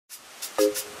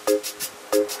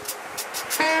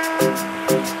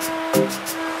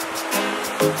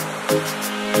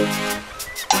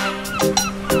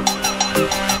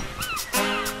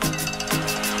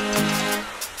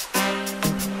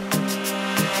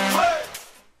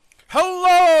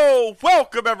Yo,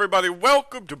 welcome everybody,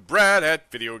 welcome to Brad at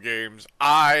Video Games.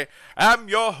 I am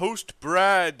your host,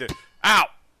 Brad. Ow!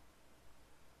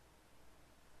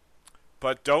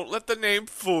 But don't let the name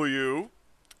fool you.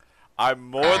 I'm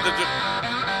more than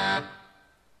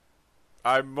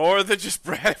just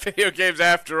Brad at Video Games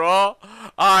after all.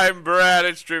 I'm Brad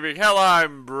at streaming. Hell,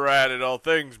 I'm Brad at all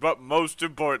things, but most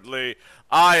importantly,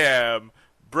 I am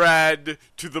Brad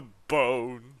to the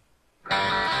bone.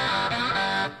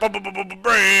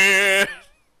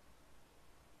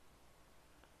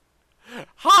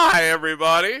 Hi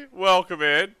everybody, welcome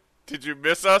in. Did you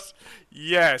miss us?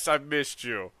 Yes, I missed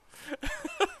you.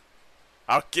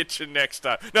 I'll get you next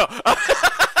time. No.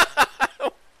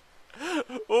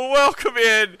 Well, welcome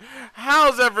in.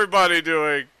 How's everybody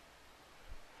doing?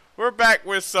 We're back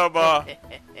with some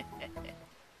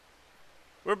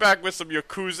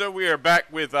Yakuza. We are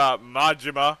back with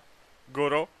Majima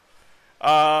Goro.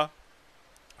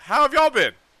 How have y'all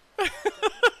been?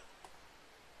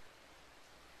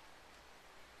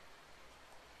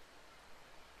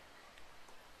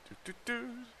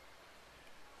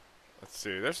 Let's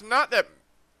see. There's not that.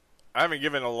 I haven't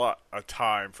given a lot of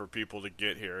time for people to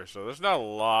get here, so there's not a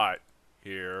lot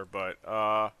here. But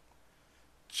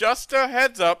just a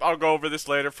heads up. I'll go over this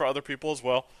later for other people as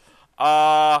well.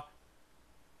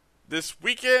 This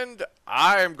weekend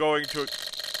I am going to.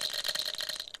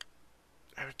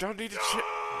 I don't need to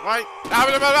Why?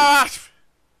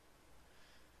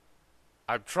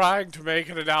 I'm trying to make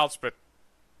an announcement.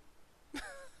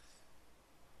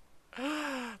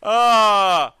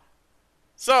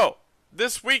 So,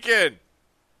 this weekend,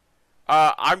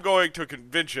 I'm going to a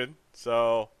convention,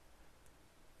 so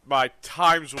my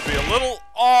times will be a little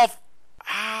off.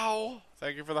 Ow!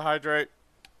 Thank you for the hydrate.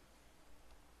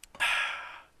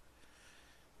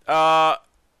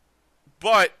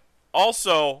 But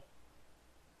also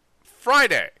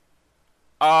Friday,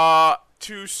 one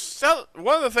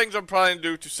of the things I'm planning to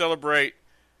do to celebrate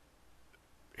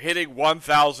hitting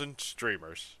 1,000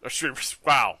 streamers.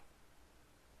 Wow.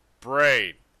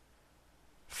 Brain.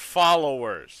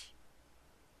 Followers.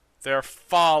 They're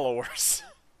followers.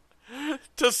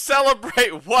 To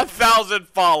celebrate 1,000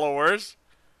 followers,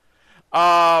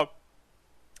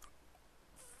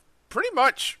 pretty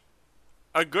much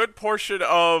a good portion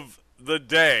of the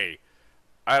day,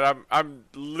 and I'm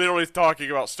literally talking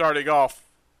about starting off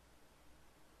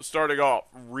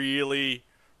really,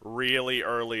 really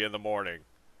early in the morning,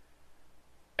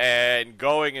 and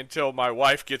going until my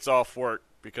wife gets off work,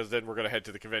 because then we're gonna head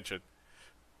to the convention.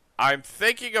 I'm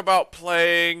thinking about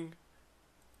playing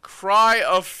Cry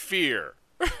of Fear,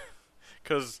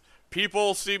 because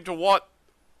people seem to want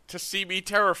to see me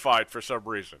terrified for some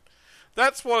reason.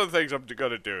 That's one of the things I'm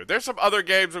gonna do. There's some other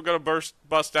games I'm gonna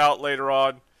bust out later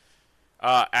on,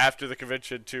 after the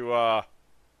convention to,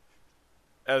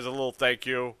 as a little thank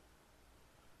you.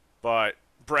 But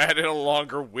Brad in a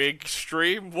longer wig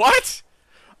stream? What?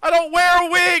 I don't wear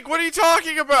a wig! What are you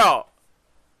talking about?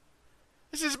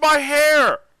 This is my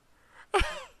hair!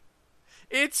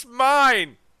 It's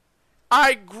mine!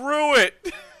 I grew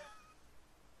it!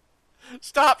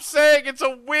 Stop saying it's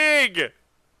a wig!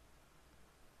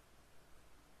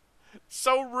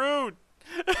 So rude!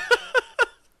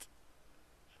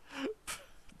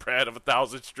 Brad of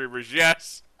 1,000 streamers,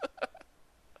 yes!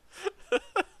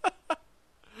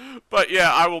 But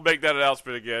yeah, I will make that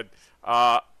announcement again.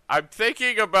 I'm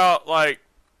thinking about, like,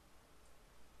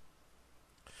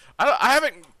 I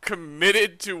haven't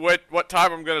committed to what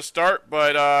time I'm gonna start,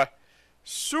 but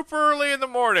super early in the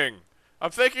morning. I'm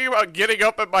thinking about getting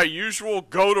up at my usual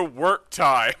go to work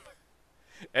time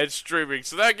and streaming.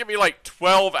 So that'd give me like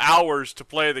 12 hours to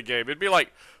play the game. It'd be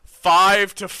like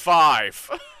 5 to 5.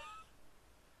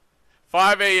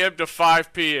 5 a.m. to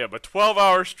 5 p.m. A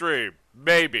 12-hour stream.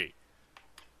 Maybe.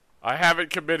 I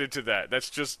haven't committed to that. That's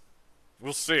just,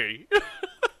 we'll see.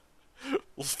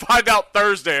 We'll find out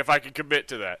Thursday if I can commit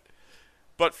to that.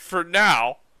 But for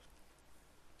now,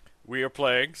 we are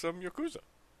playing some Yakuza.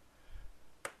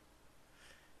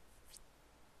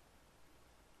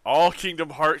 All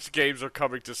Kingdom Hearts games are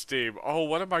coming to Steam. Oh,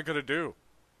 what am I going to do?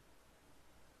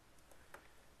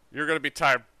 You're going to be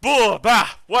tired. Buh,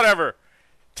 bah, whatever.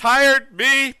 Tired,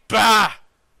 me, bah.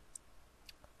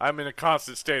 I'm in a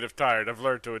constant state of tired. I've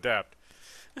learned to adapt.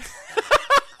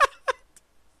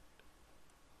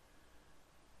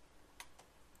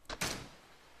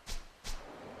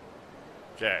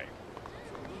 Okay.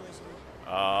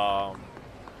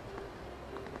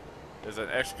 There's an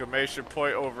exclamation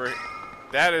point over here.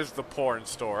 That is the porn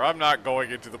store. I'm not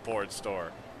going into the porn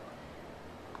store.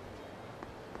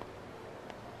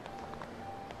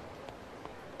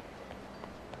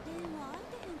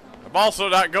 I'm also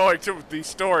not going to the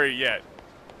story yet.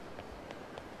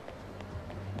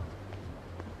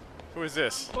 Who is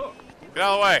this? Get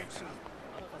out of the way.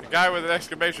 The guy with an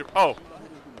exclamation. Oh.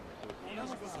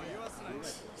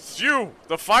 It's you,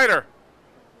 the fighter.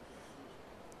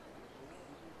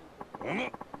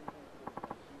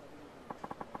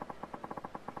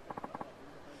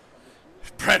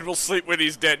 Brad will sleep when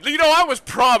he's dead. You know, I was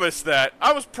promised that.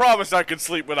 I was promised I could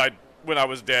sleep when I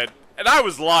was dead. And I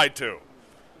was lied to.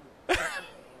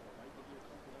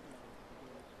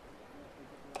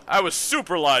 I was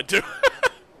super lied to.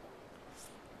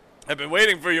 I've been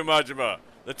waiting for you, Majima.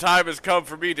 The time has come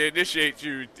for me to initiate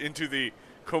you into the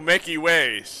Komeki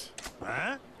ways.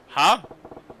 Huh? Huh?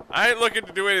 I ain't looking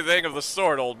to do anything of the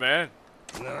sort, old man.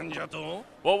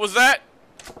 What was that?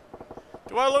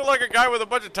 Do I look like a guy with a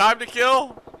bunch of time to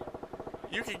kill?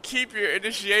 You can keep your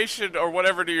initiation or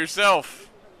whatever to yourself.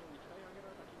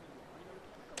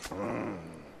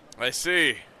 I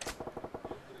see.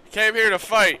 Came here to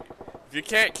fight. If you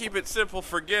can't keep it simple,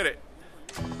 forget it.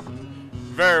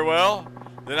 Very well.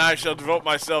 Then I shall devote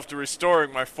myself to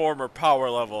restoring my former power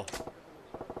level.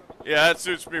 Yeah, that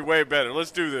suits me way better.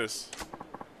 Let's do this.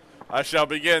 I shall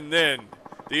begin then.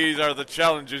 These are the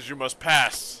challenges you must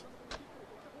pass.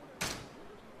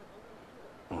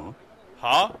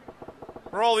 Huh?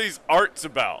 What are all these arts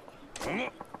about?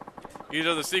 These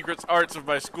are the secret arts of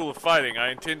my school of fighting.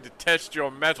 I intend to test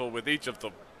your mettle with each of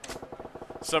them.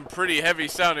 Some pretty heavy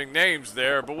sounding names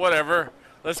there, but whatever.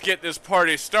 Let's get this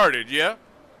party started, yeah?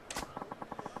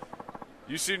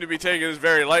 You seem to be taking this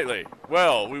very lightly.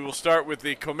 Well, we will start with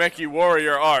the Komeki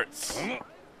warrior arts.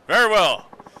 Very well.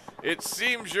 It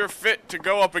seems you're fit to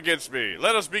go up against me.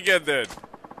 Let us begin then.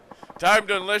 Time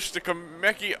to unleash the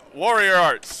Komeki warrior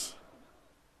arts.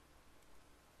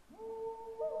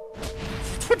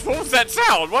 What was that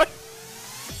sound? What?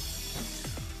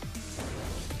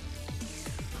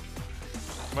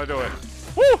 What am I doing?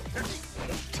 Woo!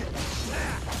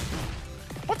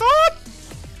 What the?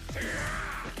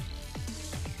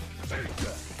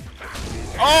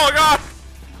 Oh God!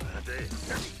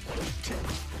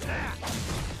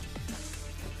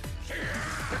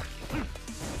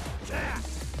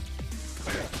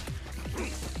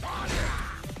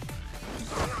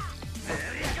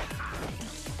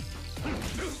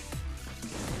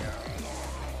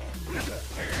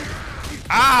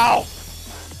 Ow!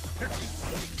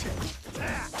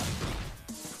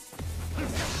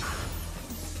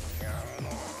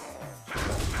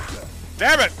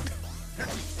 Damn it!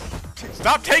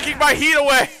 Stop taking my heat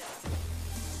away!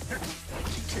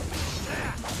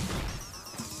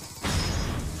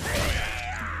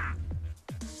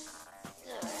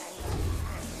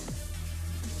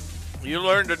 You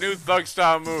learned a new thug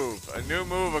style move. A new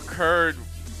move occurred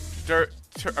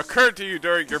to you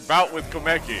during your bout with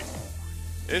Komeki.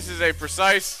 This is a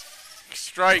precise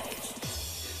strike.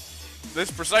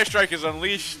 This precise strike is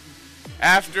unleashed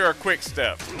after a quick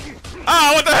step.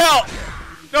 Ah, what the hell?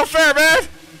 No fair, man!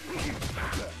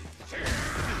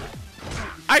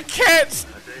 I can't!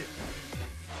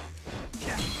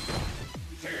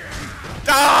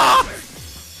 Ah!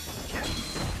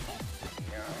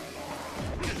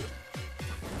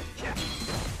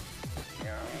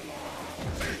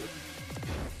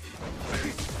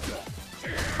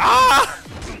 Ah!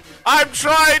 I'm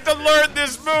trying to learn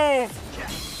this move!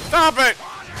 Stop it!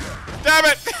 Damn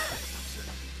it!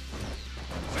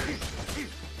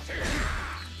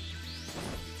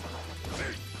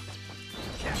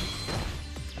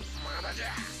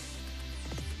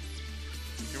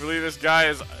 Can you believe this guy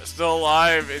is still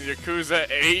alive in Yakuza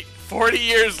 8 40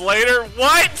 years later?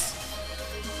 What?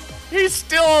 He's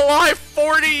still alive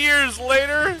 40 years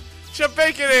later?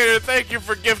 Shabaconator, thank you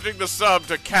for gifting the sub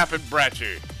to Cap and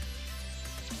Bratchy.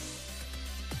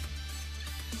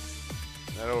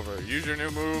 That over. Use your new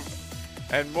move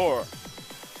and more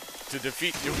to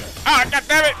defeat you. Ah, God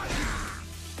damn it!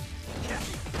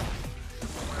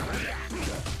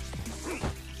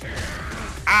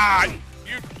 Ah,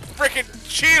 you freaking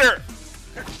cheater!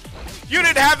 You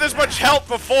didn't have this much health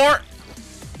before!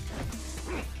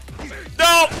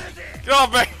 No! Get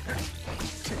off me!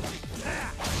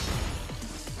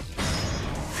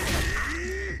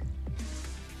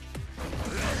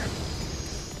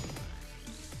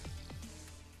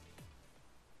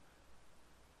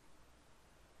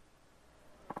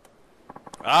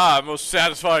 Ah, most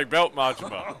satisfying belt,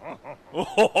 Majima.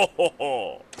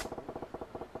 Oh,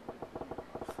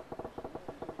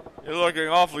 you're looking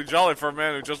awfully jolly for a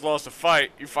man who just lost a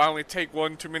fight. You finally take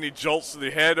one too many jolts to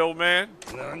the head, old man?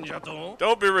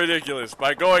 Don't be ridiculous.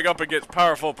 By going up against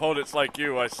powerful opponents like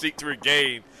you, I seek to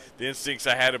regain the instincts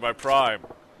I had in my prime.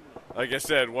 Like I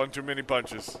said, one too many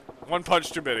punches. One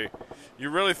punch too many. You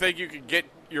really think you can get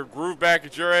your groove back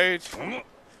at your age?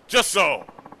 Just so.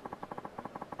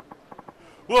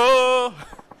 Whoa!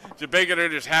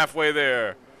 Jabagator is halfway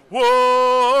there.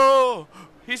 Whoa!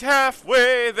 He's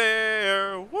halfway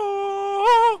there.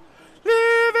 Whoa!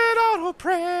 Living on a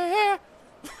prayer.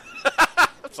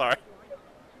 I'm sorry.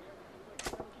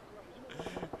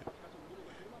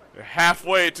 You're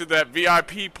halfway to that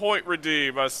VIP point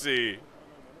redeem, I see.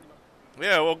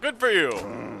 Yeah, well, good for you.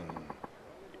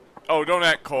 Oh, don't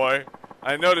act coy.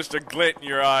 I noticed a glint in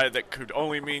your eye that could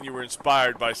only mean you were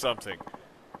inspired by something.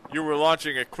 You were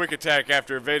launching a quick attack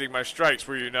after evading my strikes,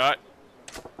 were you not?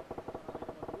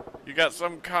 You got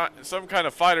some kind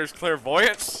of fighter's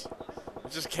clairvoyance?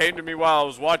 It just came to me while I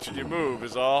was watching you move,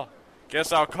 is all.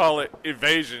 Guess I'll call it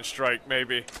evasion strike,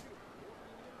 maybe.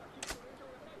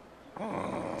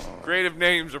 Creative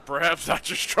names are perhaps not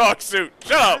your strong suit.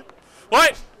 Shut up!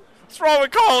 What? What's wrong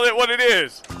with calling it what it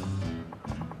is?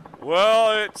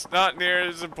 Well, it's not near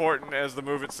as important as the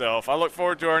move itself. I look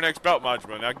forward to our next belt,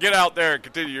 Majima. Now get out there and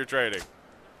continue your training.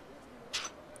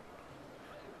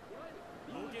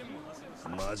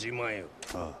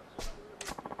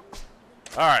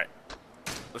 Alright.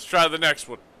 Let's try the next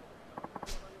one.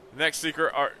 The next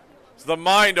secret art is the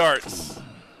mind arts.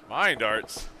 Mind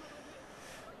arts?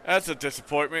 That's a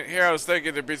disappointment. Here I was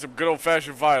thinking there'd be some good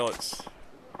old-fashioned violence.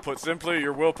 Put simply,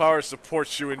 your willpower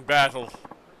supports you in battle.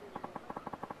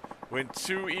 When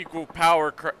two equal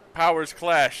powers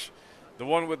clash, the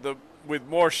one with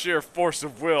more sheer force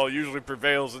of will usually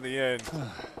prevails in the end.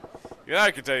 Yeah,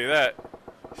 I can tell you that.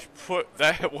 You put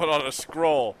that one on a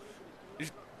scroll.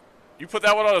 You put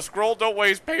that one on a scroll? Don't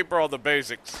waste paper on the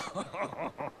basics.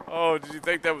 Oh, did you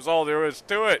think that was all there was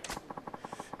to it?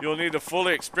 You'll need to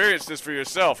fully experience this for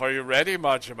yourself. Are you ready,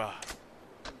 Majima?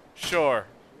 Sure.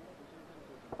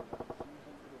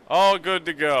 All good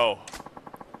to go.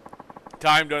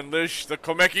 Time to unleash the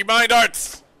Komeki Mind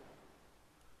Arts!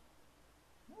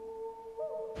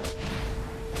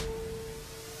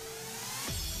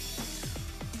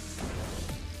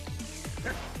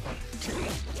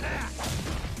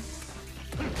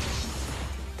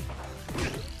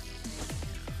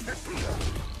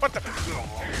 What the?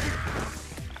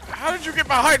 How did you get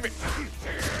behind me?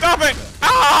 Stop it!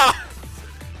 Ah!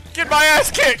 Get my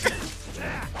ass kicked!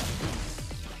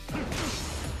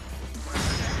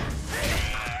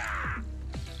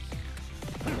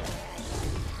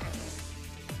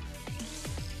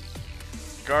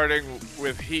 Guarding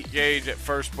with heat gauge at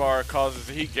first bar causes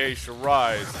the heat gauge to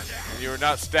rise, and you are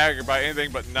not staggered by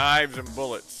anything but knives and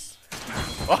bullets.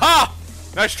 Aha!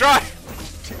 Nice try!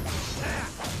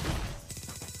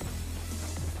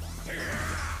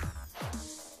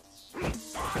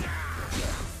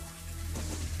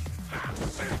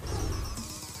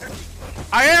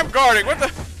 I am guarding, what the?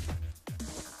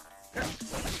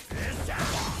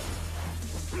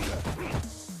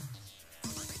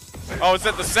 Oh, it's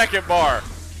at the second bar.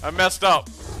 I messed up.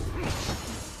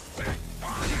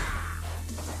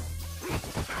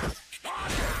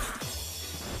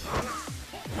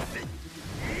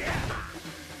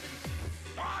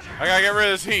 I gotta get rid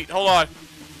of this heat. Hold on.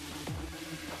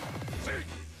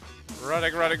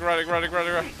 Running.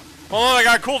 Hold on, I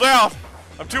gotta cool down.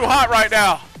 I'm too hot right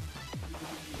now.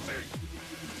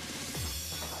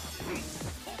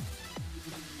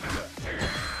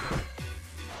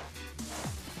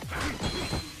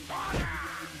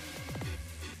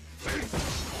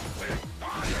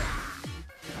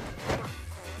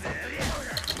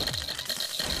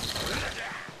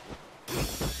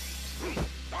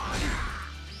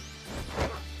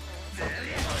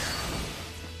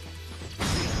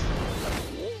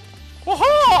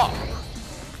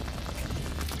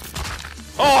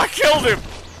 Oh, I killed him!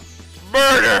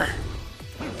 Murder!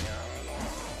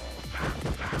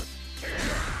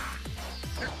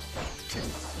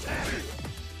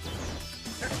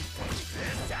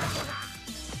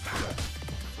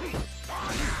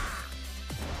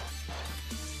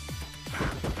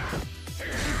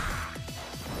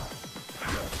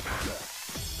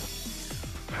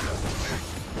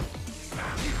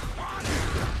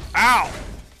 Ow!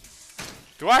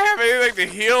 Do I have anything to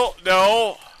heal?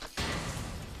 No.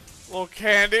 Little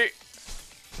candy.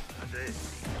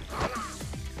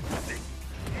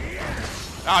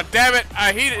 Oh, damn it.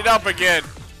 I heated up again.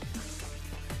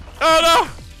 Oh,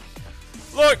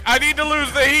 no. Look, I need to lose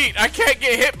the heat. I can't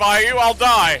get hit by you. I'll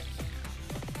die.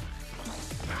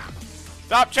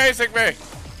 Stop chasing me.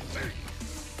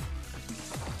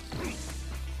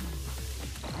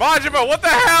 Majima, what the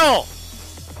hell?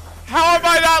 How am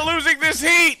I not losing this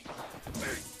heat?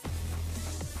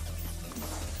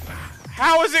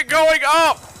 How is it going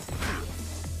up?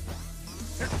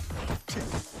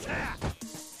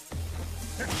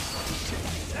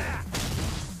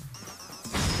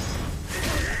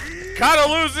 kind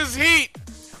of loses heat.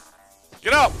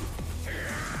 Get up.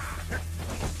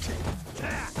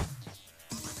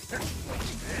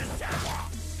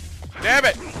 Damn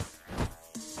it.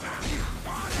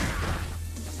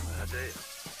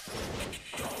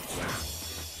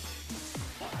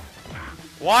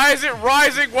 Why is it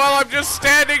rising while I'm just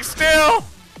standing still?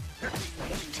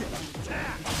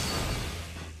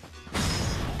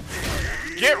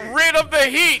 Get rid of the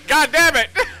heat! God damn it!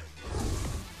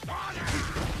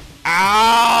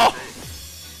 Ow!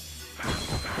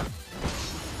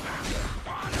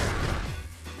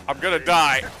 I'm gonna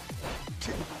die.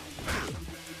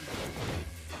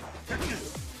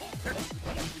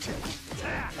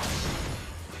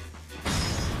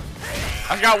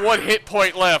 I got 1 hit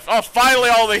point left. Oh, finally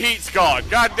all the heat's gone.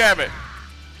 God damn it.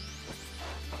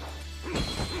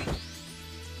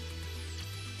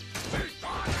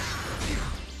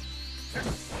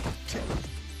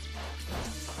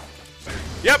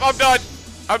 Yep, I'm done.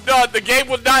 I'm done. The game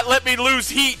would not let me lose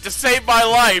heat to save my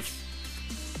life.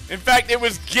 In fact, it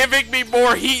was giving me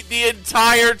more heat the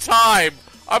entire time.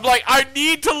 I'm like, I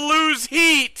need to lose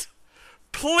heat.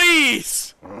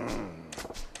 Please.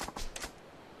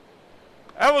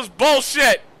 That was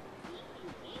bullshit.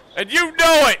 And you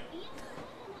know it.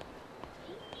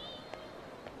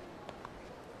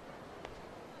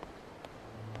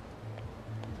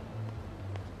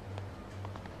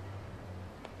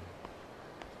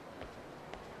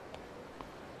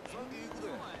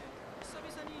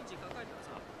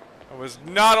 I was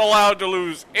not allowed to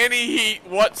lose any heat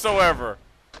whatsoever.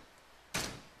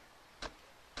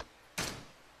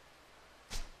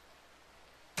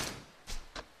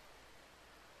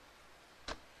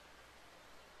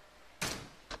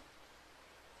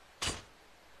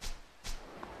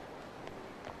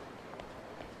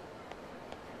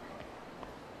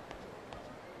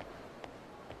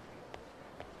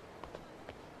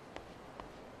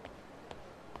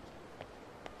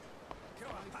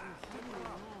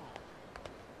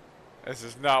 This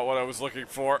is not what I was looking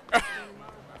for.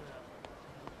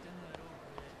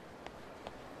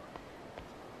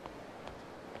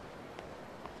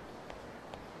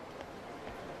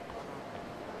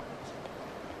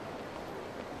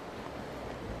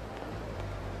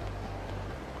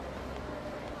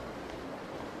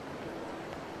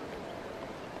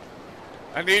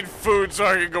 I need food so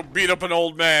I can go beat up an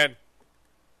old man.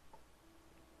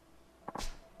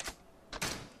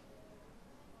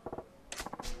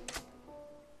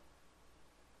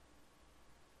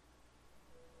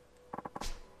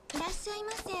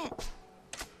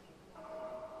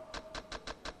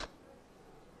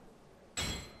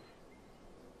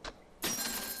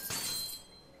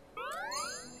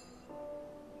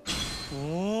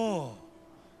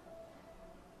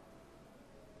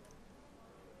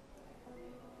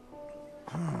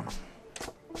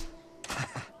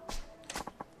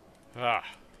 Ah.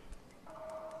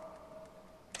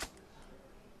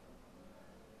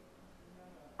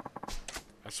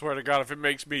 I swear to God, if it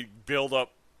makes me build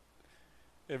up,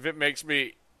 if it makes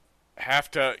me have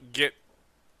to get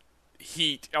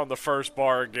heat on the first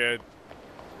bar again,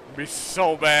 it'd be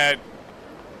so bad.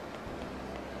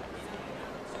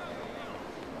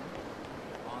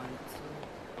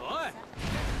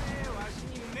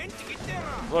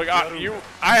 Look,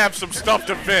 I have some stuff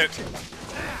to vent.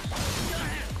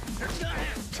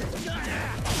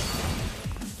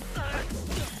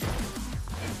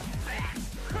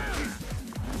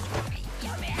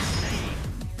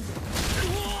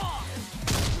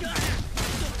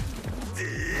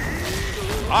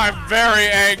 I'm very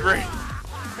angry.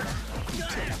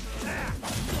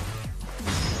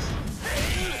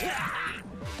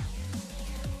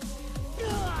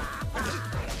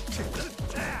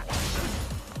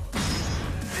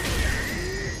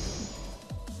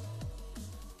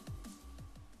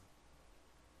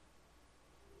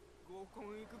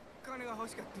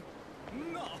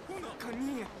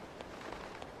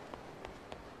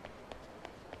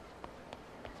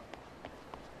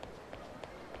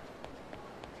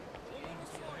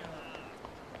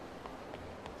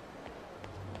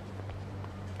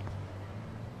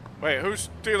 Wait, who's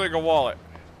stealing a wallet?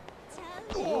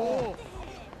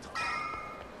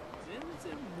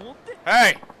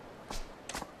 Hey!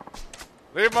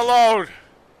 Leave him alone!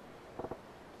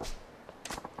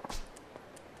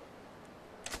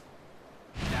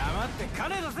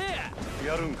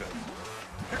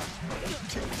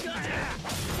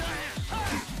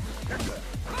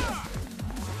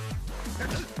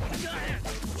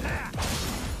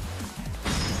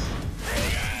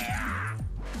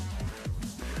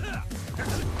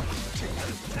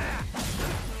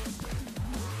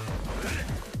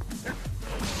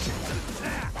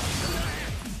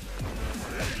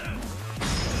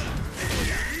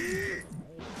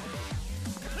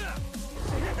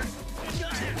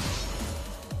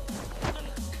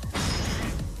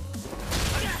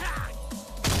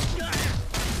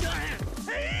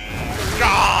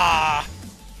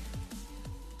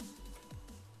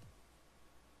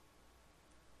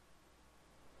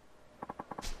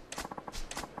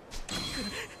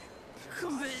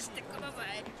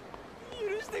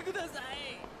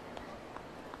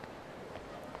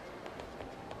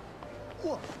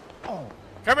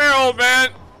 Come here, old man.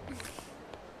 You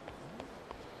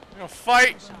gonna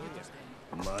fight?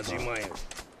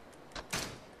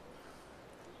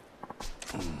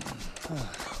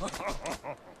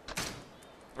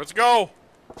 Let's go.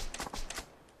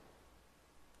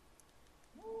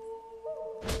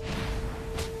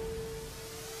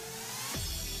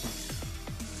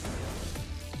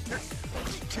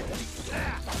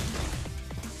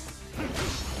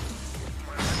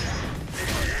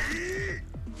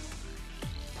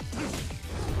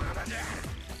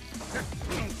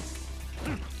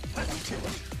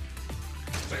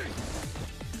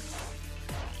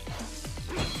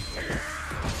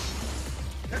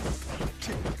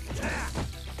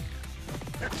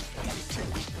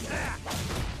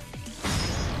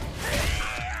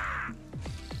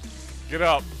 Get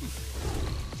up.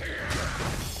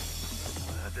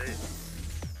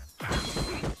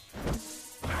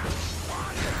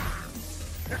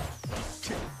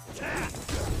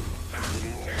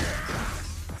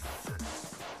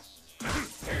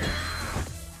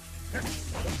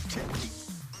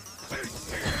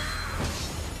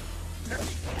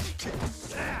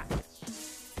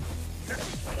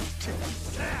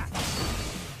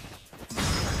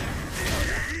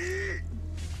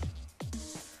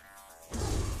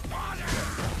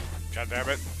 God damn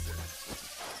it.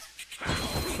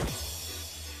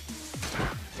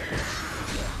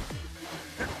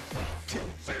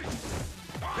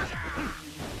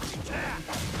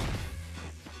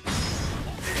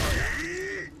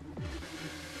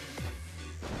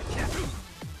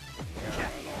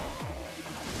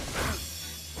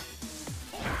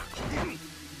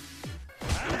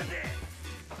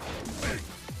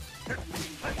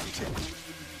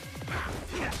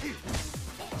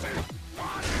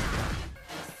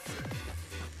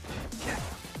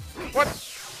 What?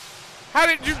 How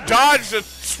did you dodge a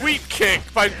sweep kick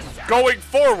by going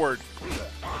forward?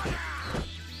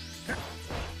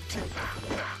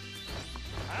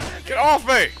 Get off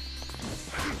me!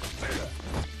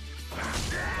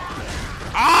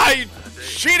 Ah, you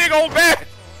cheating old man!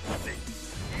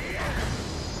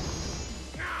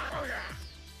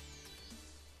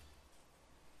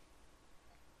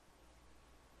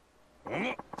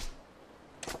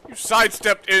 You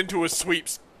sidestepped into a sweep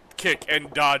kick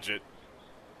and dodge it.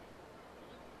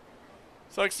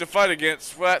 Sucks to fight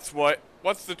against, that's what.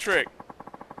 What's the trick?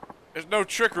 There's no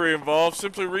trickery involved,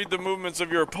 simply read the movements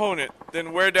of your opponent,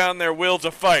 then wear down their will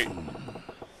to fight.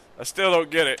 I still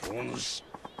don't get it.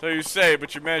 So you say,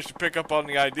 but you managed to pick up on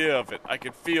the idea of it. I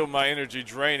could feel my energy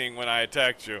draining when I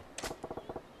attacked you.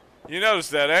 You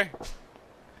noticed that, eh?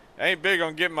 I ain't big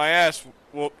on getting my ass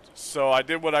whooped, so I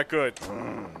did what I could.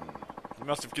 You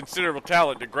must have considerable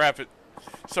talent to grasp it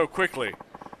so quickly.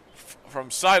 From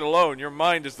sight alone, your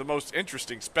mind is the most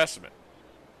interesting specimen.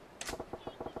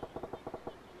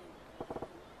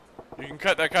 You can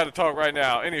cut that kind of talk right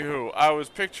now. Anywho, I was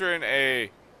picturing a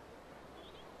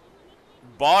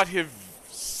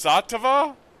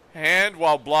Bodhisattva hand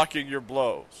while blocking your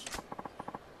blows.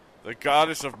 The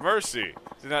goddess of mercy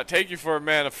did not take you for a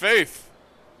man of faith.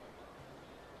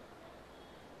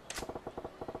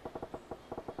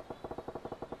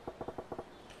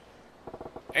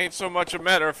 Ain't so much a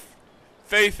matter of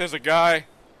faith as a guy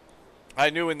I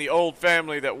knew in the old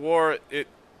family that wore it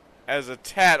as a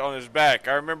tat on his back.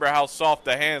 I remember how soft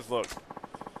the hands looked.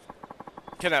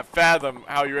 Cannot fathom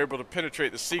how you're able to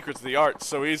penetrate the secrets of the art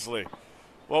so easily.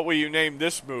 What will you name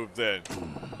this move then?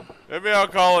 Maybe I'll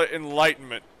call it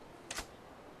enlightenment.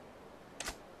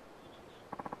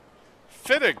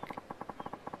 Fitting.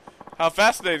 How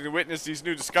fascinating to witness these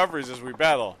new discoveries as we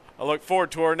battle. I look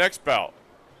forward to our next bout.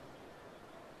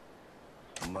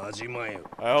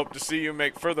 I hope to see you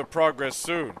make further progress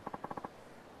soon.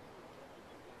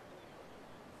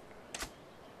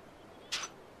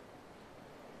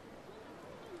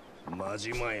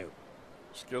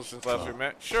 Skills since last we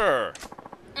met? Sure.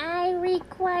 I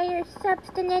require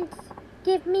substance.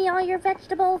 Give me all your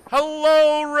vegetables.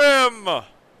 Hello, Rim!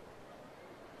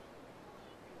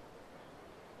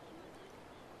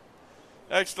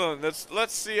 Excellent.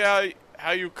 Let's see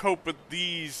how you cope with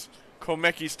these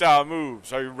Komeki style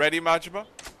moves. Are you ready, Majima?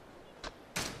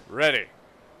 Ready.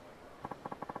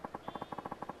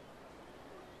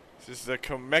 This is the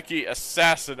Komeki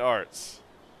assassin arts.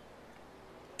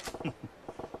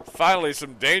 Finally,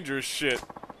 some dangerous shit.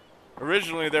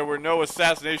 Originally, there were no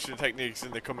assassination techniques in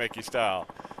the Komeki style,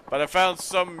 but I found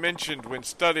some mentioned when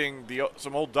studying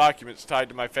some old documents tied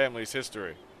to my family's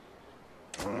history.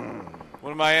 One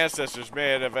One of my ancestors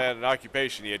may have had an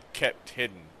occupation he had kept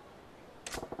hidden.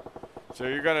 So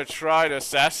you're gonna try to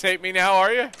assassinate me now,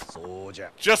 are you?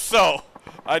 Just so.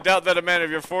 I doubt that a man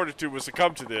of your fortitude would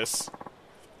succumb to this.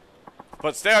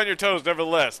 But stay on your toes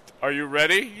nevertheless. Are you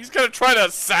ready? He's gonna try to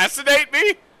assassinate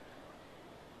me?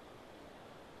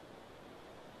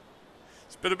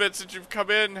 It's been a bit since you've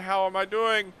come in. How am I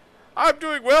doing? I'm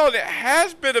doing well, and it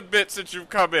has been a bit since you've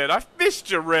come in. I've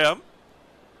missed you, Rem.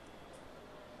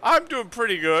 I'm doing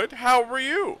pretty good. How were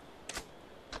you?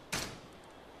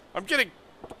 I'm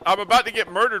about to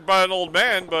get murdered by an old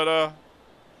man, but,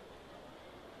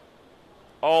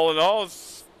 all in all,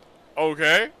 it's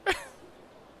okay.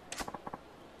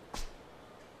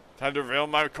 Time to reveal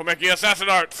my Komeki assassin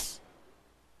arts.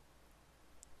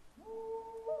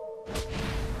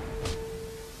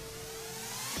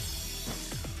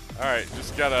 Alright,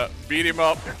 just gotta beat him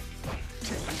up.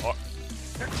 Oh.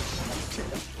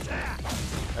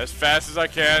 As fast as I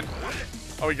can.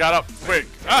 Oh, he got up quick.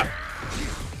 Ah!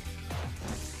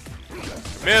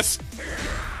 Missed.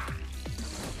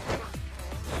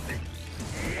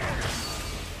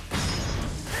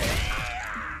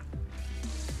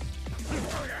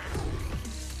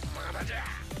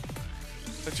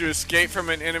 Let you escape from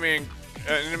an enemy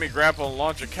grapple and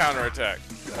launch a counterattack.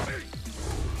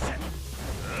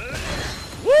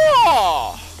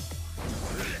 Whoa!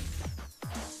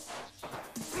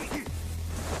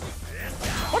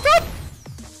 What up?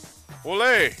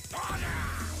 Ole!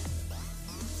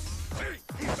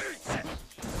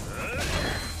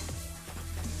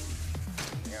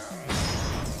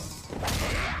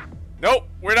 Nope,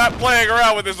 we're not playing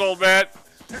around with this old man.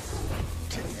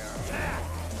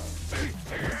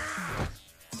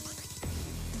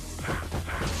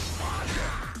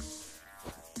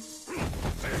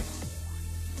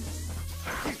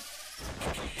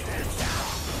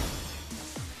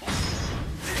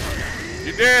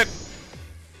 You did.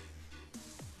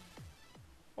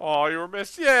 Oh, you were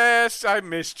missed. Yes, I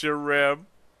missed you, Rem.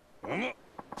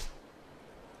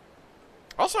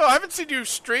 Also, I haven't seen you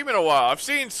stream in a while. I've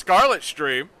seen Scarlet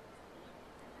stream.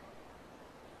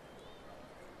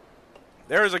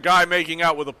 There's a guy making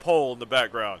out with a pole in the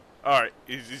background. Alright,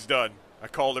 he's done. I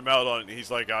called him out on it, and he's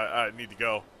like, I need to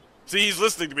go. See, he's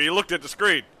listening to me. He looked at the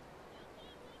screen.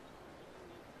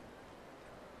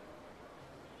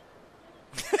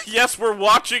 Yes, we're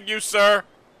watching you, sir.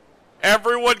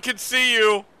 Everyone can see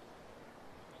you.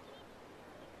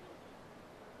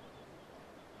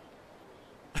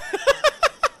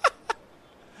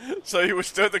 So you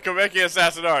withstood the Komeki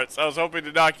assassin arts. I was hoping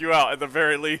to knock you out at the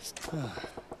very least.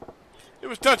 It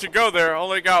was touch and go there.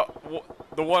 Only got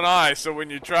the one eye, so when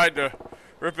you tried to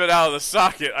rip it out of the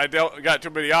socket, I got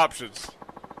too many options.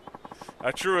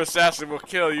 A true assassin will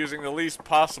kill using the least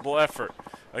possible effort.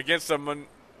 Against a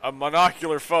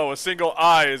monocular foe, a single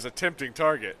eye is a tempting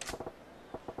target.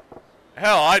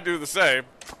 Hell, I do the same.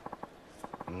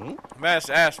 Mass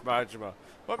asked Majima,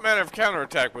 what manner of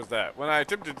counterattack was that? When I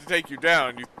attempted to take you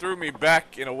down, you threw me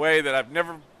back in a way that I've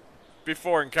never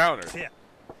before encountered. Yeah.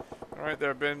 Alright, there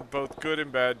have been both good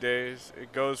and bad days.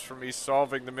 It goes from me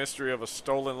solving the mystery of a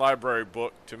stolen library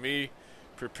book to me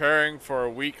preparing for a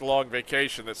week-long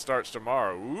vacation that starts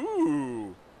tomorrow.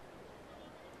 Ooh.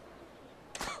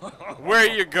 Where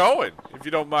are you going, if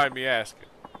you don't mind me asking?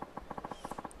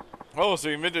 Oh, so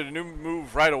you invented a new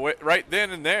move right away, right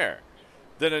then and there.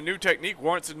 Then a new technique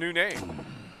warrants a new name.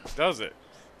 Does it?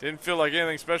 Didn't feel like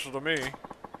anything special to me.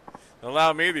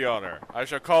 Allow me the honor. I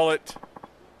shall call it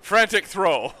Frantic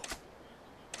Throw.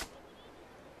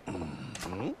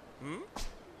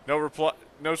 No reply.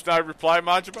 No snide reply,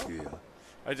 Majima? Yeah.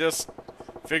 I just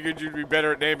figured you'd be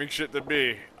better at naming shit than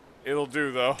me. It'll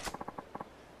do, though.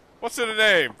 What's in a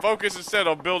name? Focus instead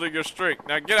on building your strength.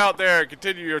 Now get out there and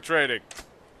continue your training.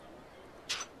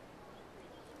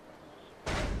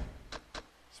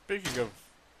 Speaking of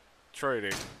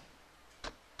trading.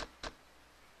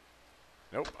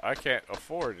 Nope, I can't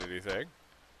afford anything.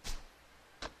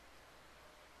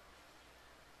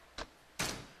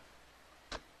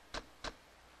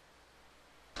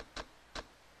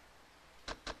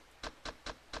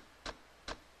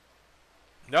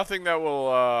 Nothing that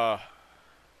will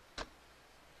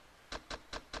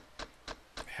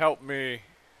help me.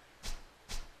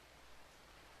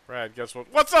 Brad, guess what?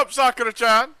 What's up,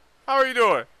 Sakura-chan? How are you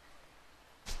doing?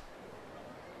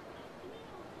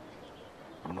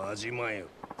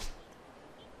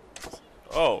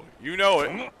 Oh, you know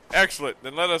it. Excellent.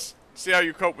 Then let us see how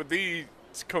you cope with these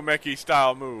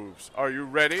Komeki-style moves. Are you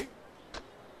ready?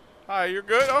 Hi, you're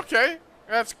good? Okay.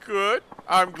 That's good.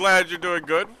 I'm glad you're doing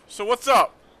good. So what's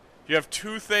up? You have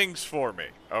two things for me.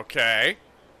 Okay.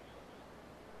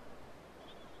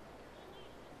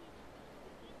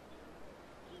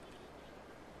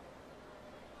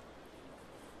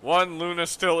 One, Luna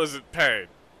still isn't paid.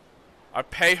 I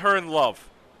pay her in love.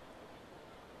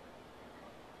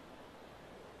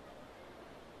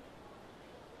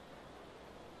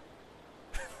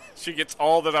 She gets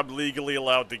all that I'm legally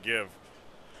allowed to give.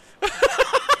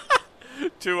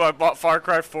 2, I bought Far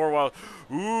Cry 4 while...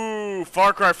 Ooh,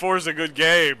 Far Cry 4 is a good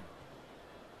game.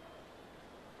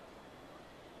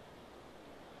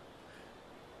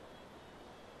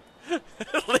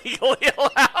 Legally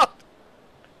allowed.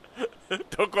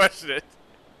 Don't question it.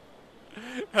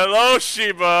 Hello,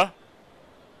 Sheba.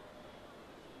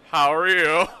 How are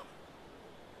you?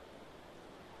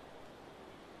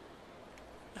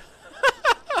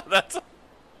 That's...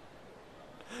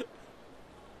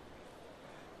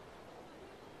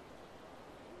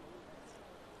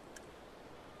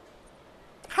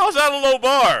 How's that a low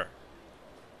bar?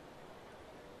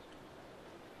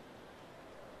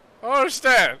 I don't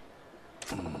understand.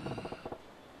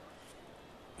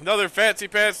 Another fancy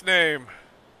pants name.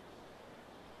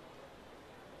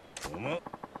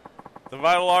 The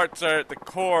vital arts are at the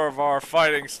core of our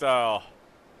fighting style.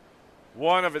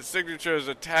 One of its signatures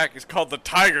attack is called the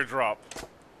Tiger Drop.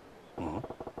 Going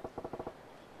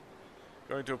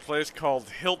to a place called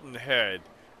Hilton Head.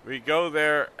 We go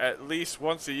there at least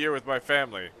once a year with my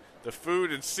family. The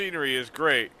food and scenery is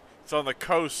great. It's on the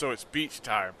coast, so it's beach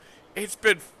time. It's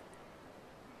been...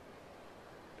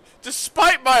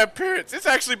 Despite my appearance, it's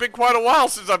actually been quite a while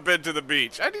since I've been to the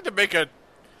beach. I need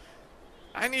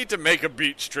to make a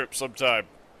beach trip sometime.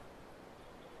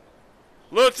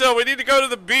 Luto, we need to go to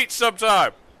the beach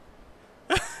sometime.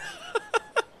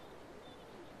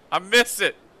 I miss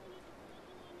it.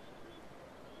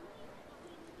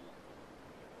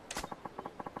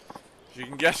 As you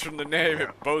can guess from the name,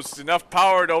 it boasts enough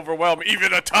power to overwhelm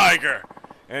even a tiger.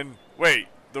 And wait,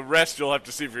 the rest you'll have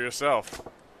to see for yourself.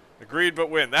 Agreed but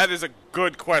win. That is a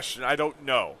good question. I don't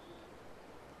know.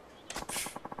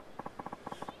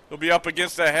 You'll be up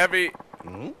against a heavy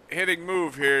hitting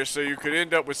move here, so you could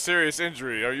end up with serious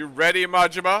injury. Are you ready,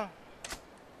 Majima?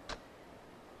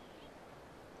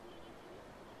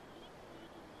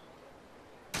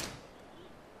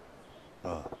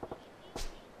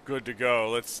 Good to go.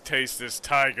 Let's taste this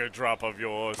tiger drop of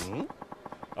yours.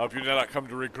 I hope you do not come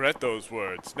to regret those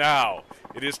words. Now,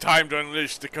 it is time to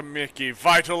unleash the Kamiki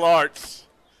vital arts.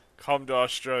 Come to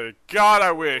Australia. God,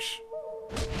 I wish.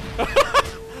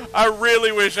 I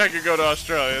really wish I could go to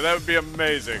Australia. That would be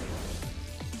amazing.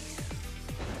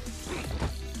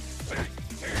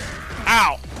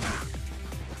 Ow!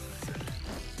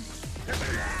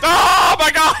 Oh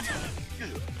my God!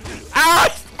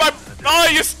 Ow! Oh,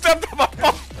 you stepped on my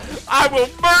phone! I will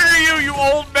murder you, you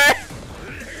old man!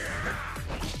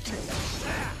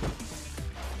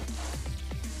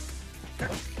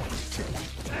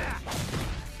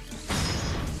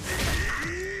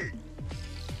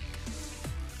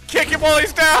 Kick him while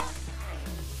he's down!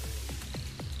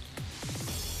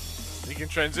 You can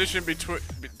transition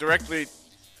directly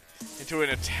into an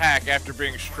attack after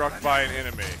being struck by an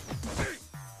enemy.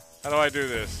 How do I do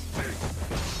this?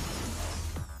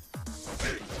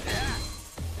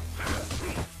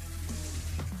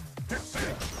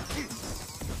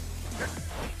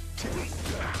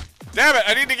 Damn it,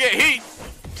 I need to get heat!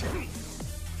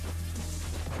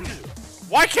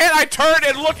 Why can't I turn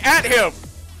and look at him?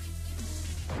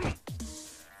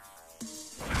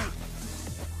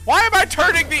 Why am I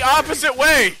turning the opposite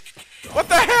way? What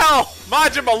the hell?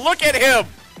 Majima, look at him!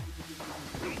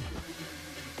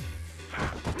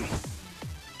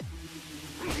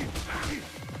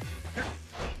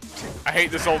 I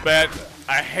hate this old man.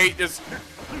 I hate this.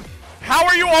 How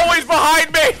are you always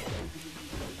behind me?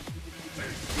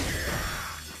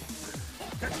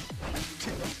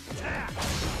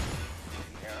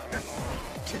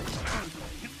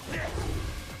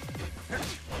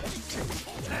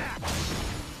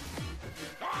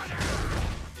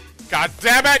 God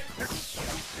damn it!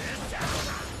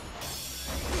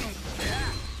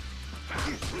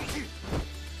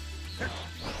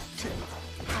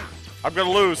 I'm gonna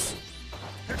lose.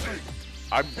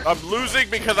 I'm losing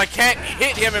because I can't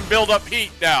hit him and build up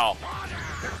heat now.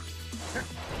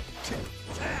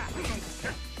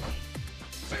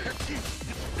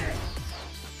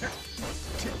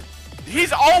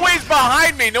 He's always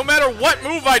behind me no matter what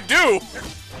move I do.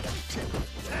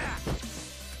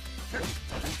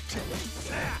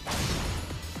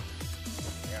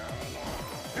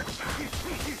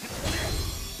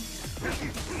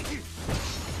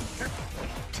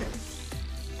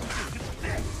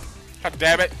 God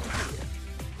damn it.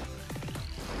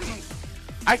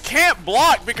 I can't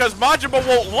block because Majima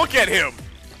won't look at him.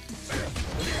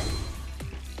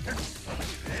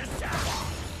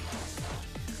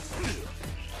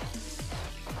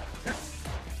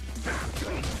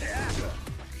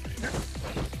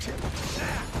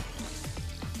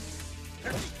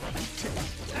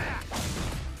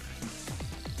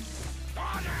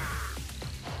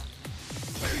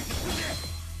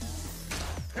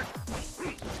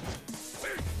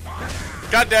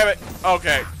 God damn it.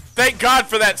 Okay. Thank God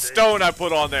for that stone I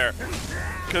put on there.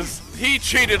 Because he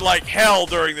cheated like hell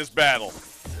during this battle.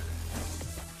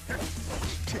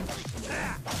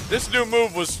 This new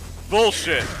move was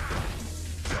bullshit.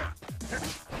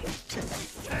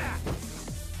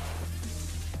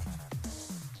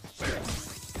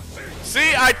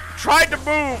 See, I tried to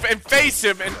move and face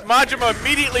him, and Majima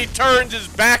immediately turns his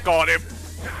back on him.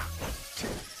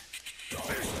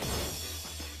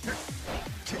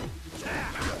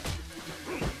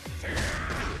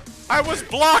 I was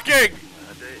blocking!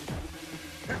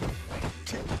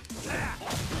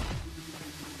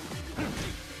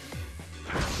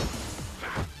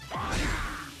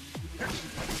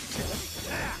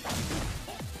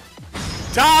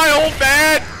 Die, old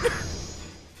man!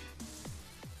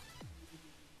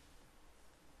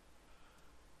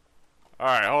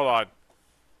 Alright, hold on.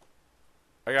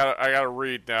 I gotta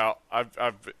read now.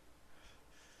 Let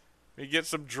me get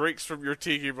some drinks from your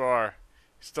tiki bar.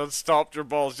 He's done stomped your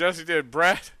balls. Yes, he did.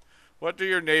 Brad, what do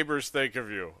your neighbors think of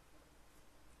you?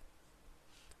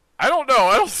 I don't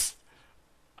know.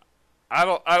 I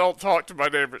don't talk to my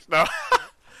neighbors. No.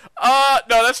 No,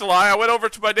 that's a lie. I went over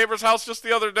to my neighbor's house just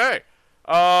the other day.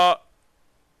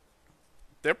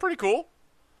 They're pretty cool.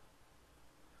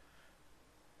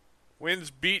 When's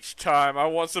beach time? I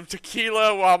want some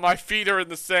tequila while my feet are in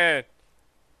the sand.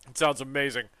 It sounds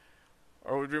amazing.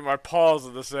 Or it would be my paws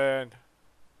in the sand.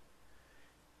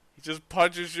 He just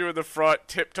punches you in the front,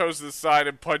 tiptoes to the side,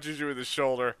 and punches you in the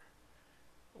shoulder.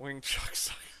 Wing chucks.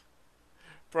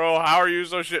 Bro, how are you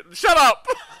so shit? Shut up!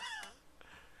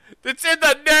 It's in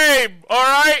the name,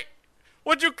 alright?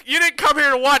 You didn't come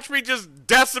here to watch me just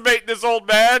decimate this old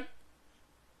man.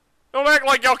 Don't act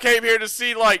like y'all came here to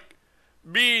see, like,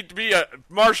 me be a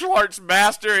martial arts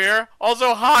master here.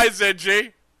 Also, hi,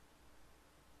 Zenji.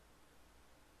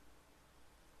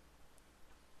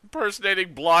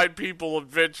 Impersonating blind people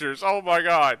adventures. Oh my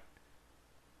god.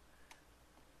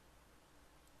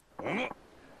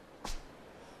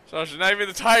 Sasha, not even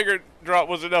the tiger drop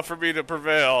was enough for me to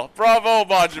prevail. Bravo,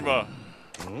 Majima.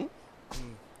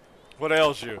 What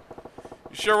ails you?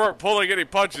 You sure weren't pulling any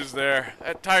punches there.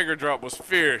 That tiger drop was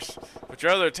fierce, but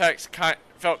your other attacks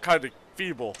felt kind of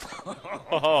feeble.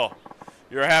 Oh,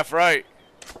 you're half right.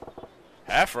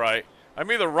 Half right? I'm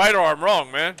either right or I'm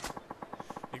wrong, man.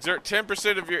 Exert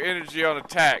 10% of your energy on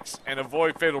attacks and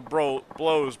avoid fatal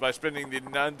blows by spending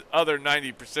the other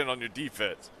 90% on your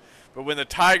defense. But when the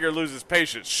tiger loses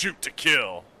patience, shoot to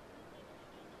kill.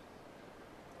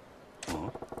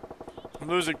 I'm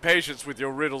losing patience with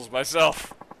your riddles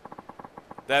myself.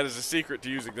 That is the secret to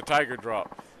using the tiger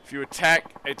drop. If you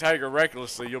attack a tiger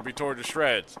recklessly, you'll be torn to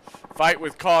shreds. Fight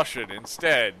with caution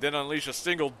instead, then unleash a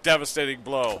single devastating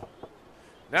blow.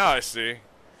 Now I see.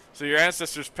 So your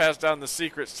ancestors passed down the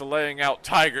secrets to laying out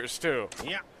tigers too.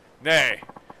 Yeah. Nay,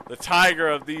 the tiger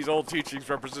of these old teachings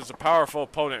represents a powerful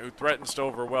opponent who threatens to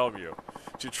overwhelm you.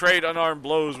 To trade unarmed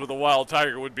blows with a wild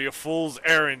tiger would be a fool's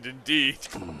errand indeed.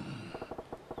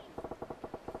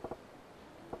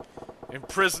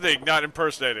 Imprisoning, not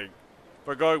impersonating.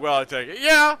 But going well, I take it.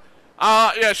 Yeah,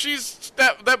 yeah,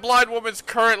 that blind woman's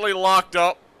currently locked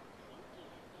up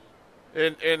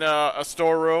in a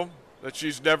storeroom that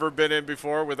she's never been in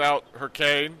before without her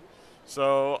cane.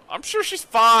 So, I'm sure she's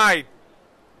fine.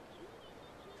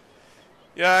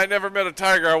 Yeah, I never met a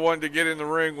tiger I wanted to get in the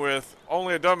ring with.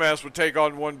 Only a dumbass would take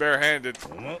on one barehanded.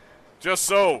 Just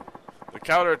so. The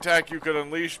counterattack you could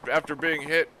unleash after being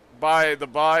hit by the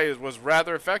was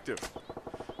rather effective.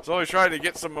 I was only trying to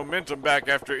get some momentum back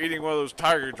after eating one of those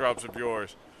tiger drops of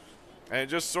yours. And it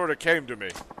just sort of came to me.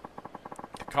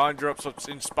 To conjure up some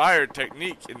inspired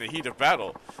technique in the heat of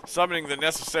battle, summoning the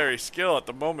necessary skill at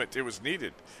the moment it was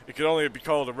needed. It could only be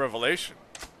called a revelation.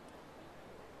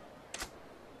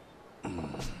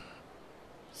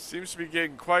 Seems to be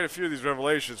getting quite a few of these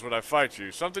revelations when I fight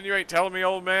you. Something you ain't telling me,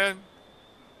 old man?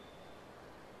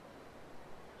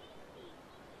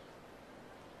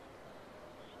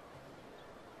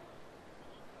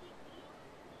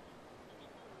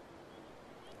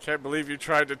 Can't believe you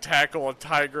tried to tackle a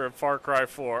tiger in Far Cry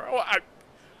 4. Oh,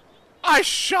 I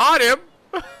shot him!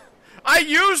 I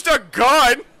used a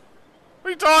gun! What are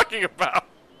you talking about?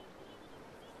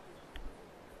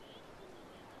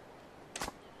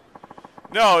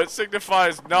 No, it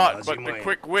signifies not but the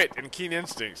quick wit and keen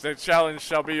instincts. That challenge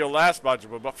shall be your last,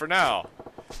 Majima, but for now,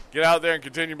 get out there and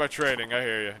continue my training, I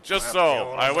hear you. Just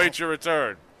so, I await your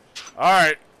return.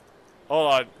 Alright,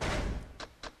 hold on.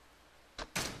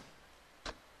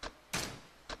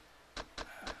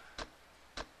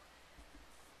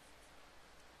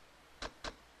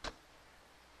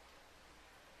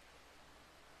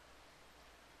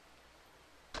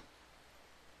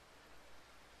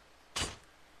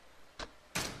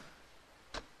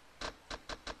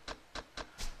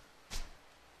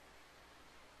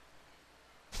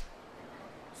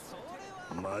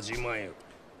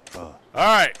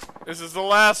 Alright, this is the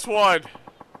last one.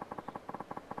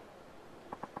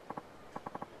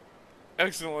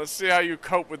 Excellent, let's see how you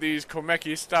cope with these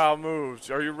Komeki style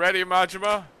moves. Are you ready,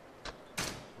 Majima?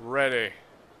 Ready.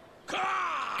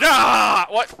 Gah!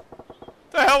 What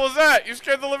the hell was that? You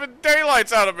scared the living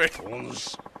daylights out of me.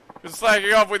 Been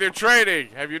slacking off with your training,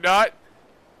 have you not?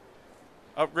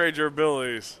 Upgrade your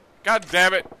abilities. God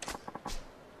damn it.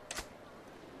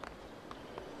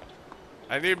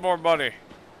 I need more money.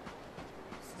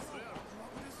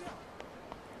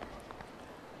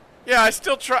 Yeah, I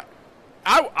still try.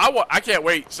 I can't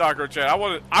wait, Sakura-chan.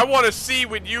 I want to see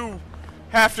when you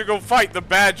have to go fight the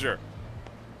badger.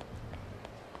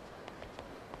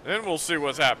 Then we'll see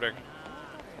what's happening.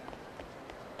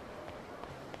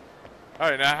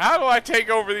 Alright, now how do I take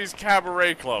over these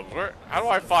cabaret clubs? How do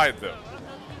I find them?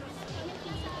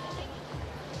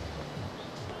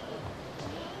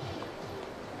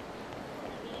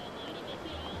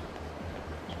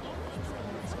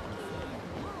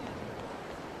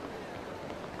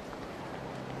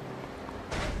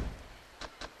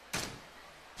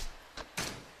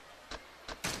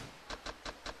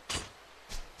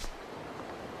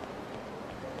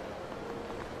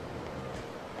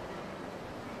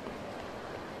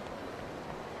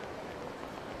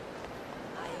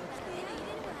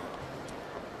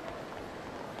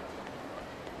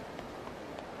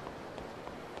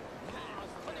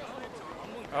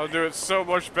 I'll do it so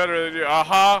much better than you.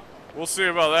 Aha! We'll see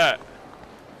about that.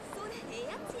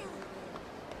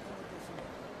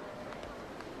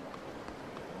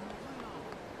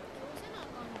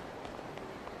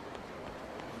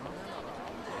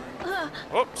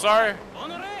 Oh, sorry.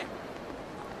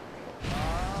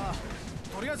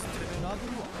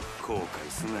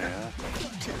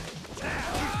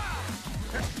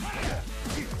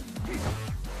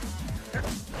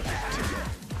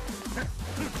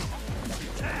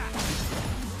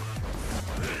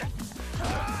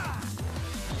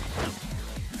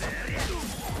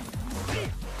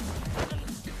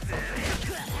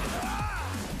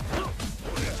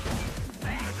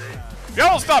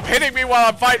 Y'all stop hitting me while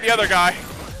I'm fighting the other guy.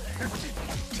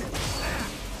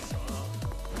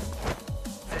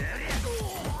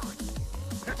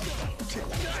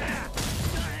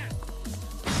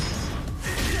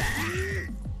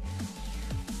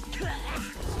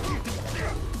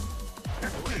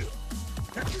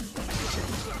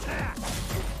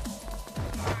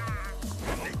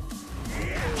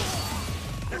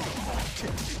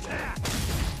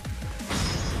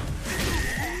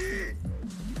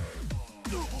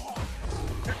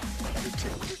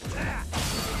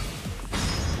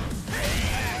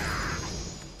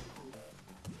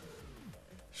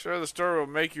 Sure, the story will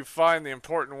make you find the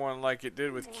important one like it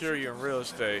did with Kiryu in real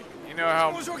estate. You know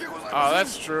how... Oh,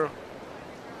 that's true.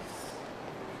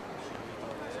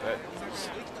 That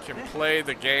can play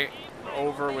the game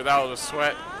over without a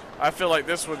sweat. I feel like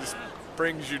this one just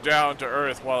brings you down to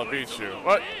earth while it beats you.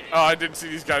 What? Oh, I didn't see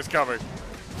these guys coming.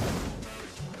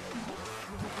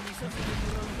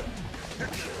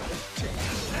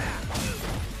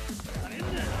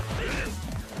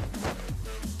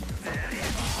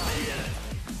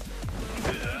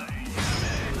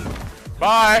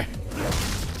 Bye!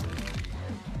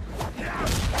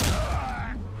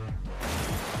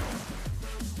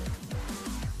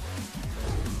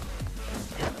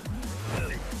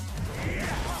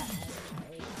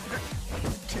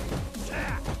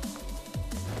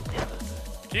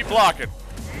 Keep blocking.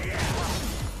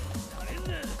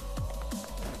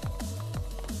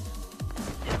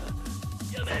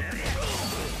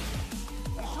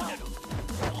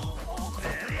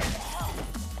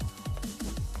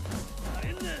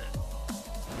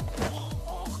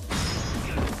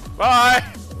 Bye!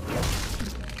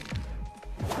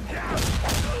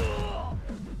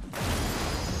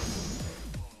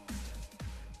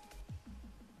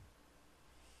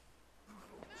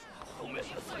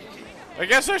 I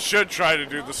guess I should try to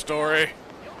do the story.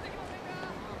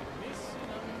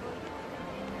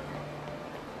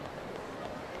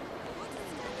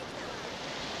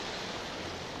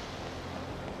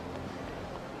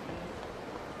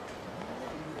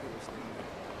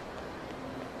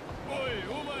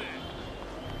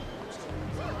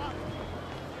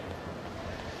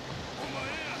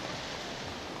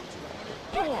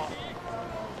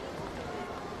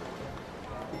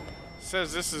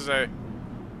 Says this is a...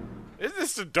 Is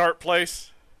this a dart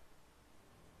place?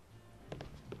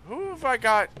 Who have I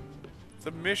got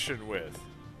the mission with?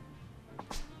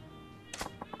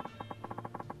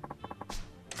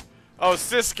 Oh, it's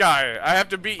this guy. I have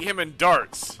to beat him in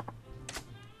darts.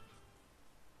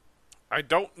 I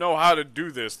don't know how to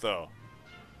do this, though.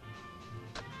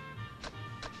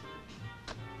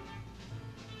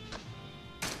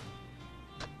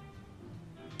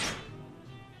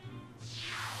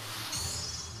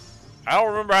 I don't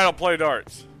remember how to play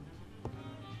darts.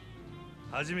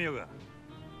 始めようが。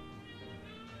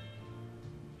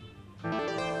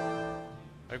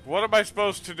 Like, what am I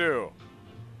supposed to do?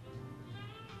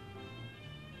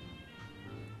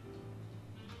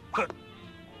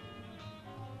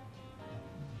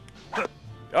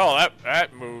 Oh,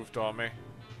 that moved on me.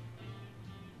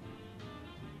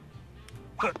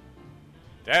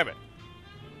 Damn it.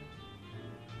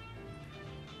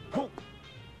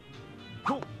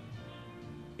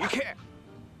 You can't.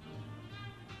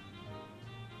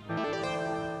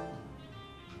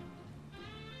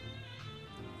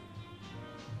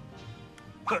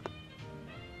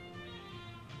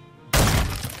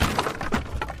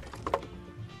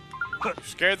 You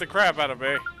scared the crap out of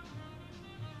me.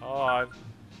 Hold on.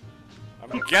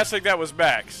 I'm guessing that was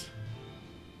Max.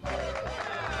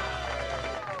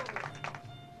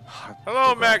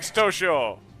 Hello, Max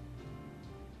Toshio.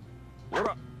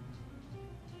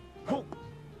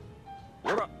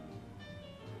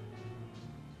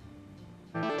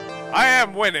 I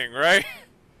am winning, right?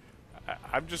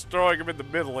 I'm just throwing him in the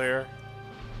middle here.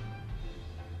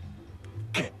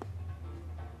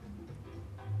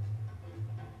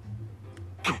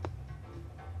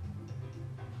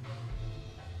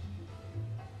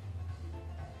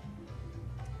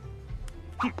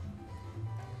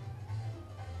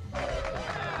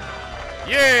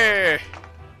 Yeah!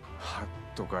 はっ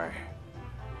とかい。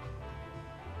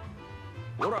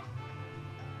ほら。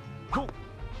ほっ。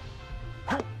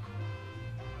ほっ。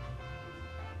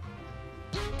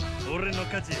俺の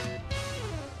勝ち。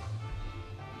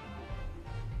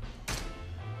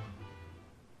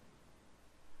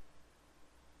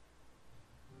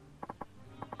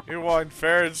 You won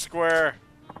fair and square.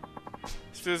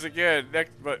 Let's do this again.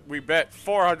 Next, but we bet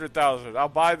 400,000. I'll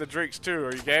buy the drinks too.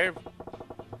 Are you game?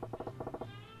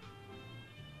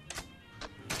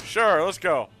 Sure, let's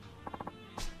go.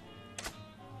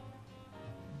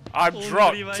 I'm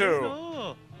drunk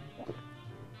too.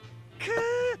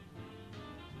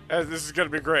 This is gonna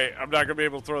be great. I'm not gonna be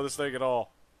able to throw this thing at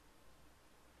all.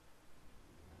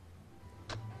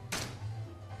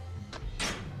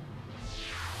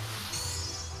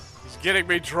 He's getting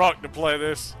me drunk to play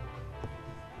this.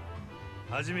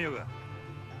 始めようが。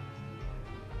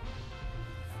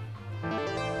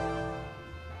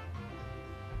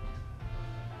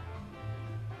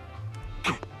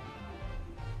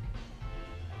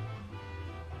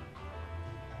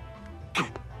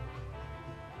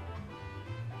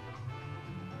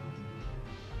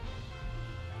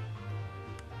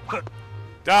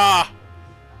 Ah!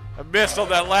 I missed on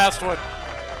that last one.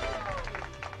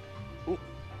 Ooh.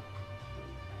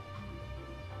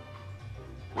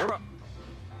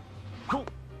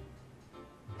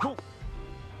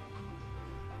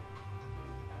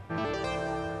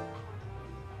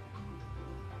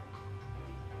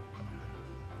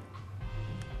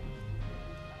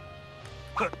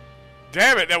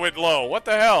 Damn it, that went low. What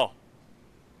the hell?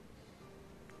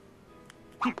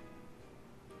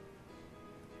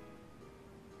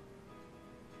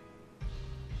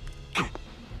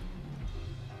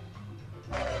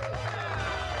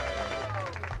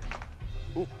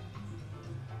 Ooh.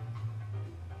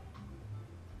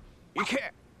 You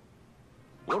can't.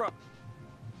 What up?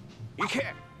 You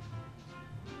can't.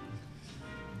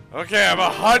 Okay, I'm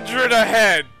 100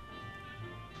 ahead.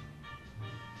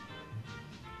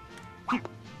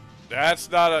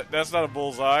 That's not a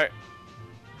bullseye.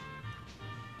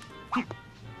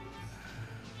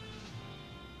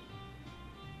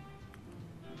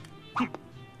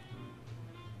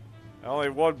 Only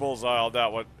one bullseye on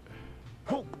that one.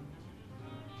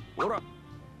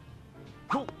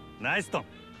 Nice one.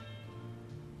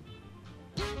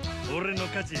 俺の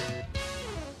勝ち。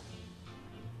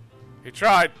 He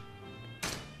tried.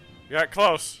 You got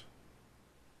close.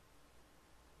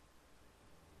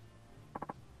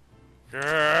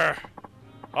 Grr.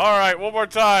 All right, one more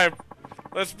time.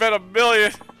 Let's bet $1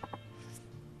 million.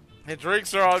 The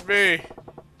drinks are on me.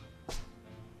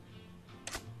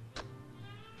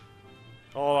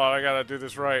 Hold on, I gotta do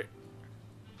this right.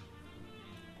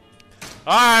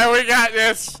 All right, we got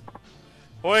this.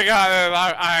 We got this.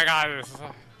 I got this.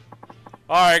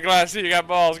 All right, glad to see you got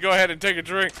balls. Go ahead and take a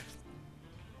drink.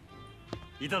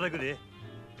 いただくで。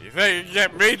 You think you can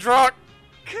get me drunk?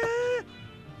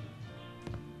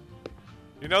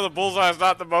 You know the bullseye is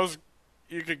not the most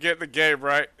you could get in the game,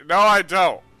 right? No, I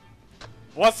don't.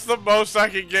 What's the most I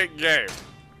can get in game?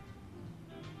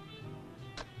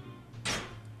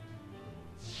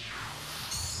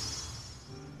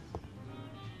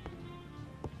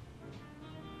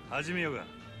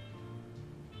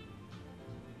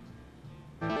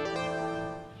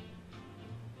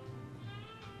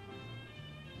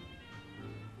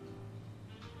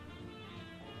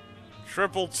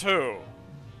 Triple two.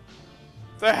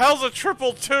 The hell's a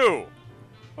triple two?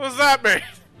 What does that mean?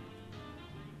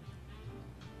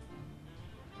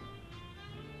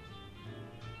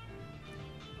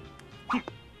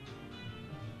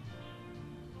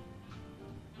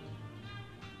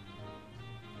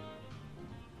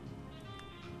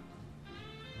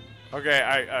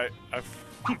 Okay, I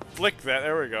flicked that.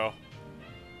 There we go.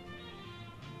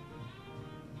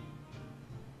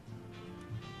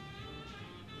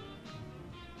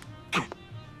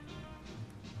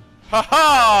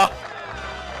 Ha-ha!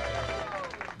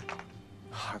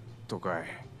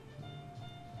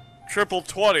 Triple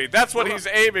 20. That's what he's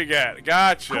aiming at.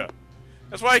 Gotcha.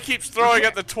 That's why he keeps throwing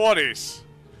at the 20s.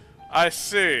 I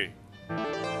see.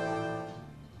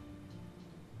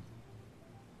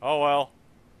 Oh well.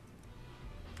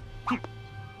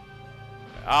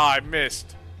 Ah, I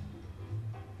missed.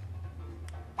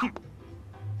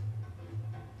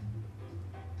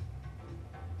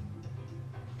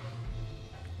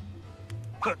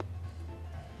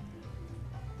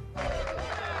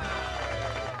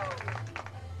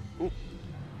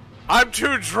 I'm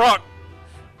too drunk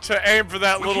to aim for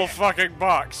that little fucking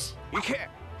box. You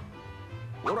can't.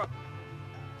 What up?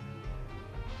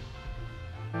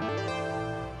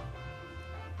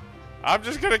 I'm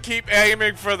just gonna keep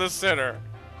aiming for the center.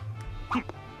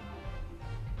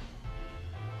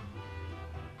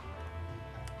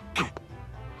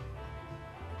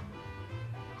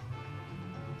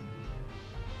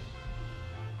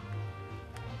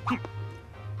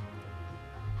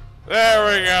 There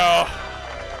we go.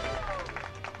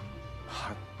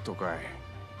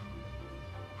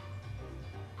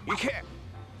 You can't.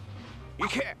 You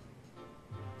can't.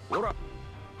 What up?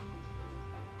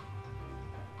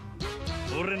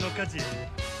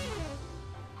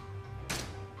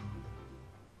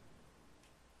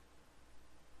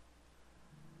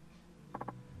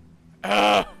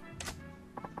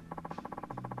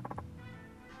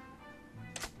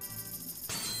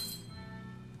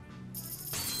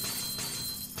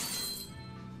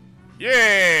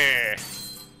 Yeah!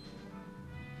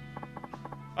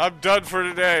 I'm done for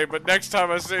today, but next time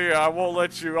I see you, I won't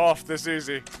let you off this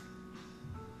easy.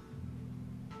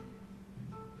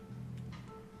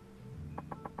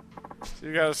 So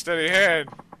you got a steady hand.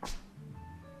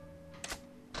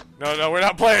 No, we're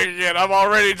not playing again. I'm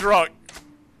already drunk.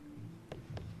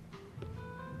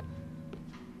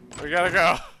 We gotta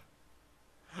go.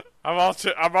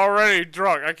 I'm already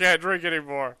drunk. I can't drink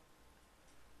anymore.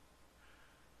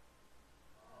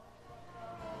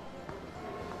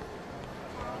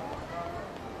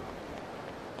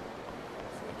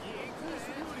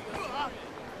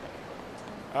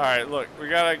 Alright, look, we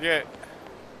gotta get...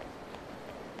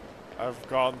 I've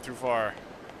gone too far.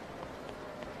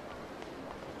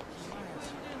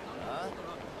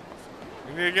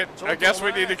 We need to get... I guess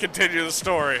we need to continue the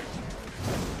story.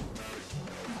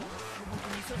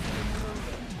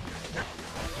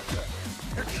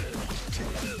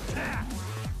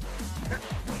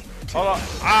 Hold on.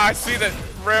 Ah, I see that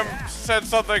Rim said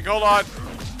something. Hold on.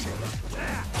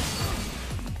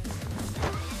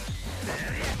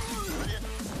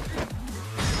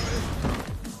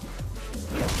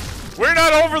 We're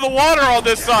not over the water on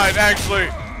this side, actually.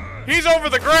 He's over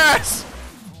the grass.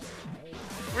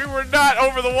 We were not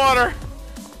over the water.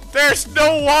 There's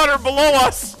no water below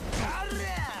us.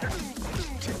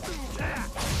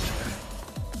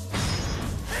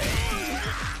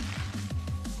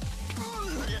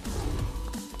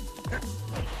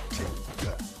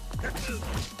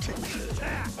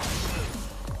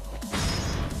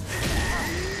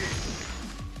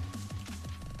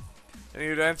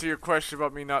 And to answer your question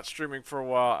about me not streaming for a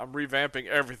while, I'm revamping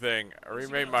everything. I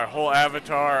remade my whole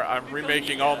avatar. I'm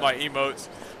remaking all my emotes.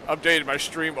 Updated my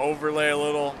stream overlay a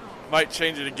little. Might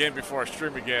change it again before I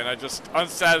stream again. I'm just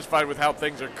unsatisfied with how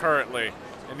things are currently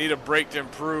and need a break to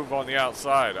improve on the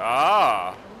outside.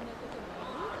 Ah.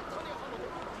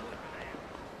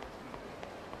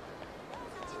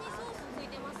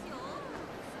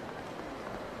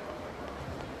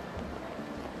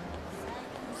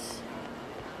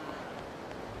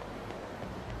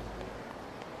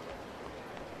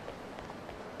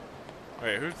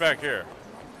 Wait, who's back here?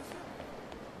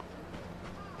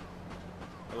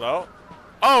 Hello?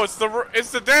 Oh, it's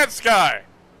the dance guy.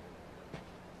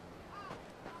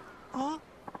 Huh?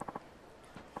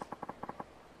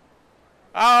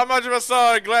 Ah,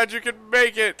 Majima-san, glad you could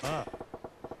make it.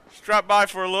 Drop by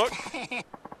for a look.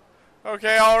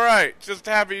 Okay, alright. Just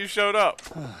happy you showed up.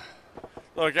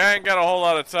 Look, I ain't got a whole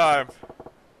lot of time.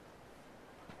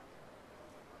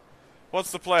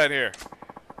 What's the plan here?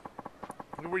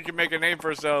 We can make a name for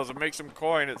ourselves and make some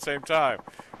coin at the same time.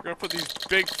 We're gonna put these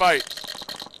big fights.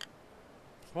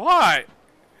 What?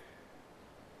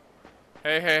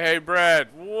 Hey, Brad.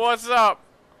 What's up?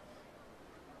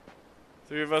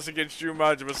 Three of us against you,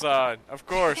 Majima-san. Of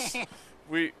course.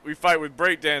 we fight with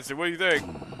breakdancing. What do you think?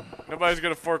 Nobody's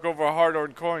gonna fork over a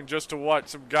hard-earned coin just to watch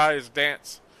some guys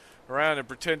dance around and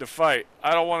pretend to fight.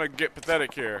 I don't want to get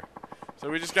pathetic here.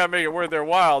 So we just gotta make it worth their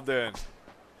while then.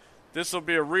 This'll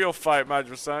be a real fight,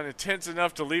 Majima-san. Intense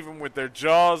enough to leave them with their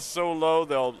jaws so low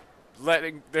they're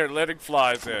letting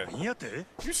flies in. You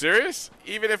serious?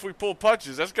 Even if we pull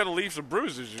punches, that's gonna leave some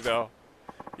bruises, you know.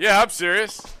 Yeah, I'm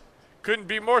serious. Couldn't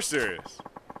be more serious.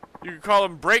 You could call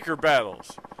them breaker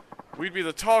battles. We'd be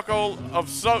the talk of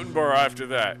Sotenborough after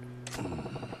that.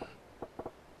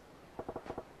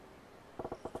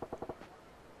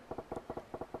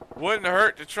 Wouldn't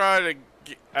hurt to try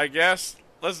to, I guess.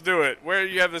 Let's do it. Where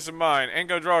do you have this in mind? Ain't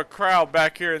gonna draw a crowd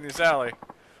back here in this alley.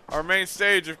 Our main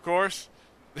stage, of course.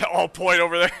 All point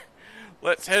over there.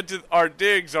 Let's head to our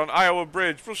digs on Iowa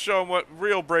Bridge. We'll show them what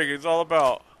real breaking is all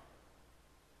about.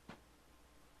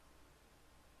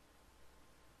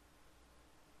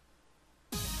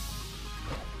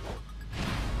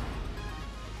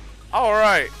 All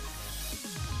right.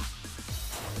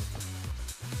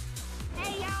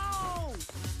 Hey, yo!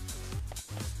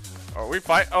 Are we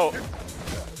fight? Oh.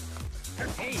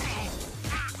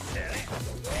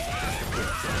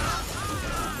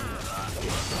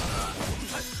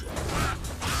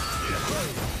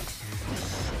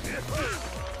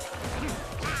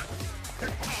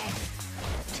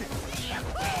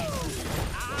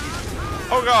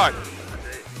 Oh God.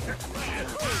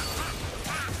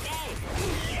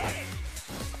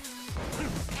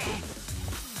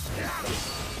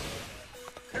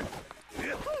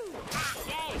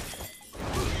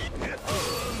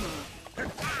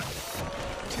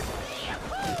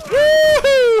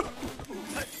 Woohoo!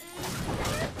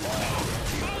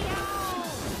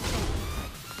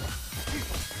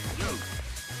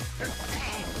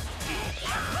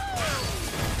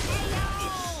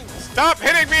 Stop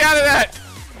hitting me out of that!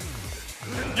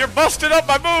 You're busting up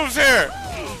my moves here!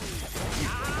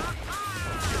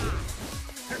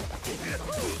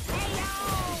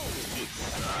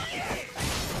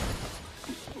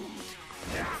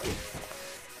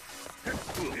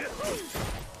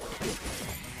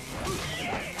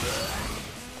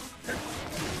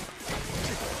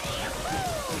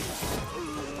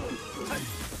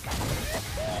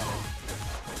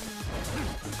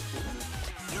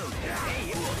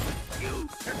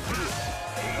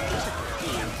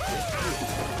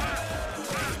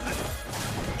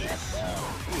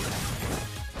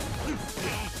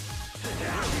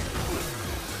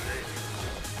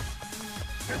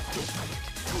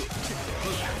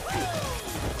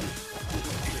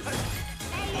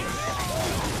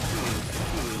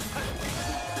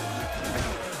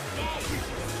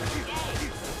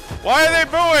 Why are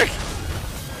they booing?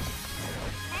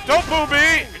 Don't boo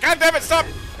me! God damn it, stop!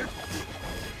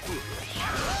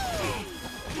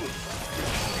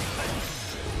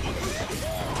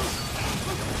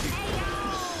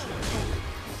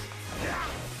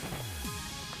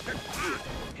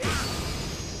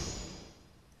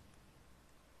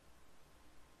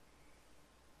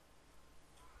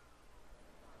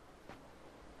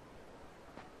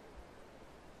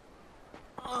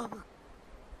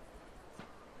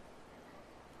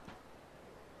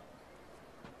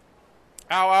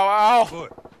 Ow, ow, ow!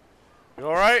 You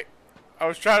alright? I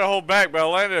was trying to hold back, but I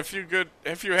landed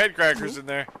a few head crackers in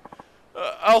there.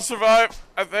 I'll survive,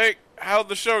 I think. How'd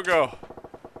the show go?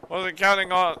 Wasn't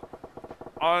counting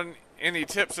on any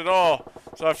tips at all,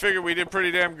 so I figured we did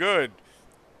pretty damn good.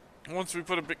 Once we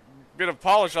put a bit of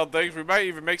polish on things, we might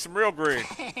even make some real green.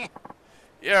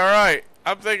 Yeah, alright.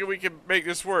 I'm thinking we can make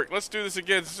this work. Let's do this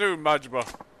again soon, Majima.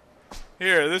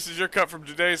 Here, this is your cut from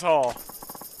today's haul.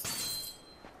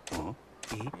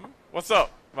 What's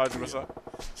up, Majima-san?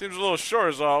 Seems a little short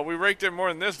is all. We raked in more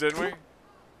than this, didn't we?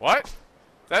 What?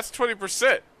 That's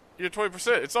 20%. You're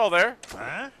 20%. It's all there.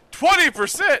 Huh?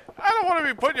 20%? I don't want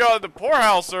to be putting you all in the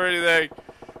poorhouse or anything.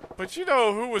 But you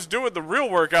know who was doing the real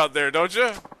work out there, don't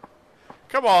you?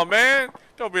 Come on, man.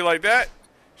 Don't be like that.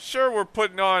 Sure, we're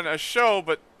putting on a show,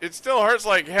 but it still hurts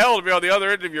like hell to be on the other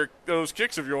end of those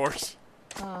kicks of yours.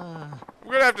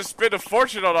 We're gonna have to spend a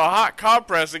fortune on a hot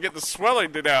compress to get the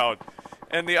swelling down.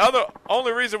 And the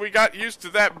only reason we got used to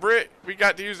that we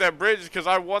got to use that bridge is because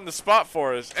I won the spot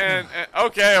for us. And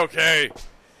okay,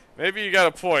 maybe you got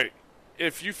a point.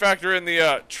 If you factor in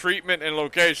the treatment and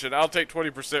location, I'll take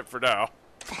 20% for now.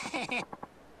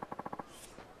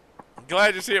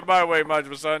 Glad to see it my way,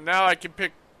 Majima-san. Now I can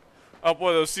pick up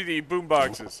one of those CD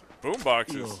boomboxes.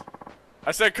 Boomboxes?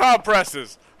 I said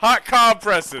compresses. Hot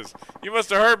compresses. You must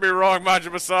have heard me wrong,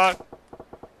 Majima-san.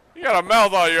 You got a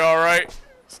mouth on you, alright.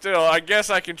 Still, I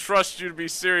guess I can trust you to be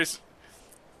serious.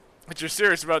 That you're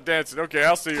serious about dancing. Okay,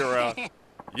 I'll see you around.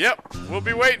 Yep, we'll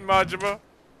be waiting, Majima.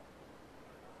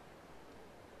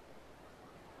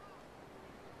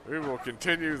 We will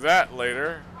continue that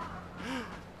later.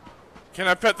 Can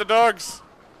I pet the dogs?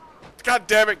 God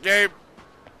damn it, Gabe.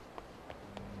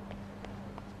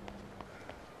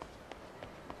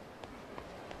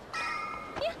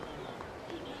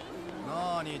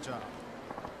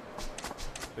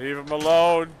 Leave him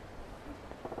alone.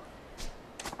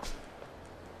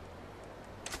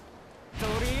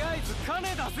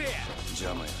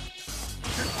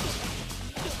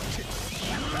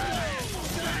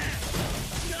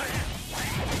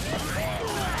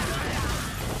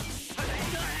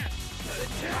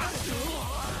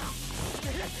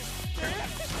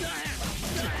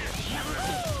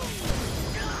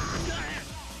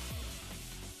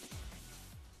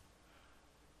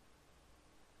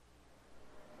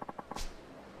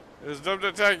 It's dumb to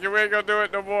attack you. We ain't gonna do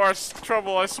it no more. It's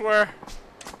trouble, I swear.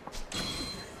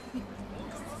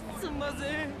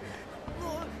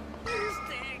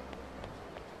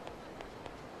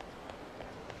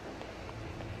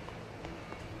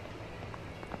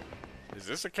 Is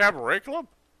this a cabaret club?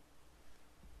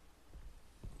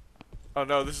 Oh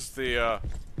no, this is the,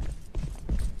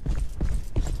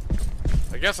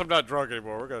 I guess I'm not drunk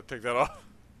anymore. We're gonna take that off.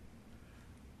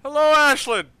 Hello,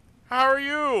 Ashlyn! How are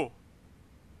you?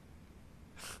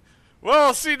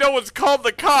 Well, see, no one's called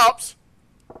the cops.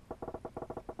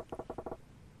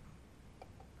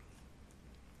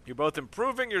 You're both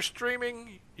improving your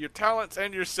streaming, your talents,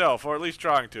 and yourself, or at least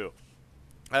trying to.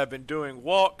 I've been doing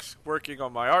walks, working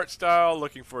on my art style,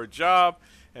 looking for a job,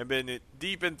 and been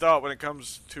deep in thought when it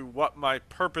comes to what my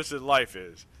purpose in life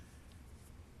is.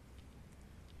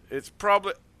 It's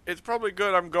probably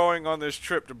good I'm going on this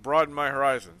trip to broaden my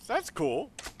horizons. That's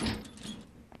cool.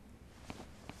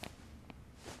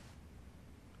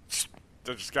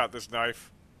 I just got this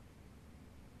knife.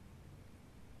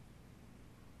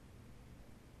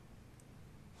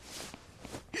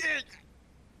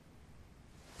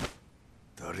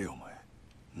 Who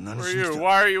are you?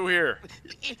 Why are you here?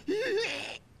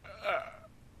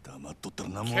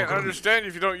 Can't understand you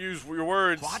if you don't use your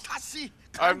words.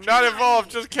 I'm not involved,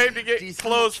 just came to get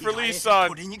clothes for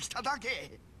Lee-san.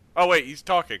 Oh wait, he's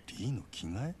talking.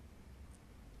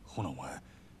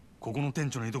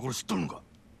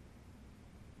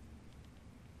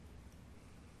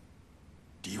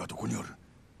 Lee はどこにおる？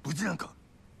無事なんか？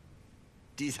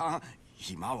 Lee さん、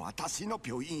今私の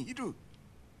病院いる。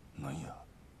なんや、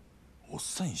おっ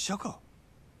さん医者か？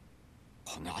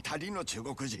この辺りの中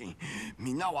国人、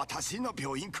みんな私の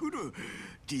病院来る。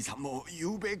Lee さんも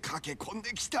夕べ駆け込ん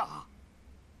できた。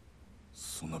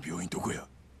そんな病院どこや？い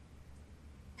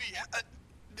や、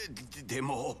で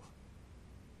も。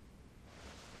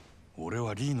俺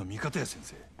はリーの味方や先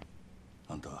生。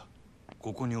あんた、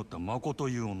ここにおった誠と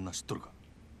いう女知っとるか？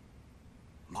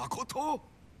誠？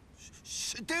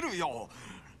知ってるよ。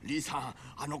リーさん、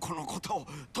あの子のこと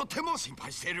とても心配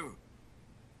してる。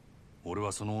俺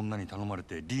はその女に頼まれ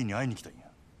てリーに会いに来たんや。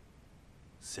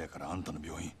せやからあんたの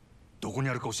病院どこに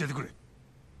あるか教えてくれ。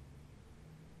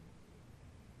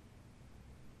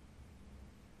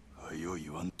はよ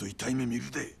言わんと痛い目見る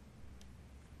で。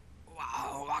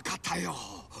わかったよ。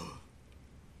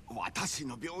私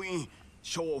の病院、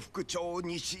小福町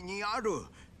西にある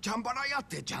ジャンバラ屋っ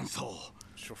てジャンソー。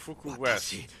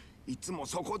私いつも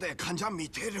そこで患者見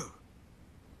てる。ジ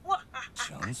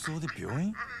ャンソーで病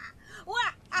院？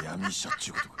闇医者っち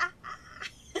ゅうことか。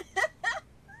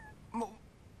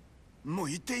も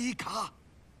う行っていいか？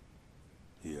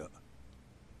いや、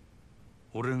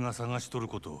俺が探しとる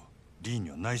ことリー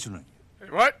には内緒なんや。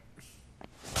What?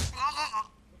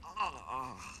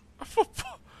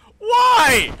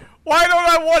 Why? Why don't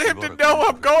I want him to know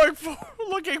I'm going for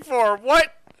looking for him?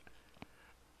 What?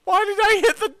 Why did I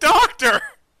hit the doctor?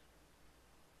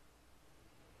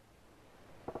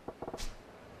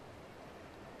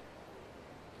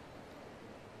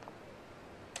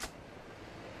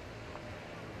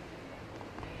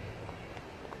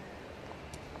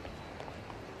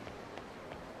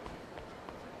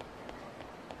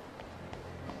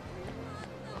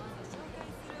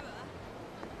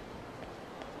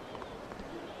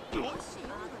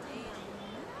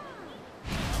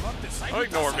 Don't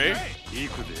ignore me.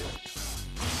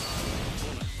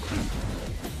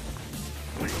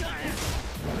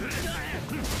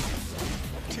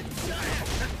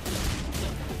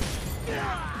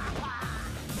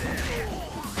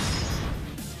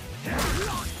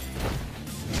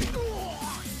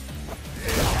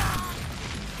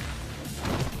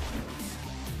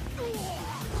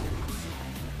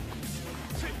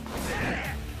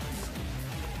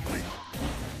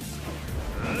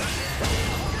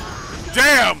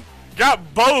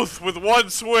 Got both with one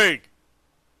swing.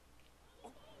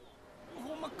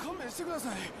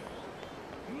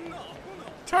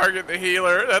 Target the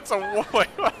healer. That's a wait.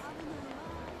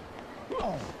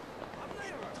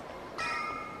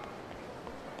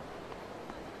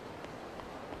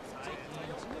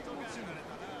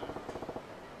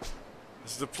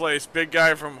 This is the place. Big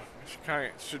guy from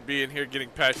should be in here getting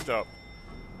patched up.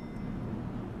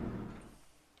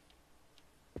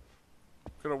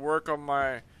 Gonna work on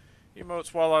my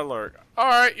emotes while I lurk. All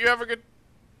right, you have a good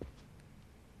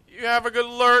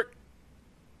lurk.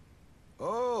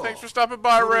 Thanks for stopping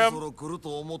by, Rem. そろそろ来る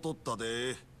と思っとった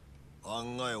で。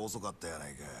案外遅かったやな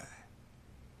いか。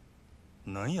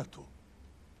なんやと？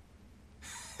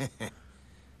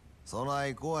そな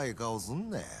い怖い顔すん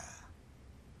なや。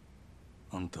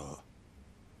あんた、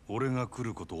俺が来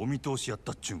ることお見通しやっ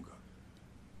たっちゅうんか。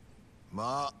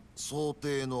まあ、想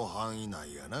定の範囲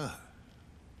内やな。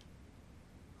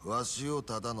わしを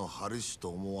ただのハリシと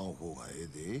思わん方がえ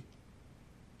えで。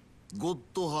ゴッ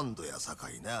ドハンドやさか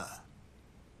いな。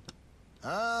あ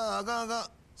あ、あかんあかん。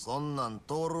そんなん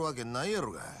通るわけないや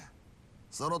ろが。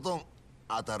そのとん、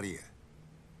当たりや。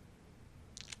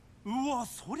うわ、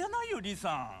そりゃないよ、リ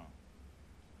さん。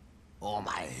お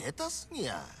前下手すぎ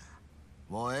や。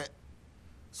もうええ。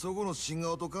そこの新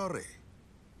顔と変われ。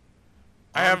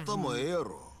あんたもええや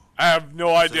ろ。I have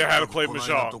no idea how to play こない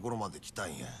Mahjong. なところまで来た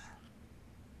んや。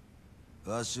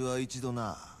わしは一度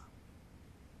な、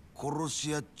殺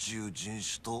し屋っちゅう人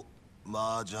種と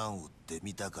麻雀打って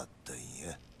みたかったん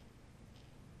や。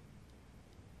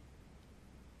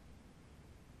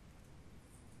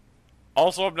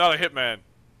Also, I'm not a hitman.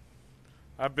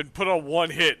 I've been put on one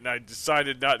hit and I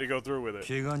decided not to go through with it.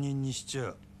 怪我人にしち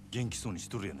ゃ元気そうにし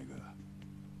とるやないか。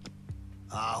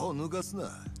アホ抜かすな。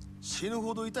死ぬ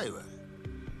ほど痛いわ。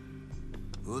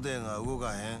腕が動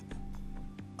かへん。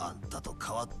あんたと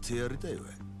変わってやりたいわ。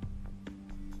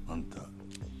あんた、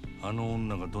あの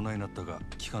女がどないなったか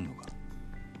聞かんのか。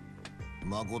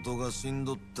誠が死ん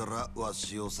どったらわ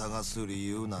しを探す理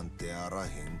由なんてあらへん。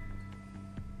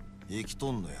生き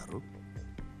とんのやろ。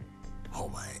お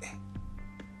前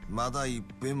まだいっ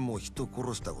ぺんも人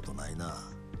殺したことないな。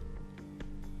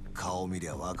顔見り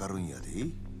ゃわかるんや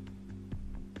で。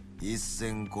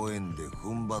1000コエンで踏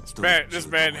ん張っとる。This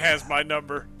man has my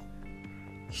number.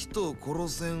 人を殺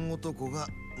せん男が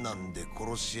なんで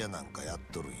殺し屋なんかやっ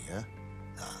とるんや。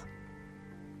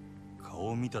顔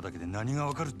を見ただけで何が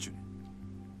わかるっちゅうねん。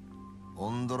オ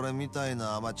ンドレみたい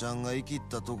なアマちゃんが生きっ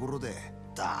たところで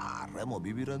誰も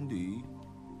ビビらんでいい。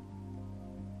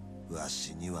わ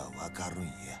しにはわかるんや。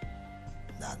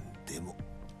なんでも。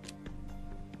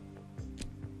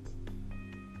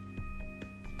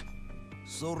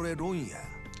それ論や。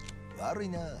悪い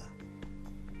な。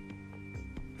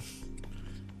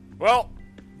Well,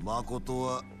 誠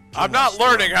は I'm not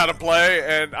learning how to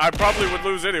play, and I probably would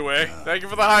lose anyway. Thank you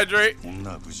for the hydrate. 女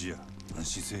は無事や。安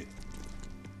心せえ。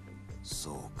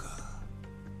そうか。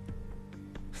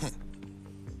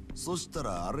そした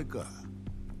らあれか。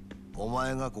お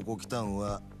前がここ来たん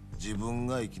は自分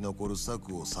が生き残る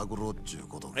策を探ろうっちゅう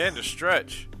ことか。 And to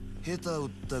stretch. 下手打っ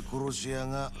た殺し屋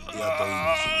が雇い主に殺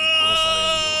さ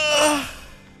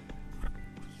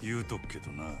れんよう言うとくけ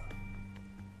どな。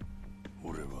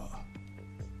俺は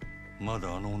ま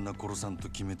だあの女殺さんと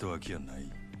決めたわけやな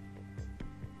い。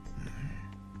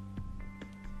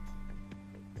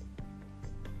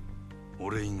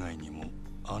俺以外にも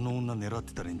あの女狙っ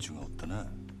てた連中がおったな。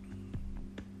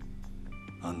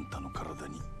あんたの体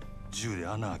に銃で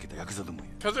穴開けたヤクザどもや。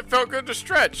 Because it felt good to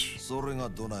stretch. それが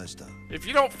どないした。 If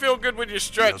you don't feel good when you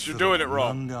stretch, you're doing it な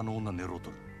wrong. んであの女狙おうと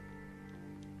る。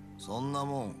そんな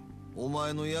もんお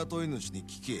前の雇い主に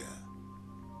聞けや。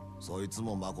そいつ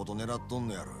も誠狙っとん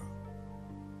のやろ。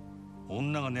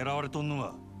女が狙われとんの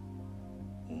は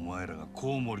お前らが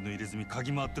コウモリの入れ墨嗅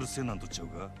ぎ回ってるせいなんとちゃう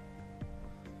か。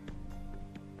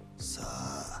さ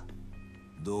あ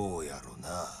どうやろ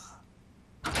な。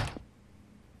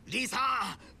リーさん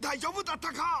大丈夫だっ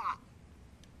たか。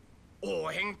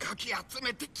応援かき集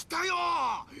めてきたよ。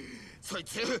そい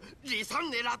つリーさん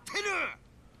狙って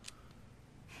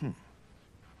る。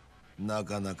な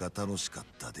かなか楽しかっ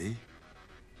たで。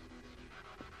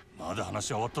まだ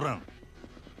話は終わっとらん。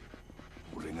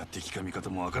俺が敵か味方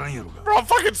もわからんやろが。 We're all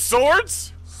fucking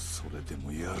swords? それで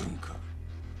もやるんか。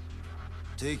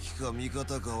敵か味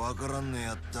方かわからんね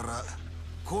やったら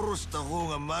殺した方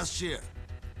がマシや。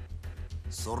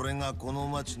それがこの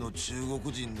町の中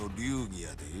国人の流儀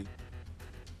やで。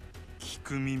聞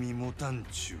く耳持たん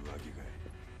ちゅうわけかい。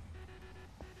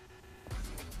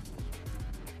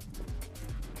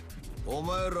お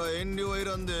前ら遠慮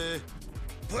選んで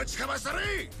ぶちかました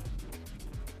れ。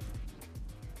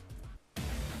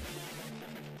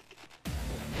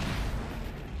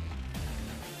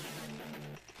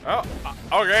Oh,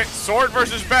 okay. Sword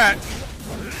versus bat.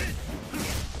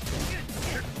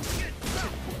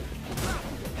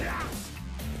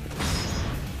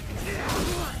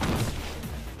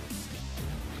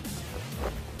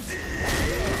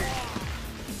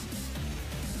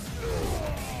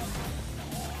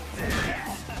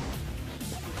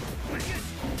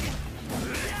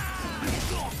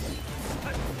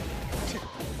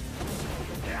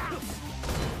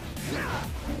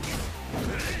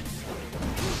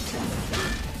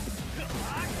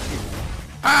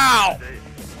 Ow!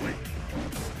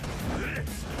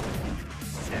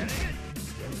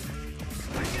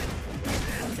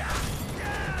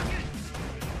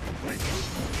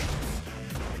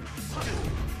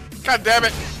 God damn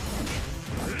it!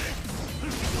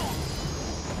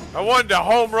 I wanted to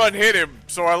home run hit him,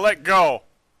 so I let go.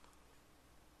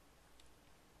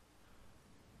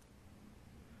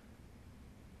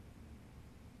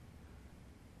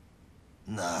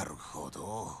なるほ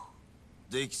ど。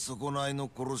出来損ないの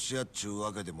殺し屋っちゅう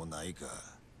わけでもないか。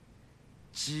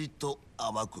ちーと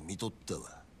甘く見とったわ。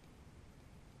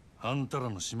あんたら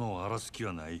の島を荒らす気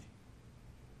はない。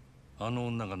あの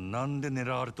女がなんで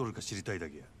狙われとるか知りたいだ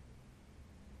けや。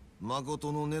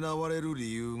誠の狙われる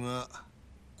理由が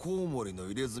コウモリの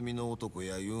入れ墨の男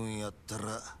や言うんやった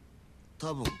ら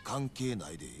多分関係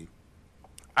ないで。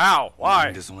Ow, なん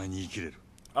why? でそないに言い切れる。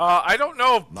I don't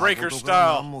know if 誠 Breaker か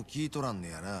ら何 style も聞いとらんね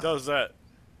やな。 does that.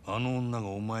 あの女が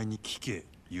お前に聞け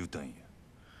言うたんや。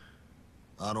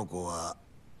あの子は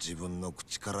自分の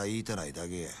口から言いたないだ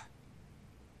けや。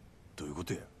どういうこ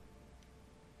とや。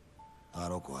あ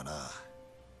の子はな、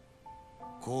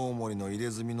コウモリの入れ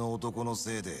墨の男の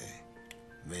せいで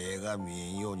目が見え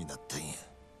んようになったんや。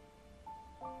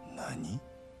何？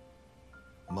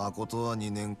誠は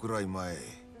2年くらい前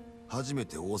初め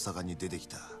て大阪に出てき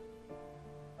た。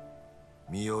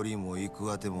身寄りも行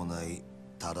くあてもない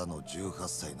ただの18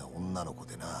歳の女の子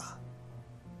でな。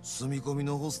住み込み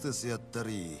のホステスやった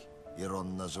りいろ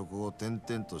んな職を転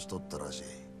々としとったらしい。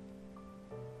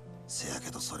せや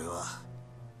けどそれは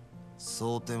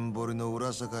蒼天堀の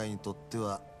裏社会にとって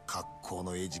は格好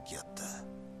の餌食やっ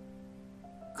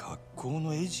た。格好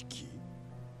の餌食？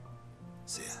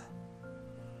せや、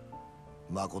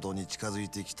誠に近づい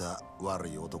てきた悪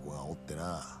い男がおって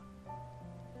な。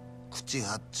口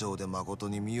八丁で誠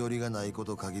に身寄りがないこ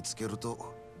と嗅ぎつける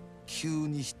と急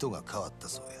に人が変わった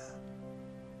そう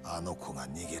や。あの子が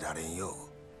逃げられんよ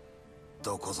う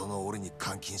どこぞの俺に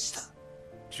監禁した。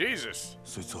 Jesus.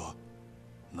 そいつは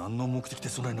何の目的で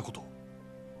そないなこと？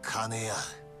金や。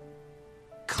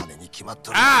金に決まっ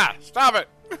とる。Ah! Stop it!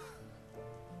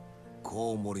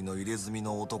 コウモリの入れ墨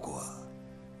の男は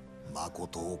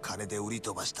誠を金で売り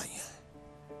飛ばしたんや。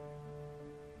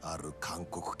ある韓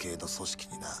国系の組織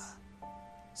にな。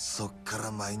そっか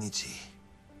ら毎日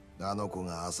あの子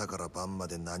が朝から晩ま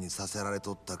で何させられ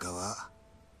とったかは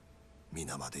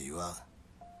皆まで言わん。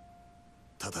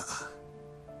ただ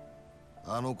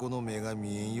あの子の目が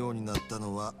見えんようになった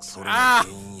のはそれが原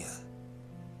因や。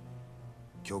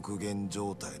極限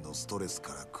状態のストレス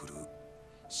から来る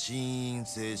心因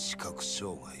性視覚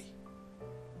障害。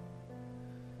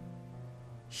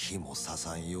火も刺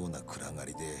さんような暗が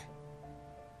りで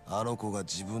あの子が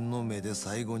自分の目で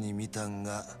最後に見たん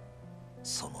が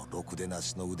そのろくでな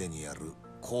しの腕にある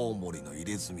コウモリの入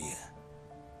れ墨や。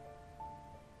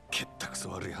けったくそ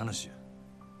悪い話や。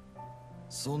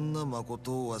そんな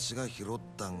誠をわしが拾っ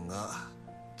たんが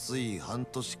つい半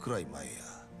年くらい前や。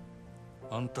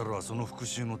あんたらはその復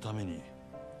讐のために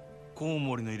コウ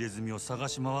モリの入れ墨を探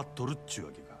し回っとるっちゅう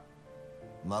わけか。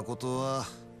誠は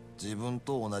自分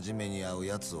と同じ目に遭う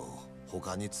やつを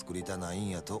他に作りたないん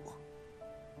やと。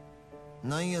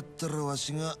なんやったらわ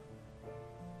しが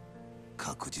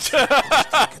確実に殺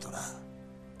したけどな。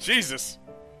Jesus.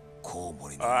 コウモ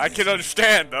リの I can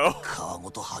understand, though. 皮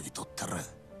ごと剥ぎ取ったら。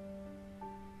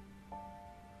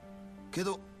け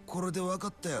どこれで分か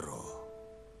ったやろ。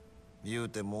言う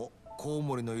てもコウ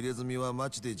モリの入れ墨は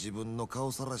町で自分の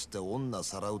顔さらして女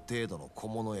さらう程度の小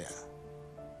物や。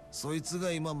そいつ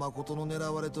が今誠の狙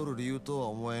われとる理由とは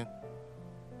思えん。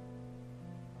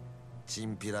チ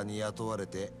ンピラに雇われ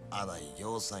てあない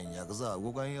行さんヤクザは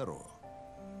動かんやろ。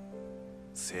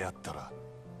せやったら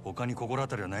他に心当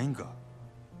たりはないんか？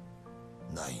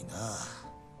ない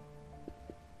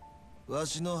な。わ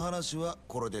しの話は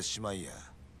これでしまいや。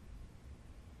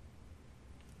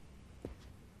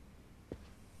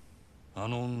あ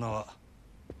の女は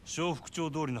小福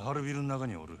町通りの春ビルの中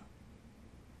におる。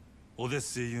オデッ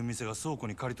セイいう店が倉庫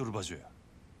に借りとる場所や。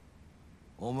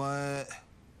お前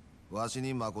わし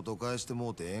に誠返して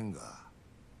もうてええんが。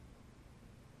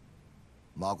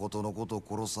誠のこと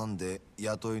殺さんで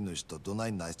雇い主とどな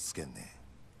いなしつけんねん。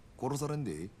殺されん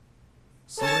で。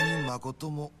それに誠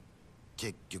も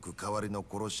結局代わりの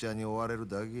殺し屋に追われる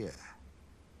だけや。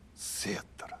せやっ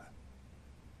たら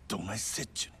どないせっ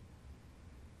ちゅ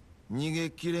うね。逃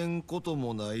げきれんこと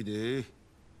もないで。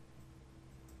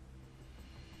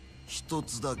一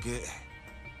つだけ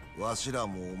わしら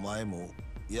もお前も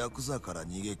ヤクザから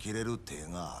逃げきれる手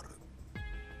がある。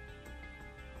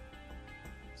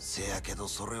せやけど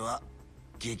それは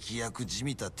劇薬じ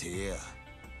みた手や。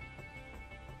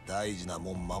大事な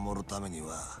もん守るために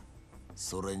は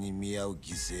それに見合う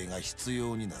犠牲が必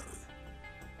要になる。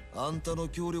あんたの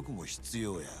協力も必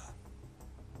要や。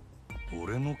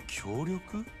俺の協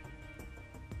力？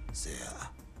せや。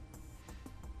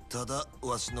ただ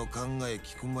わしの考え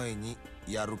聞く前に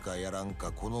やるかやらん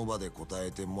かこの場で答え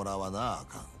てもらわなあ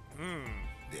かん。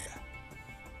で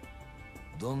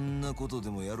どんなことで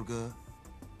もやるか。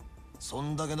そ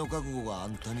んだけの覚悟があ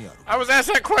んたにある。 I was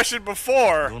asked that question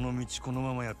before. どの道この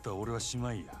ままやったら俺はし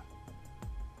まい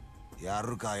や。や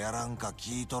るかやらんか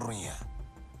聞いとるんや。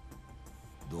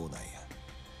どうなんや。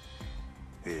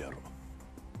ええやろ。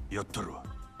やったるわ。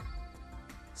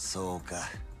そうか、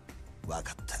わ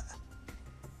かった。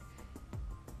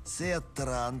せやった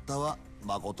らあんたは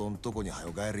誠んとこには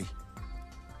よ帰り。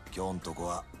今日んとこ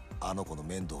はあの子の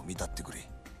面倒を見たってくれ。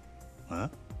え？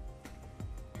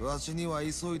わしには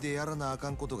急いでやらなあか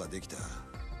んことができた。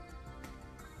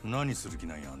何する気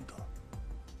なんやあんた。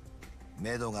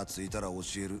目処がついたら教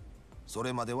える。そ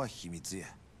れまでは秘密や。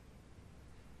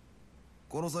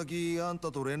この先あん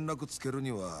たと連絡つける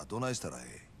にはどないしたらえ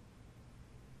え？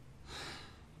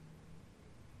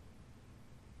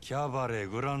キャバレー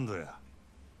グランドや。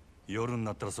夜に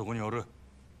なったらそこにおる。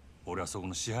俺はそこ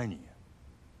の支配人や。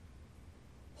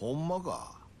ほんま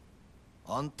か。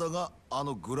あんたがあ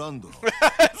のグランドの。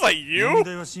It's like you? 問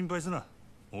題は心配すな。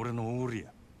俺のおごり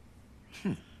や。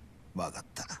わかっ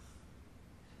た。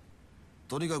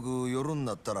とにかく夜に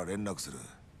なったら連絡する。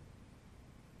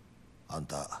あん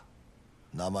た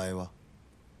名前は？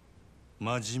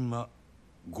真島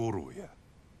五郎や。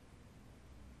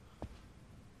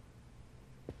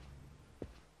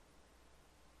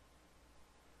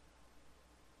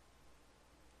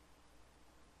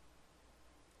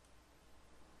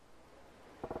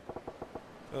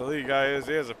The lead guy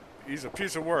he's a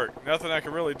piece of work. Nothing I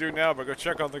can really do now but go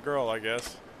check on the girl, I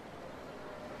guess.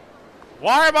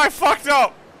 Why am I fucked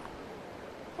up?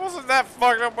 Wasn't that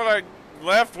fucked up when I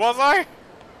left, was I?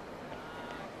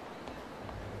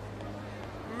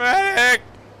 Medic!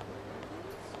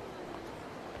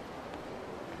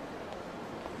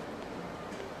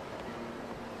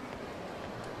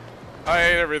 I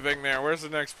hate everything there. Where's the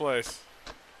next place?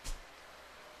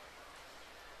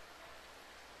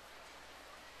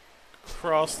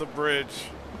 Cross the bridge.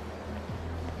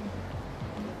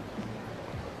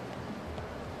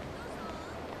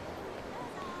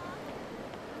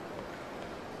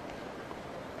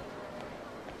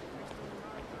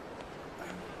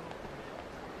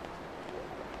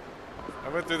 I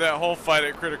went through that whole fight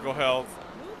at critical health.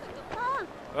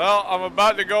 Well, I'm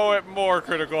about to go at more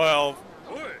critical health.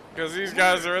 Because these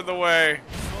guys are in the way.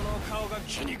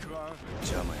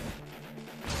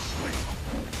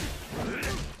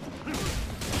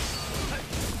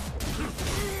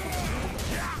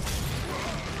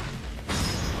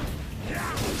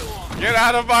 Get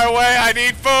out of my way, I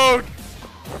need food!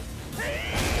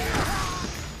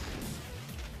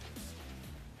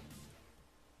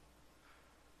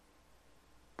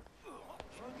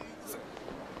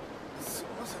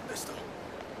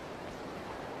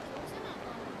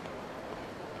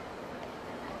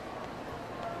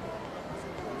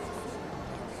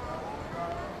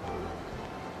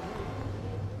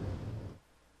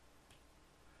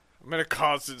 I'm in a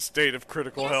constant state of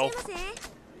critical health.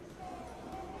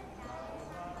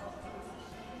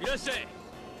 いらっしゃい。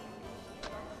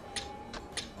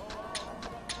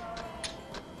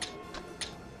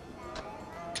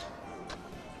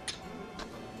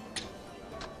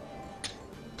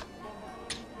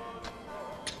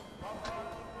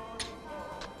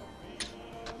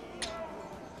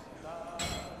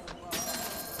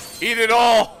Eat it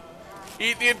all!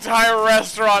 Eat the entire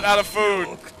restaurant out of food!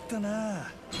 食ったな。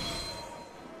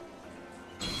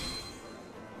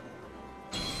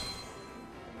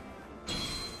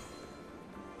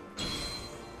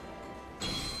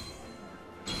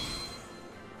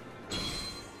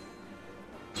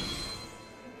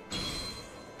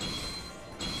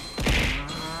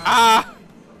Ah!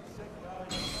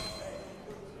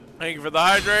 Thank you for the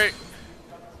hydrate.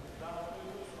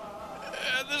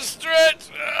 And the stretch.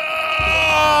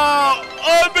 Oh,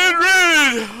 I've been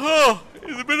raided. Oh,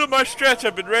 in the middle of my stretch,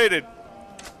 I've been raided.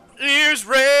 Here's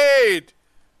raid.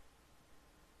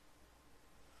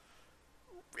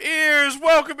 ears,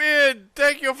 welcome in.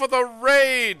 Thank you for the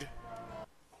raid.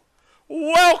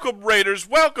 Welcome, Raiders.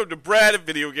 Welcome to Brad of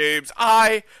Video Games.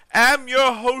 I am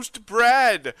your host,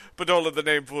 Brad. But don't let the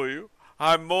name fool you.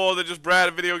 I'm more than just Brad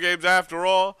of Video Games after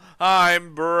all.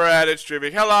 I'm Brad at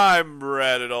Streaming. Hell, I'm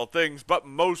Brad at all things. But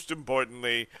most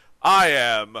importantly, I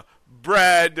am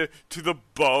Brad to the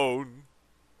bone.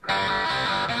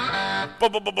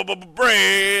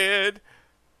 Brad.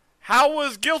 How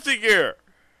was Guilty Gear?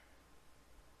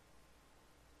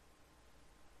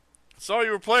 Saw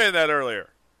you were playing that earlier.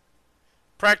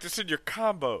 Practicing your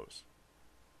combos.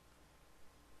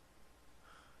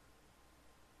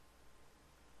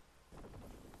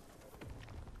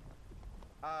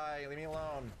 Hi, leave me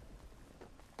alone.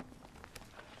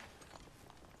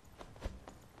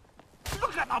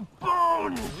 Look at the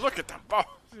bones! Look at the bones.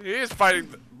 He is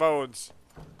fighting the bones.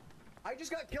 I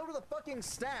just got killed with a fucking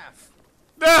staff.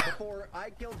 Ah! Before I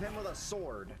killed him with a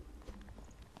sword.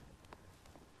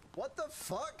 What the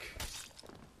fuck?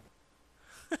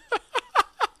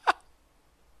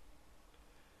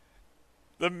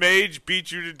 The mage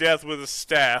beat you to death with a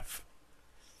staff.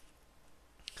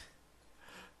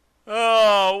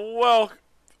 Oh,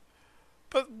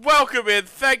 welcome in.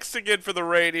 Thanks again for the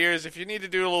raid ears. If you need to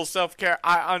do a little self-care,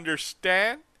 I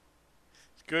understand.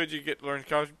 It's good you get learn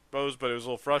combos, but it was a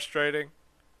little frustrating.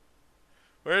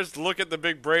 Where's look at the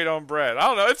big braid on Brad? I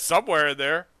don't know. It's somewhere in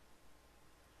there.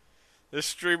 This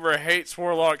streamer hates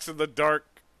warlocks in the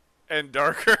dark and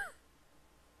darker.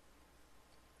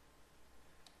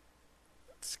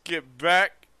 Let's get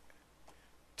back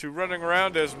to running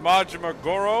around as Majima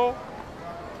Goro.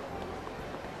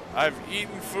 I've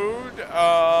eaten food.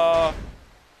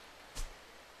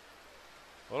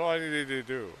 What do I need to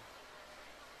do?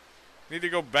 Need to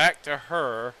go back to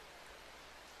her.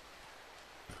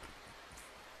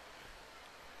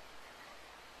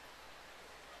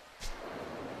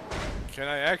 Can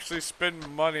I actually spend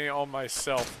money on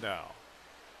myself now?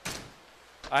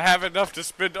 I have enough to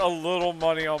spend a little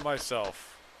money on myself.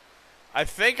 I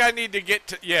think I need to get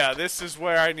to... Yeah, this is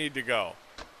where I need to go.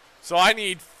 So I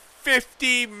need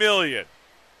 50 million.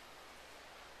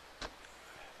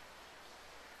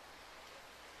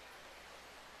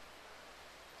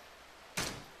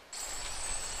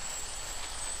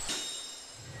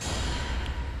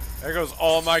 There goes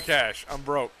all my cash. I'm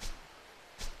broke.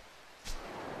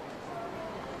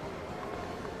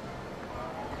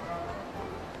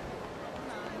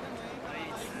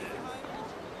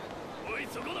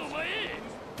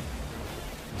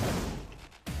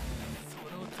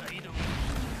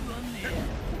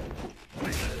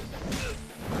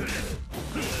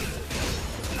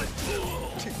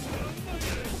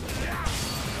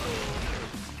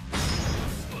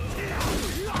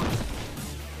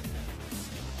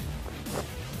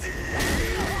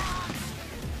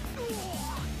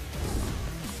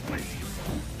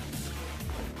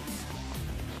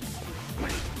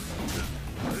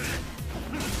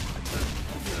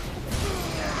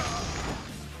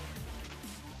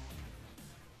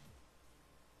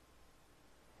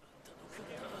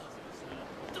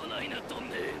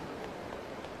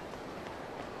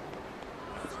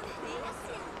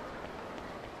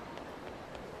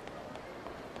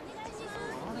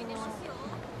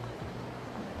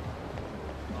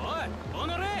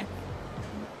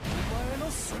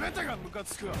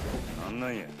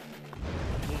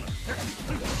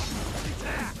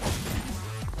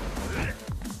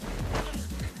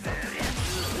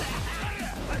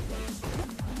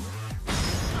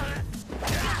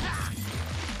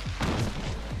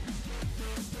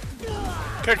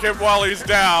 Kick him while he's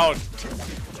down.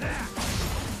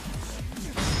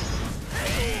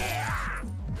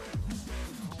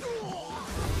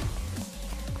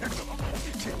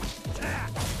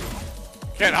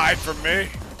 Can't hide from me.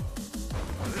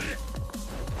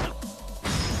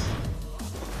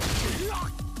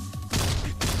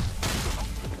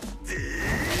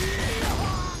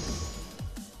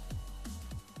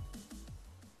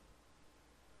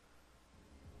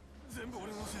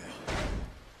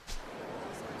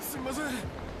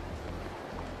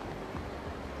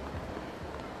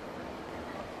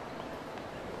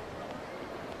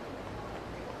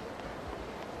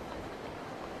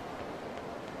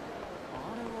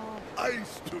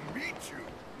 Nice to meet you.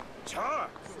 ちゃあ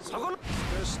魚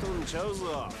しとんちゃう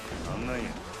ぞなんなんや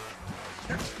こ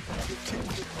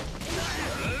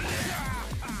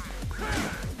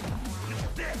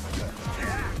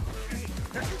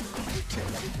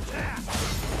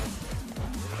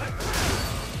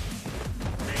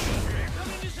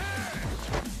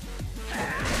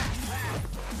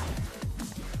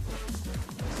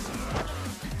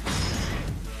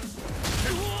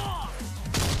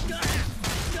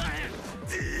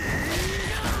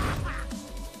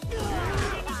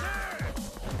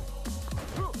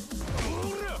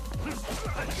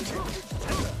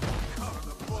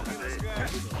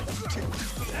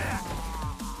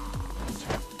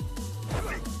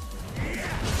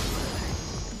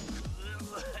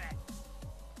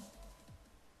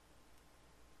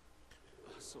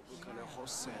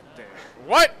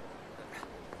What?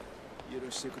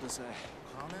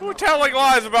 Who's telling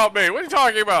lies about me? What are you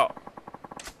talking about?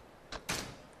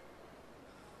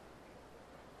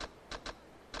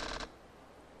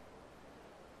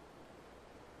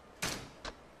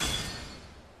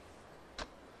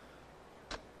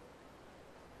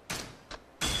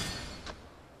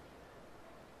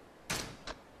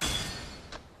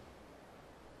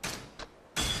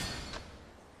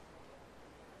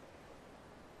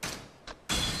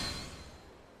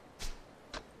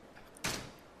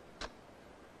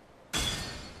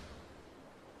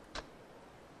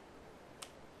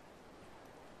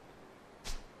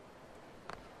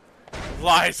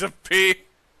 Lies of P.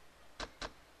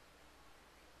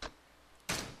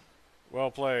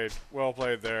 Well played. Well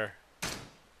played there.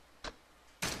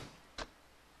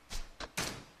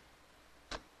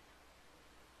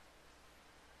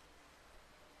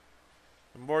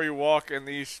 The more you walk in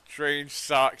these strange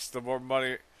socks, the more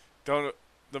money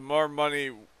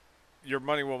your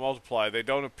money will multiply. They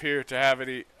don't appear to have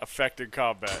any effect in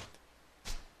combat.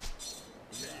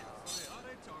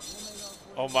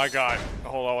 Oh my god.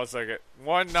 Hold on one second.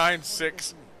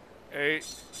 1968.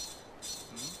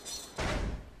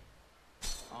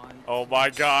 Oh my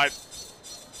god.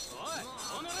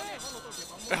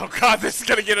 Oh god, this is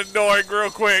gonna get annoying real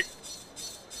quick.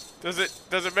 Does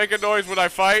it make a noise when I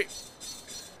fight?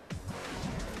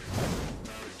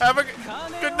 Have a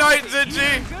good night,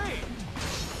 Zinji!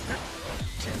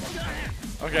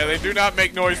 Okay, they do not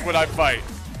make noise when I fight.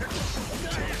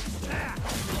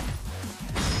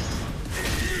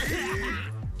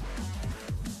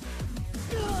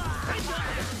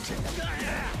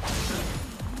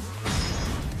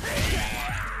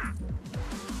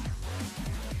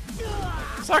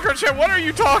 Sakura-chan, what are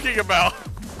you talking about?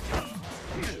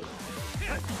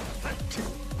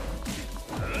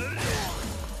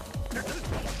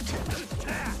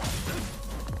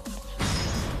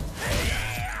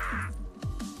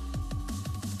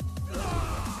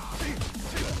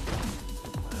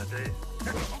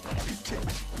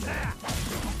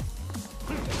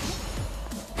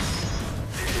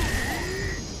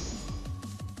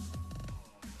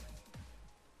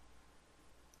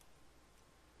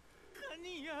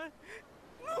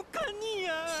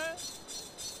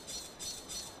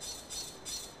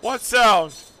 What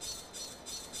sound?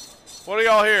 What do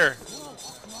y'all hear?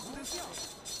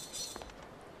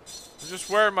 I'm just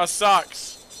wearing my socks.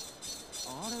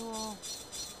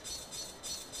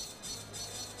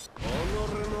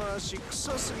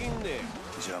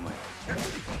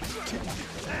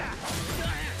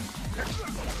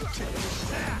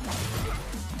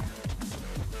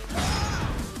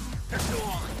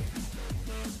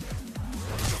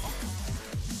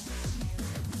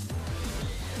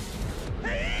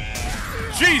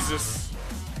 Jesus!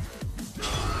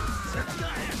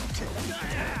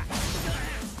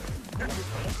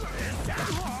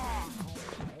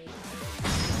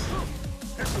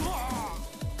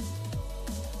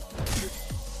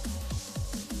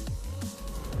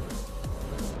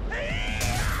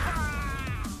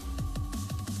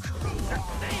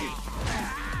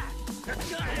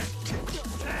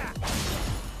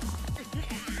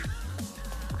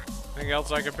 Anything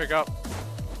else I can pick up?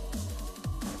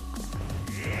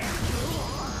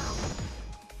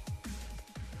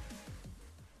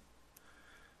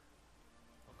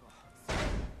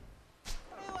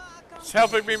 It's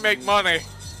helping me make money.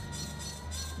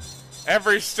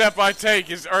 Every step I take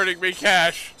is earning me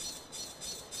cash.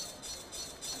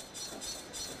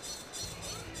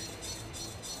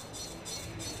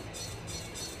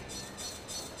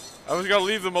 I was gonna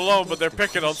leave them alone, but they're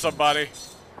picking on somebody.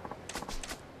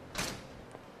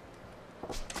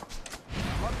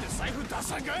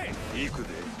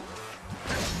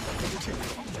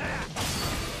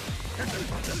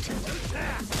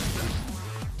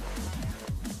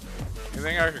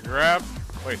 Anything I could grab?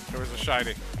 Wait, there was a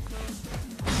shiny.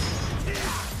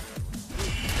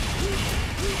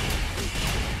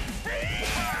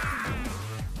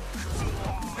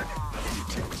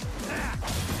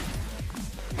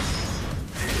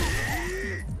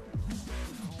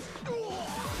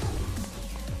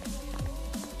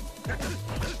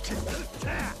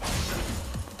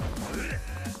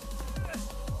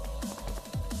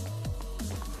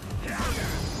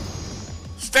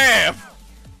 Stab!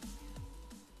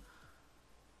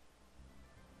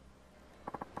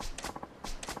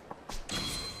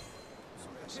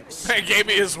 Man gave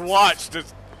me his watch.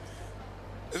 It's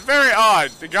very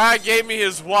odd. The guy gave me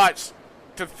his watch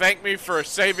to thank me for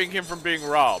saving him from being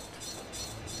robbed.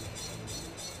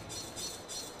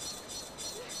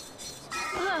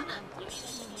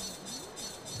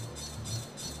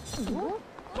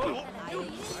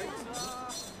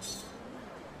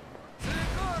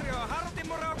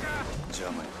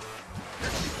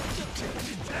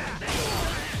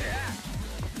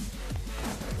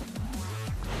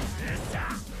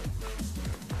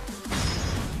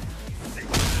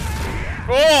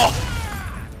 Oh!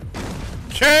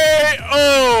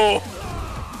 KO!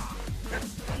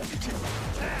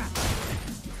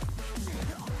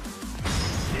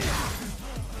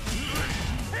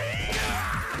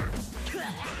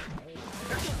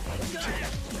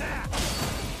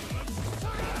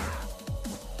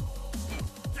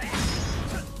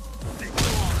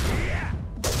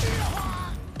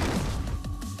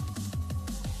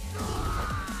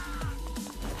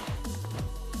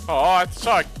 Oh, I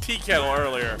saw a tea kettle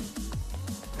earlier.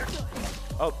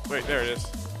 Oh, wait, there it is.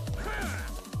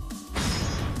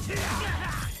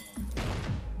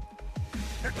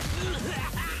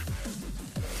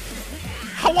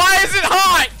 Why is it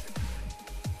hot?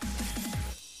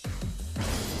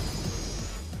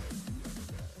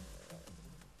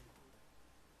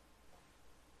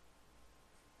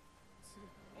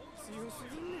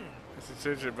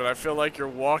 But I feel like you're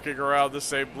walking around the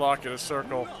same block in a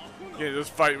circle. You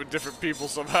just fight with different people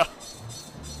somehow.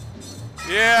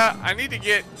 Yeah, I need to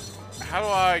get... How do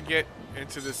I get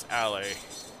into this alley?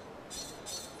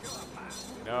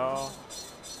 No.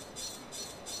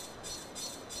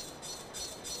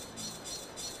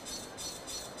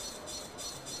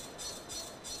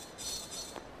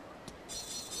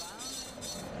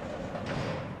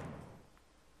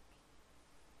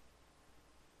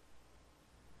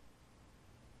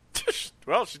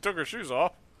 Well, she took her shoes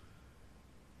off.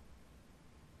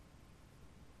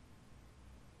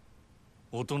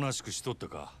おとなしくしとった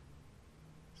か。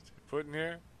Put in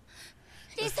here.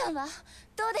 リさんは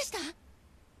どうでした？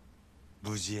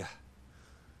無事や。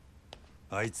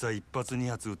あいつは一発二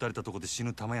発撃たれたとこで死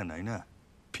ぬ玉やないな。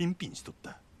ピンピンしとっ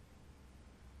た。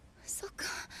そっか。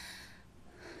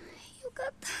よか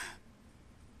った。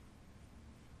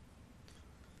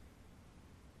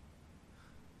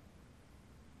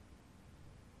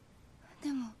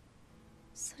でも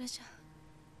それじゃ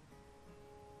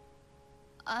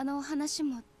あの話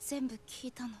も全部聞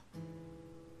いたの。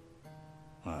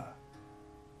ああ。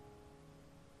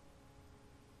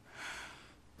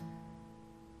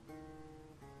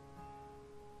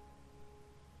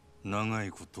長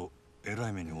いことえら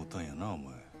い目に遭ったんやなお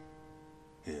前。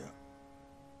いや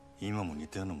今も似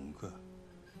たようなもんか。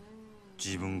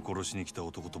自分殺しに来た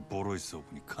男とボロい倉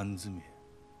庫に缶詰や。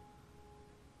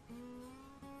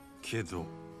けど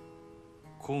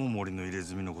コウモリの入れ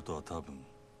墨のことは多分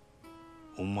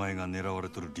お前が狙われ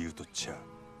とる理由とちゃう。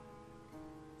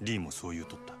リーもそう言う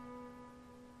とった。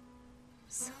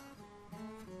そう。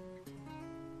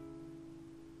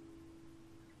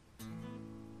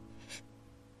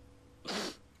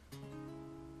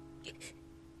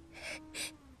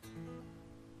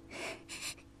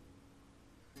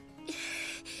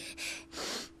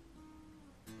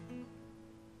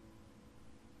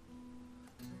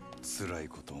辛い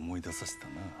こと思い出させた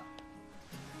な。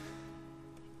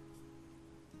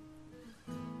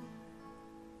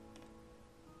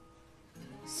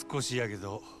少しやけ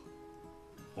ど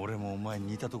俺もお前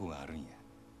に似たとこがあるんや。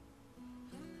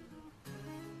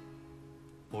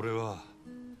俺は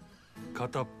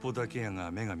片っぽだけや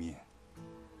が目が見えん。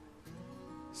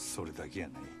それだけや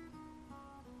な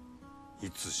い。い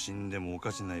つ死んでもお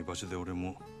かしない場所で俺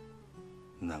も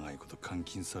長いこと監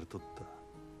禁されとった。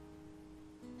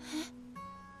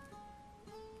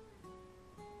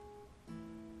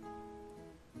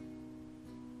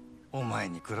お前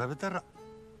に比べたら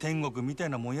天国みたい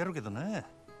なもんやるけどな。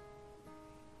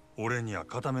俺には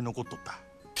片目残っとった。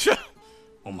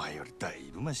お前よりだ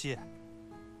いぶマシや。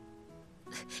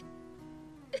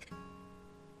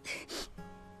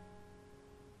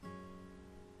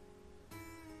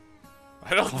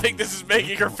I don't think this is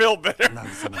making her feel better. I'm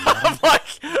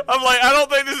like, I don't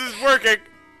think this is working.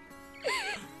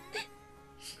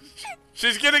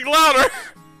 She's getting louder.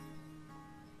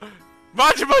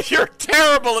 Majima, you're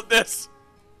terrible at this.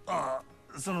 あ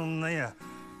あ、そのなんや、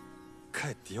か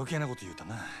えって余計なこと言うた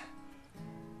な。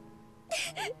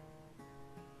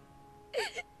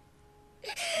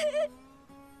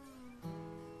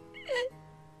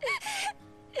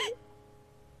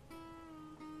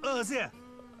ああ、せや、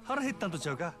腹減ったんとち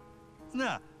ゃうか。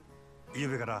なあ、ゆう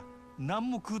べから何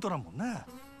も食うとらんもんな。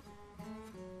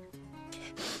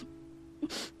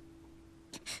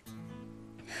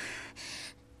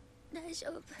大丈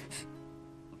夫。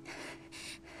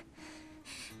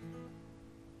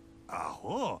ア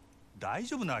ホ、大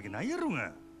丈夫なわけないやろ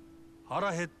が。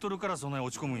腹減っとるからそんなに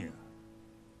落ち込むんや。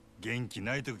元気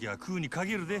ない時は食うに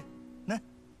限るでな。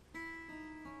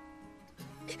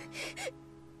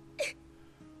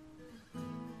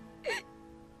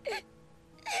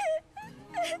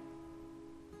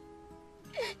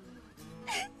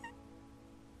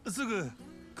すぐ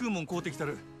食うもん買うてきた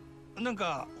る。なん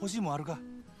か欲しいもんあるか？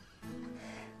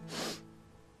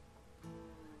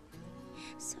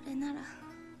それなら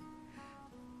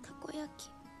たこ焼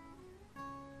き。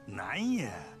なん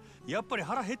や、やっぱり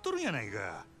腹減っとるんやない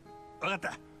か。わかっ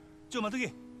た、ちょ待っと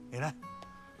け。ええな。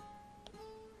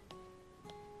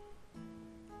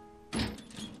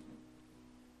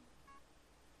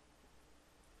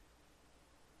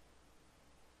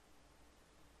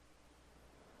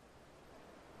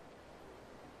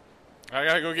I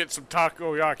gotta go get some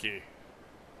takoyaki.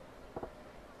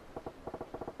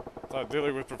 Thought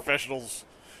dealing with professional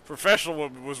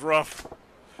women was rough.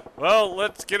 Well,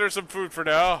 let's get her some food for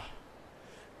now.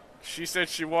 She said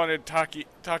she wanted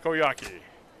takoyaki.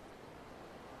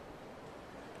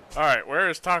 Alright, where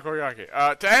is takoyaki?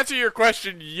 To answer your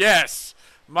question, yes.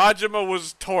 Majima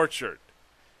was tortured.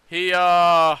 He,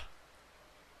 I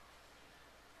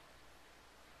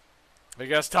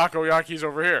guess takoyaki's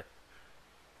over here.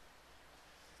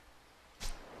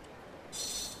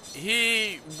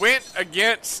 He went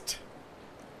against...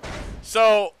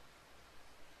 So...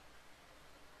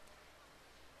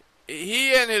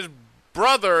 He and his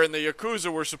brother in the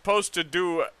Yakuza were supposed to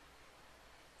do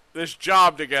this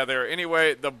job together.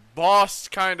 Anyway, the boss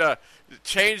kind of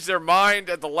changed their mind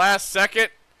at the last second.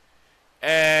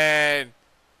 And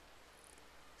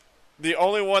the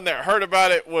only one that heard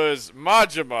about it was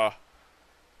Majima.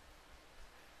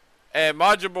 And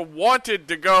Majima wanted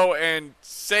to go and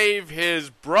save his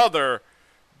brother,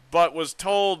 but was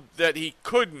told that he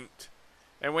couldn't.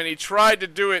 And when he tried to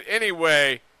do it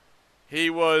anyway, he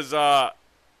was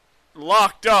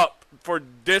locked up for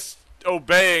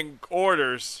disobeying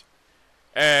orders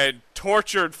and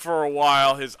tortured for a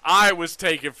while. His eye was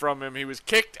taken from him. He was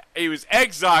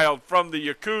exiled from the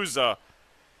Yakuza.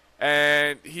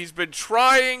 And he's been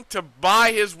trying to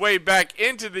buy his way back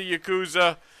into the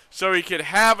Yakuza so he could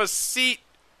have a seat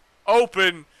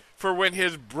open for when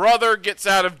his brother gets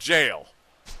out of jail.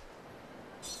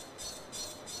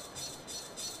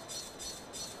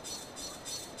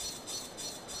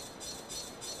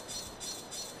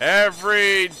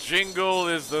 Every jingle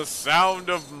is the sound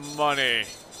of money.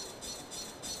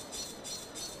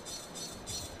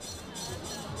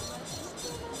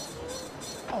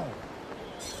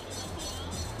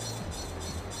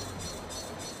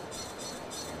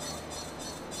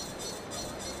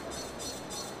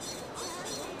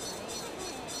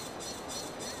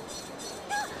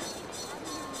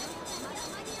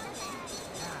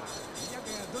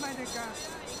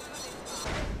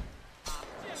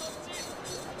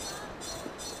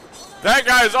 That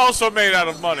guy is also made out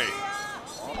of money.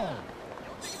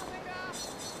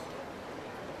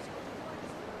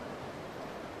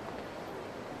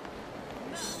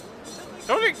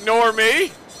 Don't ignore me.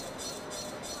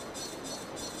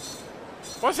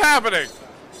 What's happening?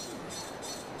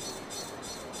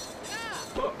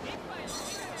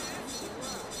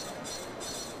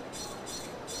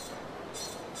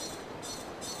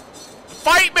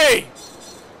 Fight me!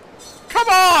 Come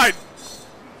on!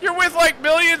 You're with like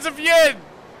millions of yen!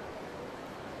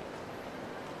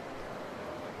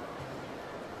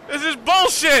 This is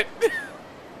bullshit!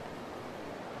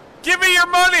 Give me your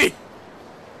money!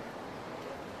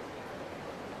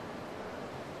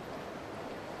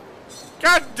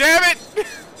 God damn it!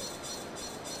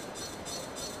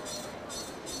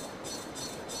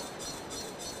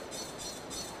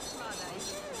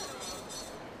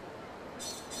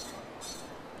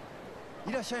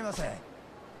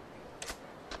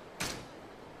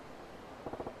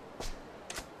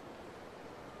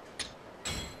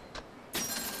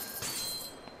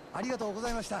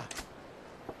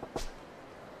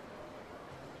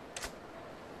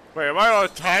 Wait, am I on a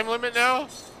time limit now?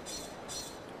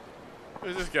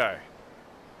 Who's this guy?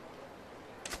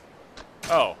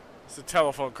 Oh, it's the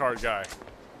telephone card guy.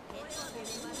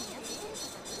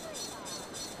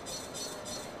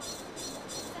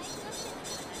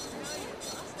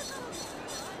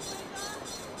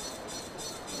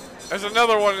 There's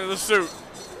another one in the suit.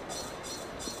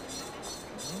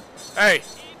 Hey,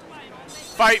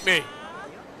 fight me.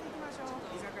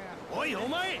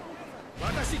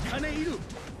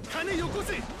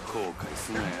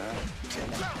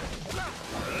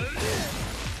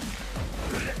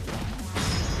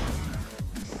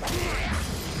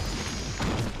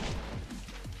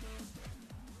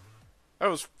 That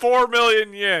was 4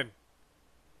 million yen.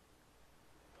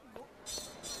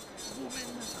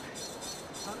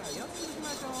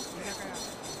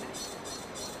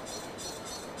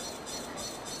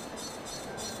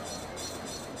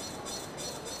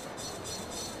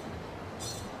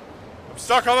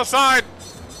 stuck on the side.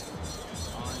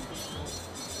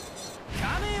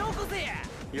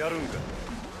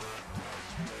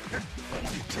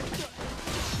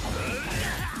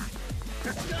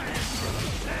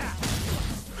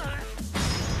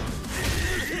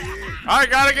 I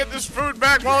gotta get this food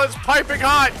back while it's piping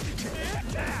hot.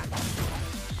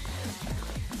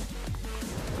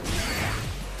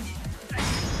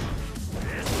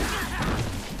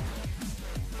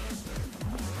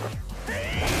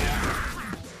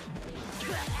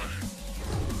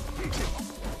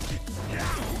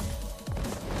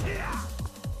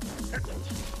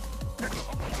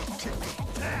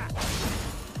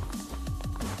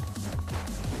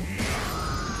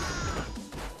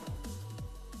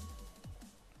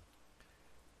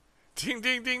 Ding,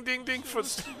 ding, ding, ding, ding.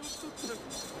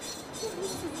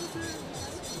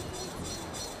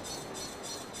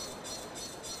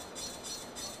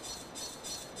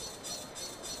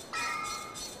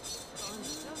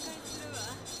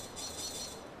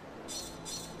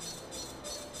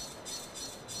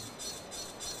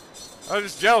 I'm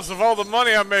just jealous of all the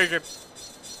money I'm making.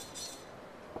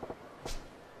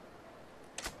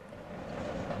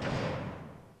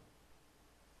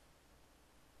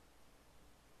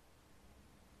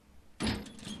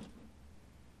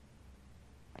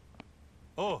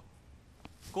 Oh,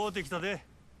 買うてきたで。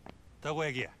たこ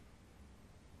焼きや。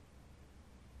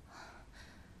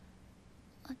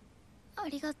あ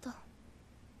りがとう。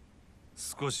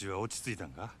少しは落ち着いた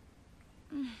んか？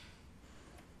うん。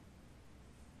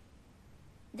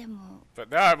でも、But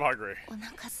now I'm hungry. お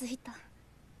腹すいた。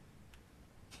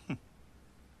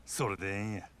それでええ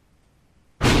んや。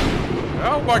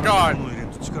Oh my god! 物入れ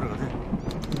んと力が出ん。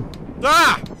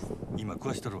Ah! 今食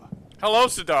わしたるわ。Hello,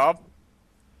 Saddam.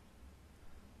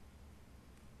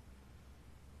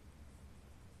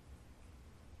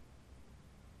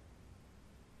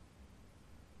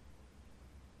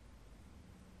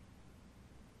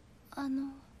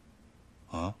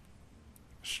 あ？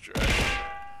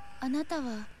あなた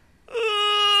は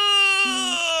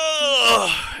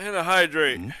And a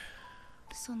hydrate.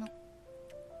 その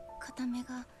片目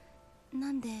が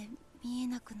なんで見え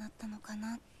なくなったのか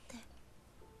なって。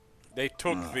They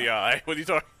took the eye. What are you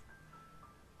talking?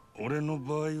 俺の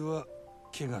場合は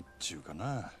怪我っちゅうか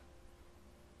な。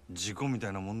事故みた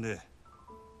いなもんで、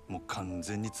もう完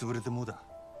全に潰れてもうだ。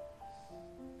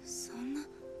そんな。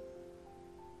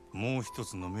もう一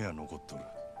つの目は残っとる。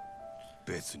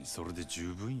別にそれで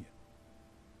十分や。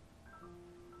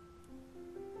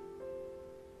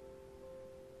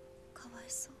かわい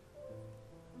そ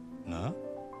う。な？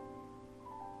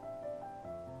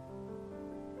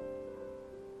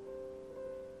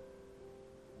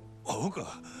アホ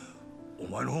か。お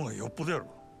前の方がよっぽどやろ。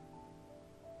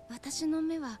私の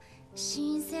目は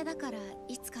心因性だから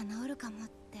いつか治るかもっ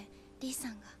てリーさ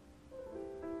んが。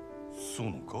そう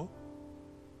なんか？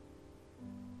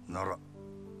なら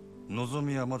望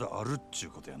みはまだあるっちゅ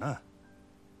うことやな。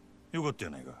よかった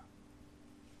やないか。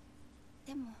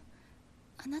でも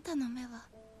あなたの目は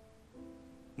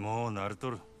もう慣れと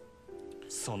る。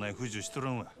そない不自由しと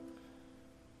らんわ。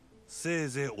せい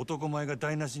ぜい男前が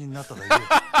台無しになっただけ。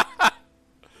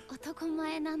男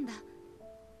前なんだ。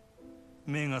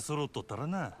目が揃っとったら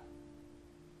な。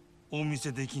お見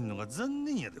せできんのが残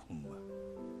念やで、ほんま。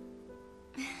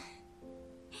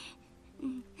う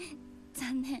ん、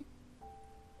残念。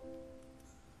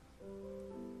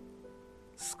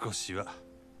少しは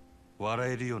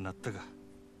笑えるようになったか。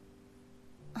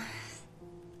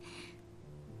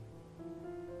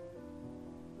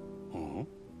うん？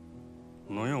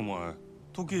なんやお前、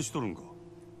時計しとるんか？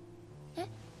え？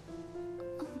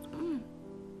うん。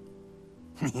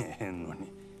見えへんの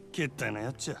に、けったいなや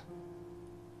っちゃ。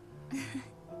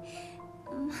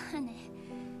まあね。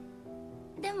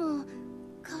でも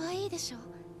可愛いでしょ。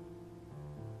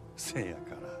せや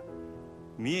から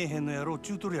見えへんのやろう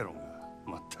ちゅうとるやろが。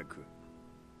まったく。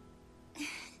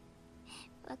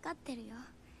分かってるよ。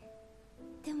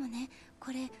でもね、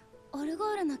これオル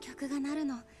ゴールの曲が鳴る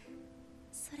の。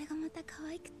それがまた可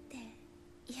愛くって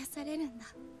癒されるんだ。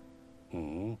う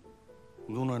ん。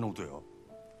どないの音や？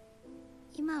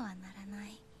今は鳴らな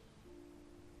い。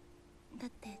だっ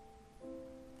て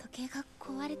時計が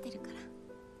壊れてるか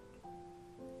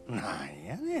ら。なん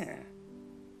やね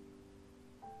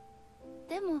ん。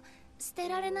でも捨て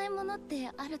られないものって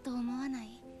あると思わな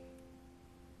い？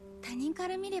他人か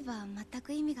ら見れば全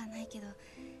く意味がないけど、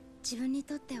自分に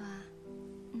とっては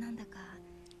なんだか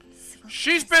すごく。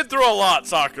She's been through a lot,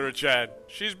 Sakura-chan.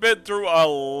 She's been through a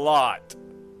lot.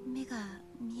 目が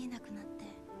見えなくなって、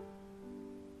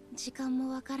時間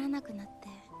もわからなくなって、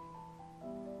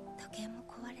時計も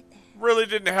壊れて。Really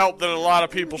didn't help that a lot of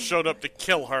people showed up to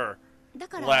kill her. だ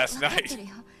から last 分かってる night. よ。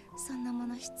そんなも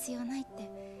の必要ないって。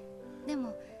で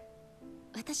も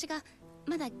私が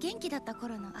まだ元気だった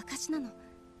頃の証なの。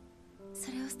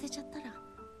それを捨てちゃったら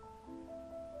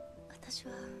私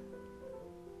は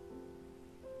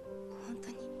本当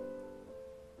に。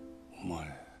お前。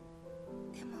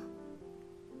でも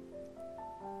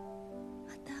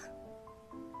また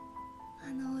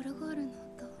あのオルゴールの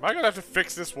音。 Am I gonna have to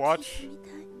fix this watch?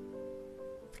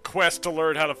 Quest to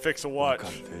learn how to fix a わ watch. か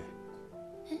るで。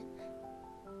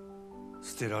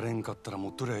捨てられんかったら持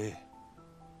っとりゃええ。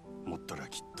持ったら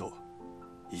きっと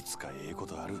いつかええこ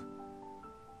とある。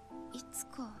いつ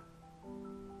か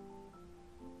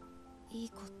いい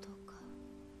ことか。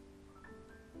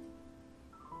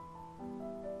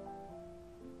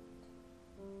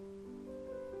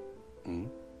ん？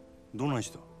どない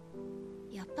した？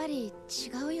やっぱり違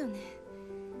うよね。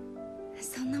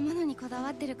そんなものにこだわ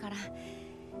ってるから、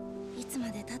いつま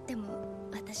で経っても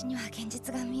私には現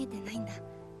実が見えてないんだ。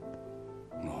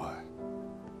お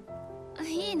い。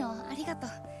いいの、ありがとう。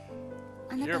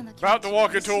あな You're たの気 about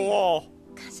持 to ち walk into a wall.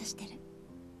 感謝してる。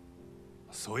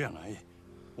そうやない。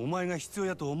お前が必要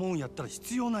やと思うんやったら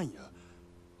必要なんや。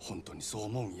本当にそう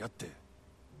思うんやって。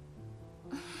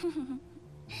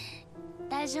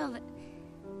大丈夫。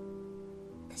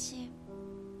私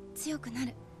強くな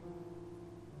る。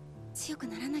強く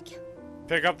ならなきゃ。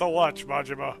 Pick up the watch,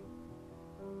 Majima.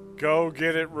 Go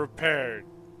get it repaired.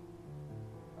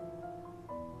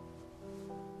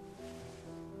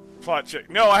 Plot check.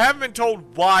 No, I haven't been told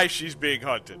why she's being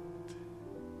hunted.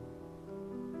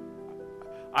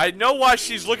 I know why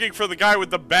she's looking for the guy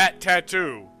with the bat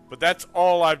tattoo, but that's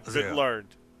all I've been learned.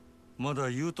 ま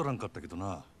だ言うとらんかったけど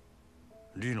な。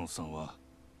リーノさんは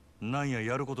なんや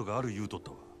やることがある言うとった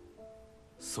わ。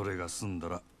それが済んだ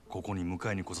らここに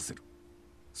迎えに来させる。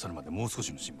それまでもう少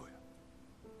しの辛抱や。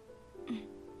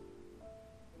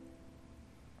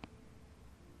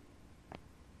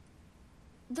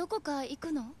どこか行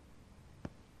くの？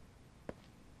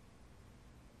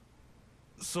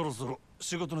そろそろ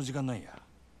仕事の時間なんや。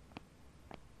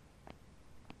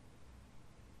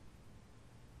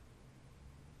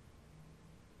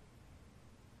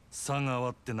佐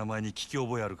川って名前に聞き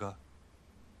覚えあるか？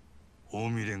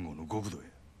近江連合の極道や。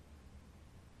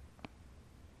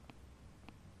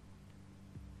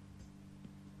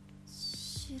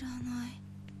知らない。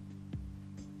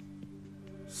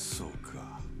そう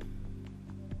か。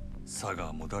佐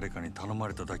川も誰かに頼ま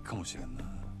れただけかもしれんな。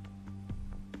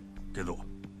けど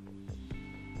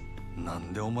な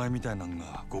んでお前みたいなん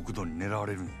が極道に狙わ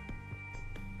れるんや。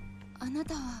あな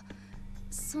たは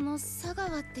その佐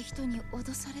川って人に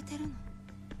脅されてる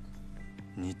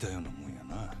の？似たようなもんや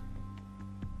な。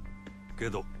け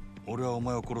ど俺はお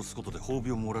前を殺すことで褒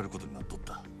美をもらえることになっとっ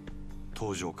た。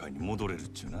登場界に戻れるっ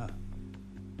ちゅうな。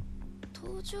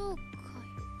登場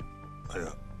会？い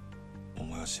や、お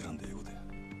前は知らんで英語で。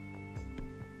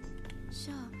じ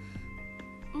ゃ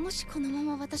あもしこのま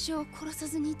ま私を殺さ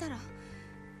ずにいたら、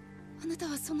あなた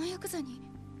はそのヤクザに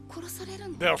殺される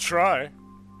の？ They'll try.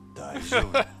 大丈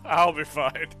夫。I'll be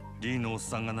fine. リーのおっ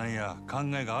さんがなんや考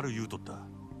えがある言うとった。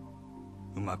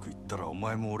うまくいったらお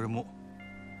前も俺も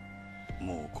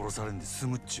もう殺されんで済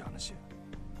むっちゅう話や。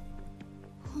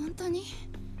本当に？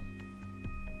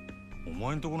お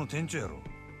前んとこの店長やろ。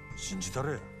信じた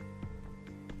れや。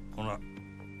ほな、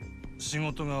仕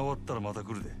事が終わったらまた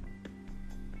来るで。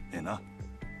ええな。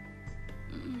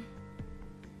うん。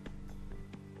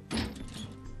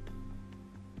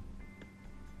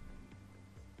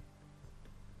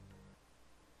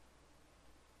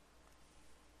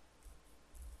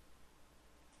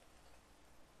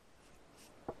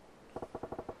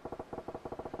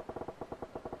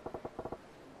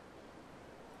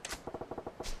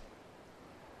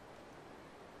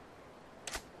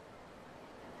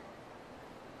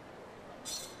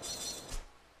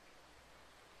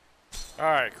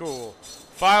Alright, cool.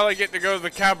 Finally get to go to the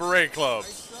cabaret club.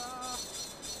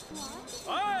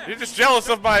 You're just jealous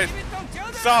of my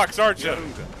socks, aren't you?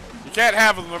 You can't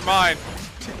have them, they're mine.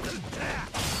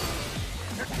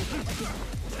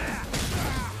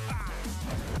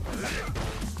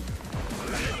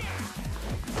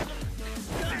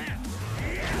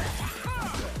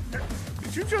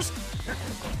 Did you just...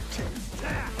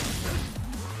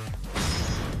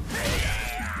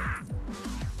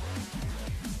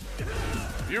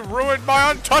 You ruined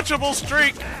my untouchable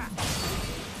streak!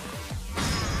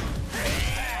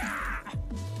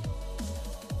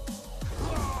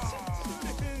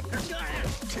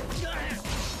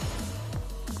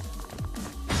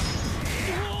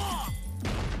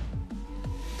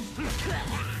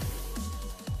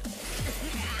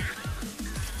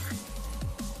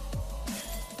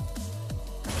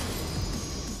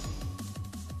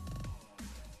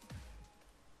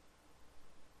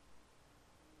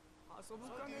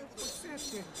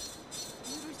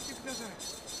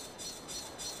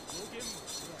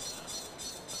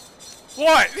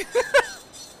 What?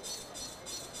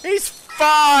 He's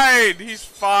fine! He's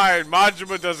fine.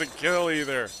 Majima doesn't kill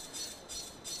either.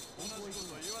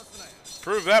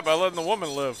 Prove that by letting the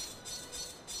woman live.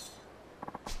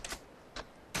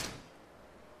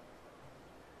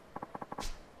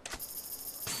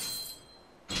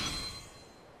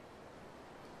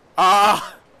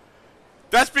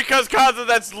 That's because, Kaza,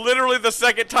 that's literally the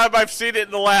second time I've seen it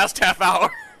in the last half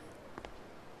hour.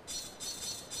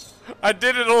 I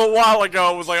did it a little while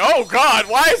ago. It was like, oh god,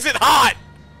 why is it hot?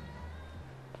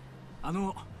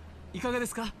 いかがで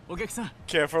すか、お客さん。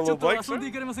 Care for a ちょ little っ break, と遊んで sir?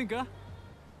 いかれませんか？ん？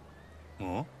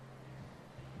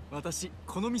私、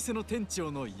この店の店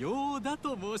長のヨーダ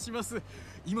と申します。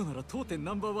今なら当店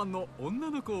ナンバーワンの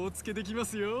女の子をお付けできま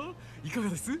すよ。いかが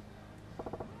です？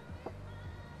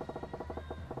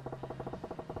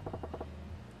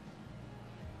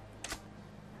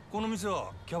この店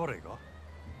はキャバレーか？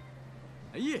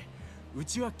いえ、う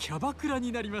ちはキャバクラに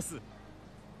なります。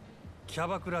キャ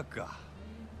バクラか。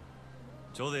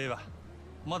ちょうどええわ。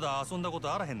まだ遊んだこ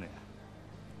とあらへんね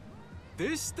や。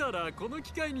でしたらこの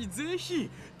機会にぜひ。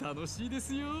楽しいで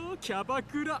すよ、キャバ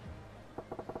クラ。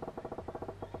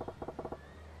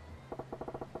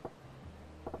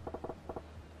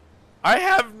I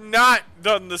have not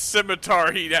done the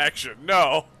scimitar heat action,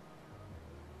 no.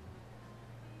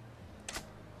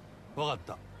 わかっ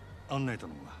た。案内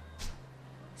頼むわ。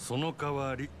その代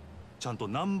わり、ちゃんと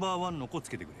ナンバーワンの子つ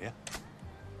けてくれや。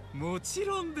もち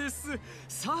ろんです。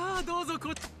さあどうぞ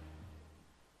こ。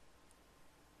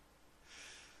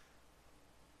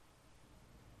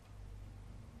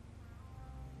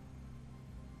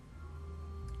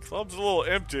Club's a little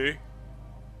empty.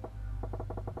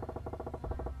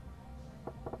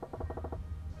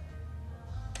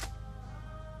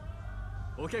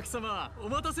 お客様、お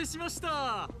待たせしまし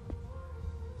た。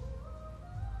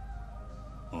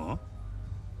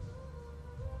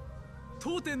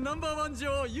当店ナンバーワン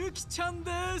女ゆきちゃん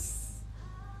です。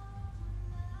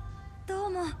ど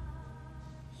うも、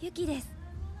ゆきです。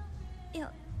よ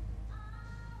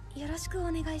ろしくお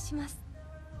願いします。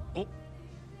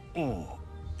お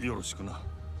う、よろしくな。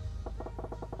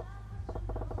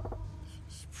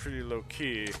It's pretty low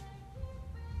key.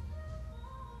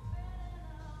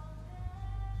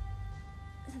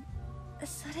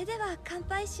 それでは乾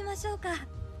杯しましょうか。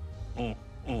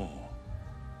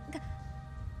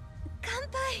乾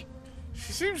杯。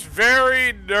 She seems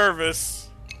very nervous.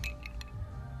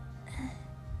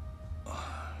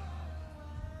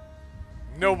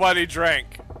 Nobody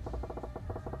drank.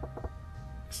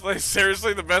 It's like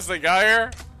seriously the best they got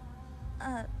here?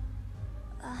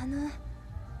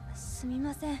 すみ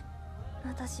ません。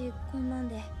私こんなん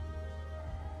で。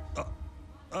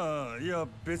いや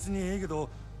別にええけど、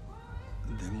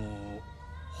でも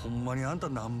ほんまにあんた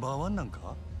ナンバーワンなん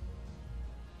か？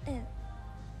え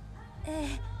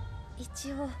え、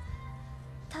一応。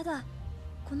ただ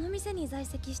この店に在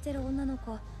籍してる女の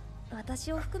子、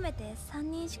私を含めて3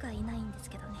人しかいないんです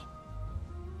けどね。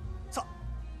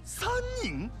3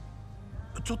人？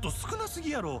ちょっと少なす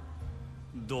ぎやろ。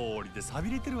道理で寂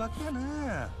れてるわけやな。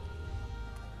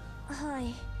は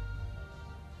い。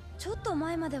ちょっと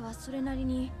前まではそれなり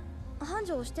に繁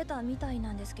盛してたみたい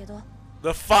なんですけど。The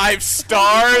 5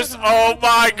 stars? Oh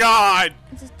my god!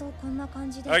 ずっとこんな感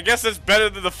じで。I guess that's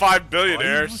better than the 5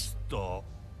 billionaires.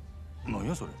 何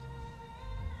やそれ？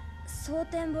蒼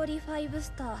天堀5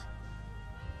スター。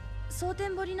蒼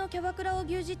天堀のキャバクラを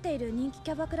牛耳っている人気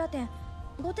キャバクラ店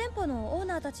5店舗のオー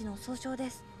ナーたちの総称で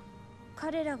す。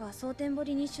彼らが蒼天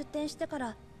堀に出店してか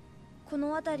らこ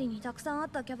の辺りにたくさんあっ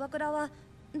たキャバクラは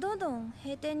どんどん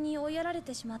閉店に追いやられ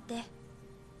てしまって。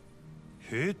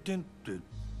閉店って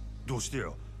どうしてや？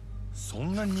そ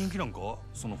んなに人気なんか？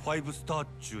その5スターっ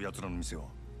ちゅうやつらの店は。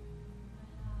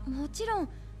もちろん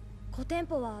5店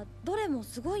舗はどれも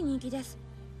すごい人気です。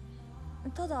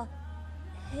ただ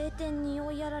閉店に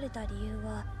追いやられた理由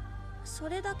はそ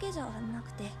れだけじゃな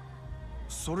くて。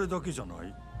それだけじゃな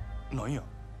い？なんや？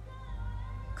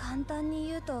簡単に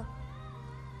言うと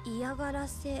嫌がら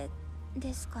せ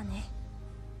ですかね。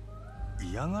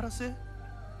嫌がらせ？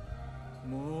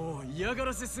もう嫌が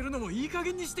らせするのもいい加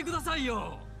減にしてください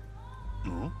よ。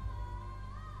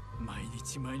毎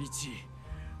日毎日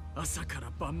朝から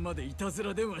晩までいたず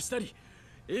ら電話したり、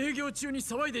営業中に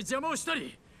騒いで邪魔をした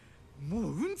り、もう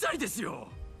うんざりですよ。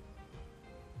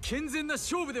健全な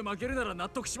勝負で負けるなら納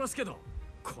得しますけど、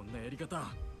こんなやり方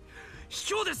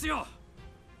卑怯ですよ。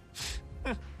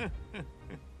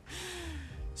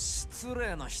失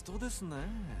礼な人ですね。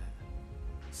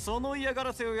その嫌が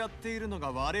らせをやっているの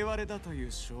が我々だとい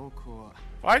う証拠は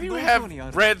Why do you have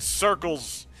red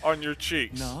circles on your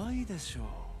cheeks? ないでしょ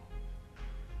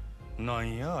う。な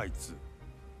んやあいつ。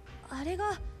あれ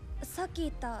がさっき言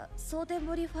った蒼天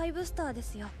堀5スターで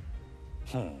すよ。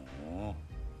ほう。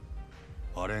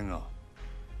あれが。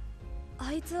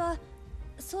あいつは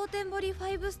蒼天堀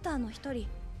5スターの一人、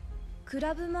ク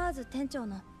ラブマーズ店長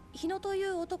の日野とい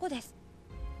う男です。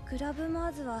クラブマ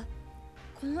ーズは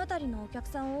この辺りのお客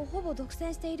さんをほぼ独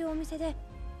占しているお店で、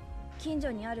近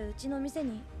所にあるうちの店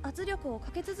に圧力を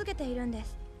かけ続けているんで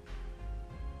す。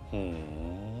ほう。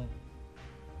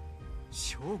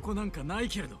証拠なんかない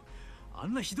けれど、あ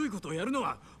んなひどいことをやるの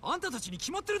はあんたたちに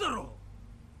決まってるだろ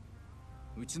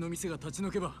う。うちの店が立ち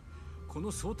退けば、こ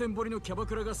の蒼天堀のキャバ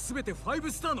クラが全て5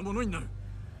スターのものになる。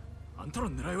あんたの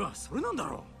狙いはそれなんだ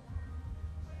ろ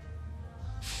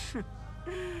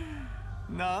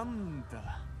う。なん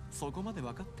だ、そこまで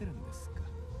分かってるんですか。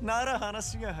なら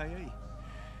話が早い。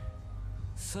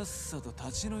さっさと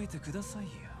立ち退いてくださいよ。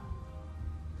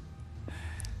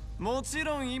もち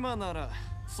ろん今なら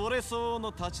それ相応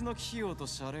の立ち退き費用と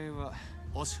謝礼は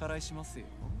お支払いしますよ。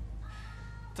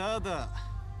ただ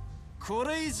こ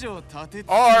れ以上立てつ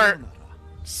けるなら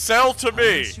sell to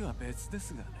me 話は別で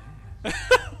すがね。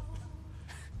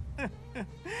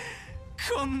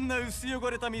こんな薄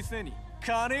汚れた店に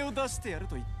金を出してやる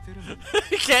と言ってるのに。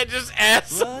You can't just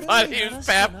ask somebody who's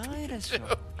baptized.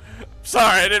 Sorry,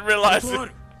 I didn't realize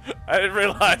it. I didn't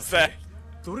realize that.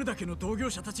 どれだけの同業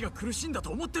者たちが苦しんだと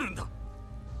思ってるんだ。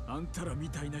あんたらみ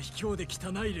たいな卑怯で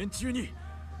汚い連中に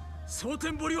蒼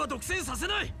天堀は独占させ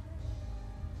ない。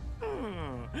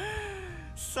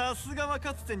さすがは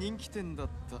かつて人気店だっ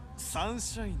たサン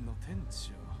シャインの店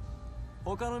長。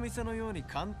他の店のように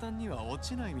簡単には落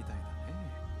ちないみたいだね。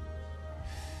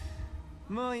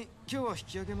まあ今日は引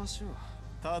き上げましょう。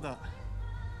ただ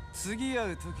次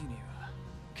会う時には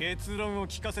結論を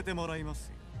聞かせてもらいます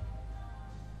よ。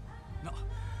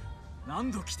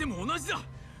何度来ても同じだ。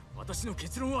私の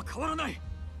結論は変わらない。は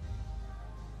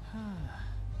あ、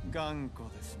頑固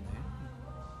ですね。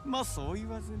まあそう言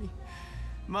わずに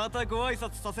またご挨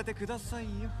拶させてください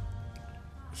よ。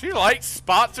Does he like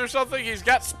spots or something? He's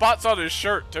got spots on his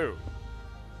shirt too.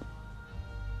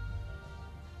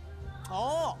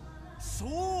 ああ、そう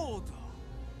だ。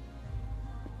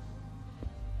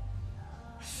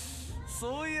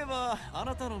そういえばあ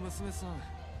なたの娘さん、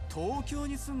東京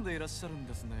に住んでいらっしゃるん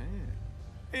ですね。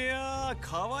いやー、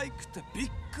可愛くてび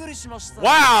っくりしました。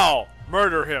Wow!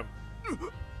 Murder him.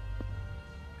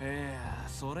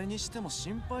 それにしても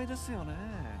心配ですよね。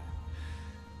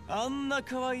あんな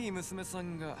可愛い娘さ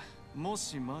んがも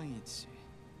し万一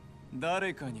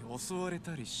誰かに襲われ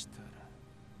たりし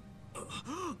たら。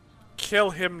Kill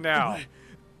him now.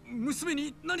 娘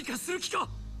に何かする気か。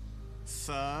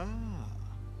さあ、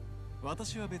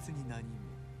私は別に何も。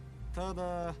た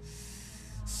だ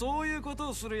そういうこと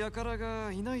をする輩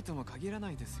がいないとも限ら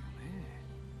ないですよね。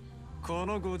こ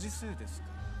のご時世ですか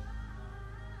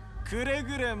ら。くれ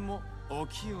ぐれもお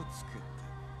気をつけ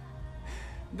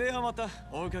て。ではまた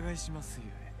お伺いしますよ。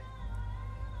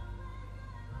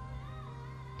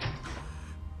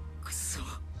くそ、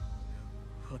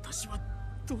私は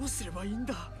どうすればいいん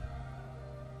だ。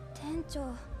店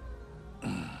長。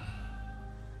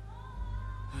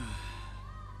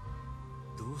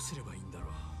どうすればいいんだろう。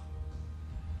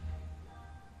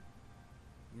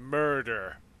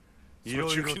Murder. い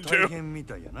ろいろ大変み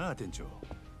たいやな、店長。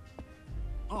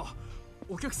あ、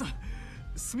お客さん、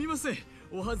すみません。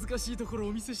お恥ずかしいところを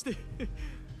お見せして。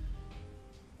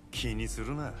気にす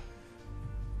るな。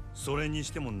それに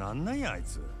してもなんなんやあい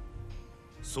つ。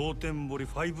蒼天堀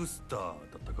5スターだ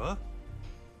ったか。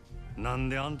なん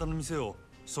であんたの店を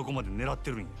そこまで狙っ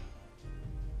てるんや。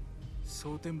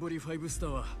蒼天堀5スター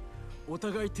はお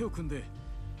互い手を組んで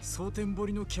蒼天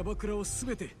堀のキャバクラを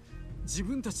全て自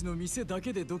分たちの店だ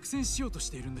けで独占しようとし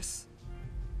ているんです。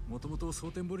もともと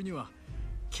蒼天堀には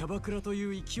キャバクラと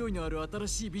いう勢いのある新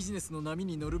しいビジネスの波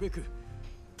に乗るべく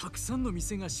たくさんの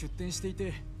店が出店していて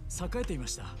栄えていま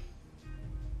した。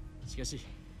しかし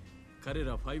彼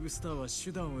ら5スターは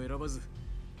手段を選ばず、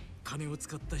金を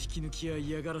使った引き抜きや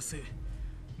嫌がらせ、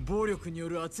暴力によ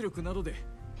る圧力などで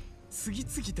次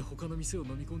々と他の店を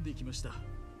飲み込んでいきました。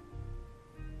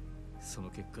その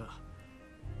結果、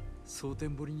蒼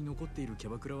天堀に残っているキャ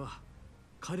バクラは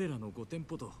彼らの5店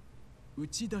舗とう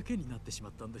ちだけになってしま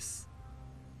ったんです。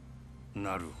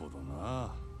なるほど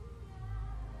な。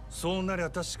そうなり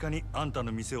ゃ確かにあんた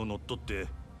の店を乗っ取って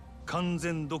完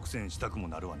全独占したくも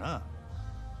なるわな。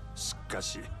しか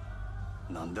し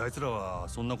なんであいつらは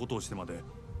そんなことをしてまで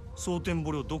蒼天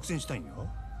堀を独占したいんや。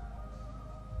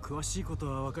詳しいこと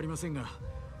は分かりませんが、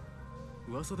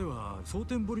噂では蒼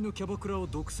天堀のキャバクラを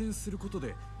独占すること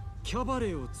でキャバレ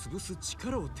ーを潰す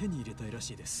力を手に入れたいら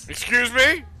しいです。 Excuse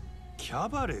me? キャ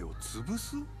バレーを潰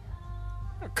す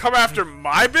Come after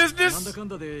my なんだ business? かん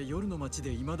だで夜の街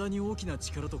で未だに大きな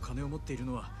力と金を持っている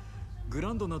のはグ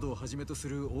ランドなどをはじめとす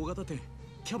る大型店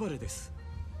キャバレーです。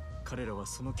彼らは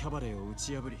そのキャバレーを打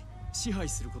ち破り支配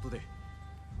することで、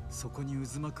そこに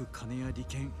渦巻く金や利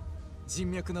権、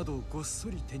人脈などをごっそ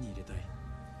り手に入れたい。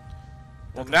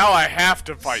 Well, now I have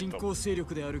to fight 新 them. 興勢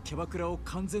力であるキャバクラを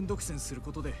完全独占する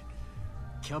ことで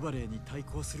キャバレーに対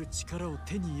抗する力を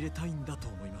手に入れたいんだと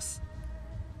思います。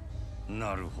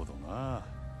なるほどな。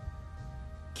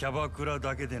キャバクラ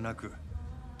だけでなく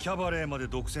キャバレーまで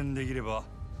独占できれば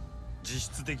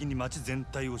実質的に街全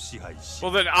体を支配し、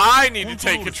 Well, then I need to コント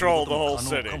ロ take ールする control こ of と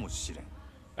the も whole 可能か city. もしれん。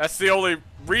 That's the only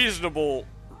reasonable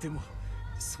でも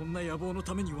そんな野望の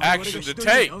ために我々が action 一 to 人に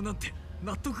take. 会うなんて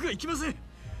納得がいきません。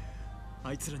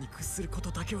あいつらに屈するこ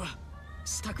とだけは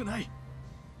したくない。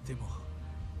でも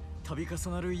度重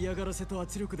なる嫌がらせと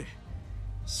圧力で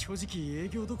正直営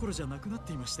業どころじゃなくなっ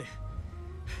ていまして、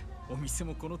お店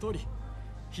もこの通り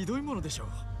ひどいものでしょ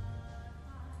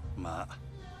う。まあ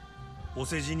お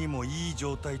世辞にもいい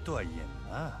状態とは言え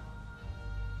んな。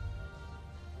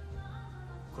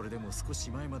これでも少し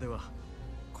前までは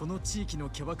この地域の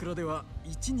キャバクラでは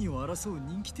一二を争う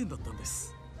人気店だったんで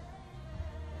す。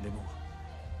でも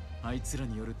あいつら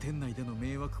による店内での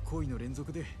迷惑行為の連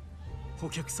続でお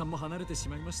客さんも離れてし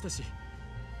まいましたし、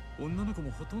女の子も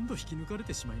ほとんど引き抜かれ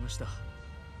てしまいました。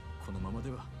このまま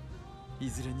ではい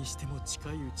ずれにしても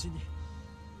近いうちに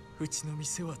うちの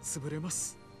店は潰れま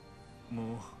す。も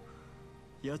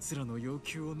う奴らの要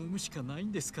求を飲むしかない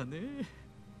んですかね。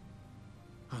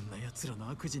あんな奴らの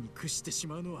悪事に屈してし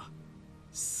まうのは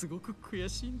すごく悔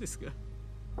しいんですが。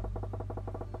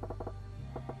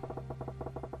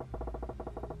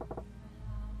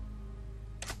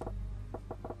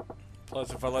Plus,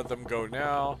 if I let them go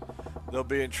now, they'll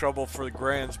be in trouble for the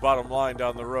Grand's bottom line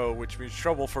down the road, which means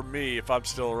trouble for me if I'm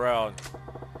still around.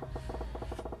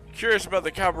 Curious about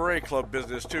the cabaret club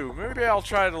business too. Maybe I'll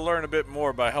try to learn a bit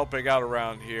more by helping out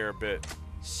around here a bit.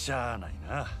 しゃあない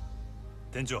な。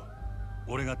店長、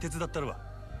俺が手伝ったるわ。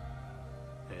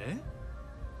え？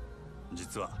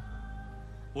実は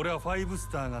俺はファイブ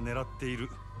スターが狙っている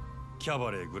キャ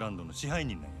バレーグランドの支配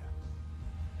人なんや。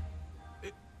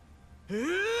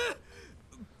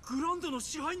グランドの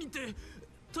支配人って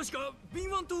確か敏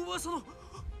腕と噂の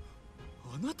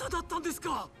あなただったんです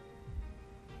か？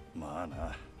まあ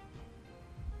な。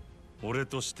俺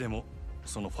としても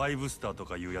そのファイブスターと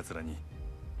かいうやつらに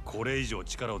これ以上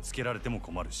力をつけられても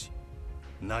困るし、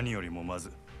何よりもま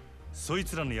ずそい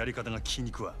つらのやり方が気に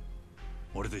食わ。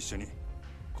俺と一緒に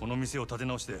この店を立て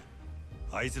直して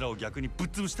あいつらを逆にぶっ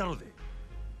潰したろうで。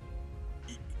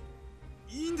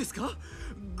いいんですか？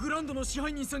グランドの支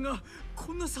配人さんが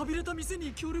こんな寂れた店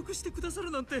に協力してくださる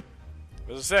なんて。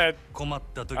 As I said, 困っ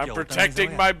た時は I'm お互い様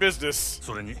protecting や。 my business.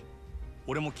 それに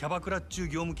俺もキャバクラっちゅう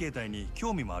業務形態に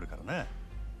興味もあるからな。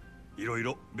いろい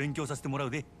ろ勉強させてもらう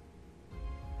で。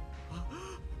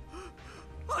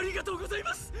ありがとうござい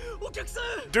ます、お客さ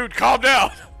ん。 Dude, calm down.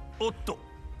 おっと、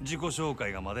自己紹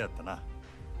介がまだやったな。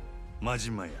真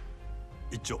島や。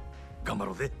一丁頑張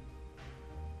ろうぜ。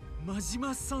真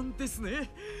島さんですね。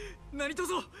何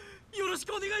卒よろし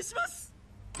くお願いします。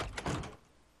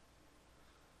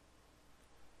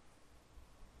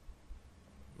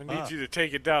 I need you to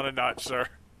take it down a notch, sir.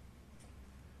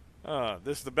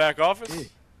 This is the back office?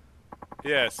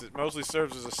 Yes, it mostly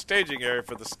serves as a staging area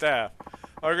for the staff.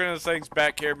 Organize things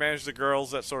back here, manage the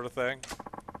girls, that sort of thing.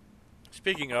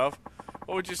 Speaking of,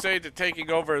 what would you say to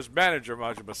taking over as manager,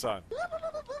 Majima-san?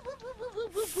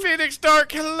 Phoenix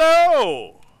Dark,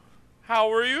 hello!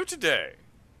 How are you today?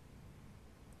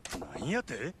 なんや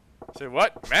て? Say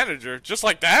what? Manager? Just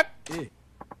like that? ええ。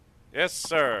 Yes,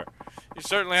 sir. You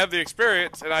certainly have the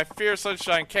experience, and I fear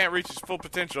Sunshine can't reach its full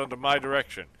potential under my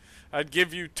direction. I'd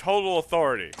give you total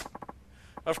authority.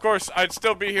 Of course, I'd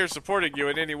still be here supporting you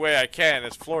in any way I can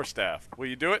as floor staff. Will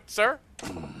you do it, sir?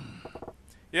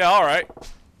 Yeah, alright.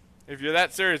 If you're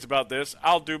that serious about this,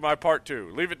 I'll do my part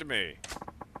too. Leave it to me.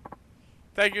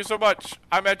 Thank you so much.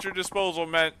 I'm at your disposal,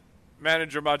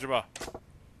 Manager Majima.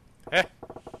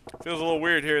 Feels a little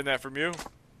weird hearing that from you.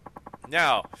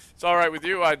 Now, if it's alright with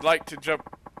you, I'd like to jump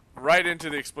right into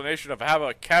the explanation of how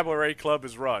a cabaret club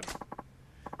is run.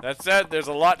 That said, there's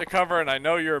a lot to cover, and I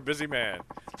know you're a busy man.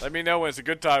 Let me know when it's a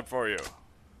good time for you.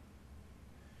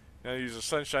 Now use the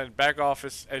Sunshine back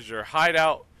office as your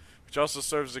hideout, which also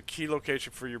serves as a key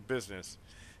location for your business.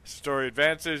 As the story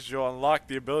advances, you'll unlock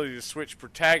the ability to switch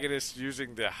protagonists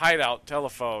using the hideout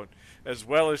telephone, as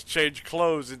well as change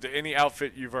clothes into any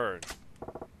outfit you've earned.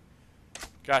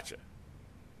 Gotcha.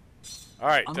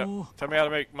 Alright, tell me how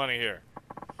to make money here.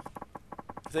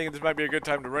 Thinking this might be a good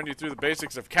time to run you through the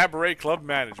basics of cabaret club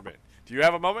management. Do you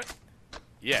have a moment?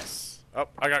 Yes. Oh,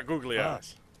 I got googly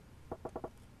eyes.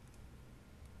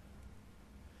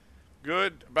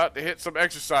 Good. About to hit some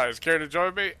exercise. Care to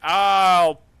join me?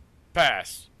 I'll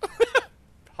pass.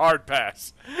 Hard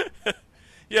pass.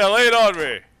 Yeah, lay it on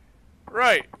me.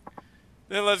 Right.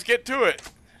 Then let's get to it.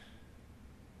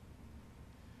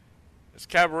 As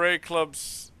cabaret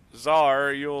club's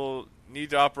czar, you'll need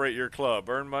to operate your club,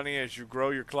 earn money as you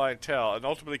grow your clientele, and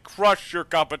ultimately crush your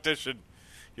competition.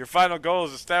 Your final goal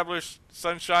is establish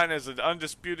Sunshine as an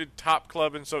undisputed top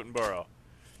club in Sotenboro.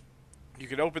 You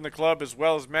can open the club as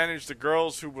well as manage the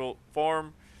girls who will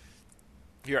form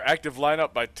your active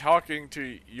lineup by talking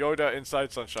to Yoda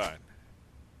inside Sunshine.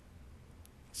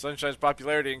 Sunshine's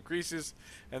popularity increases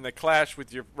and the clash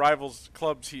with your rivals'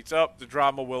 clubs heats up, the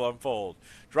drama will unfold.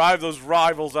 Drive those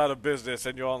rivals out of business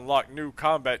and you'll unlock new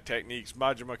combat techniques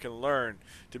Majima can learn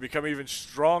to become even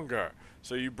stronger,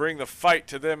 so you bring the fight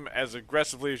to them as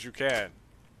aggressively as you can.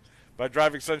 By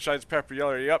driving Sunshine's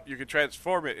popularity up, you can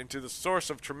transform it into the source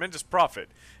of tremendous profit,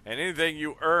 and anything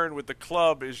you earn with the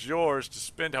club is yours to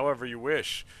spend however you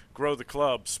wish. Grow the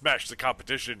club, smash the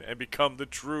competition, and become the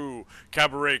true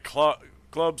cabaret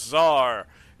club czar,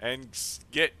 and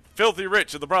get filthy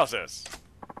rich in the process.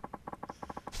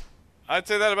 I'd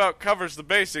say that about covers the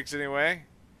basics anyway.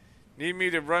 Need me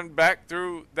to run back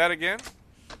through that again?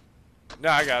 No,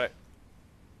 I got it.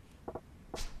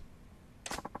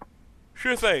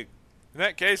 Sure thing. In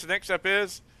that case, the next step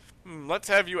is, let's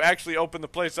have you actually open the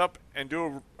place up and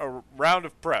do a round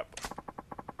of prep.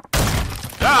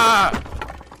 Ah!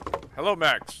 Hello,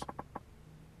 Max.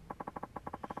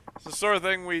 It's the sort of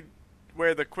thing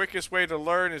where the quickest way to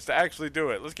learn is to actually do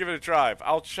it. Let's give it a try.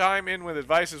 I'll chime in with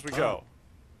advice as we go.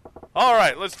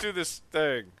 Alright, let's do this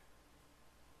thing.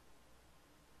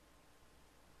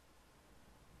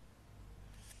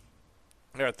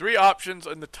 There are 3 options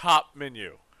in the top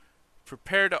menu.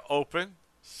 Prepare to open,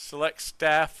 select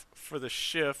staff for the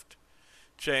shift,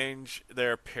 change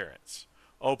their appearance.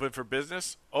 Open for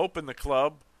business, open the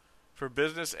club for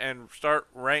business and start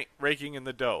raking in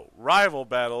the dough. Rival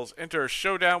battles, enter a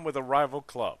showdown with a rival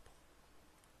club.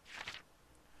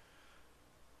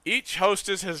 Each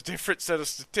hostess has a different set of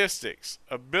statistics.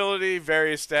 Ability,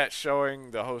 various stats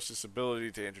showing the hostess'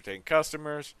 ability to entertain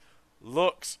customers.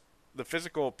 Looks, the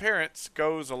physical appearance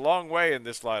goes a long way in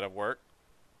this line of work.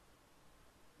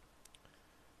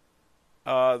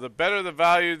 The better the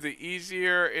value, the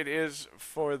easier it is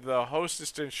for the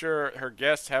hostess to ensure her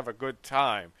guests have a good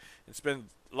time and spend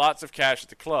lots of cash at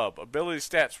the club. Ability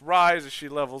stats rise as she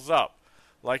levels up.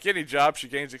 Like any job, she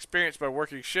gains experience by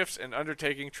working shifts and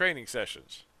undertaking training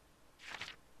sessions.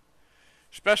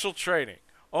 Special training.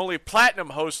 Only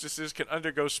platinum hostesses can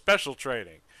undergo special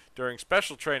training. During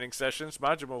special training sessions,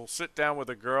 Majima will sit down with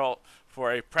a girl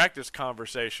for a practice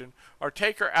conversation or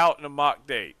take her out in a mock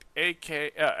date,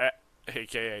 aka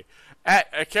at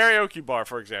a karaoke bar,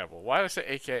 for example. Why did I say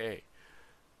AKA?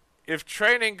 If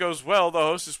training goes well, the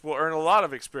hostess will earn a lot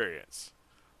of experience.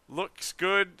 Looks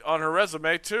good on her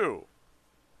resume, too.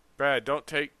 Brad, don't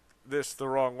take this the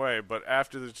wrong way, but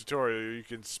after the tutorial, you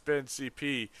can spend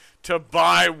CP to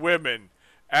buy women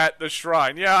at the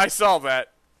shrine. Yeah, I saw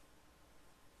that.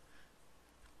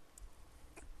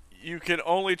 You can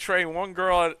only train one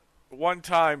girl at one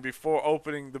time before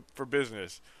opening for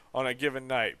business on a given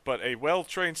night, but a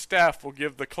well-trained staff will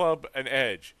give the club an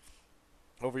edge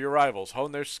over your rivals.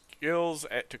 Hone their skills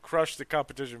to crush the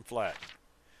competition flat.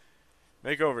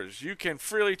 Makeovers. You can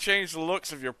freely change the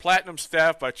looks of your platinum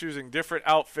staff by choosing different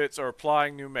outfits or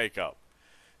applying new makeup.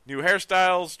 New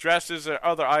hairstyles, dresses, or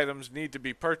other items need to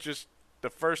be purchased the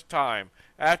first time.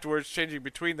 Afterwards, changing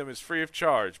between them is free of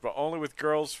charge, but only with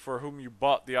girls for whom you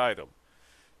bought the item.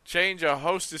 Change a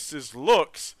hostess's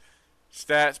looks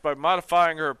stats by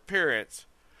modifying her appearance,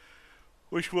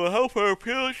 which will help her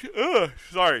appeal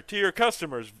to your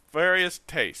customers' various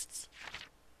tastes.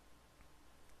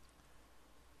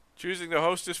 Choosing the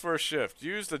hostess for a shift.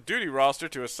 Use the duty roster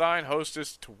to assign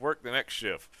hostess to work the next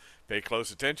shift. Pay close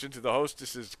attention to the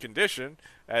hostess's condition,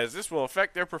 as this will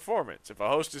affect their performance. If a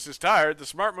hostess is tired, the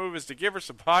smart move is to give her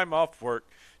some time off work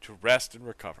to rest and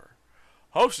recover.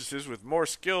 Hostesses with more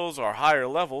skills or higher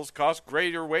levels cost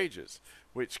greater wages,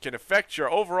 which can affect your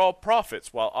overall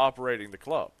profits while operating the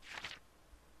club.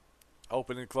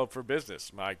 Opening club for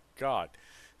business. My God,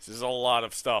 this is a lot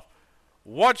of stuff.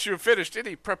 Once you've finished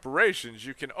any preparations,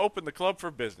 you can open the club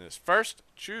for business. First,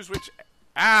 choose which...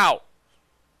 Ow!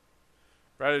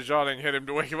 Brad is yawning, hit him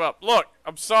to wake him up. Look,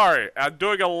 I'm sorry. I'm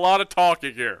doing a lot of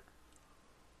talking here.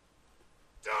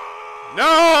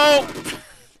 No!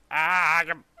 Ah,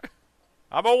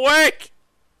 I'm awake!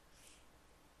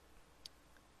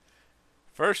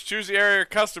 First, choose the area of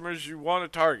customers you want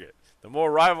to target. The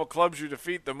more rival clubs you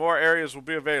defeat, the more areas will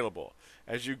be available.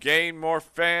 As you gain more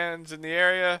fans in the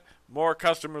area, more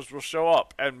customers will show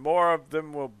up, and more of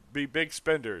them will be big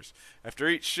spenders. After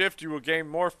each shift, you will gain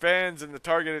more fans in the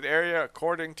targeted area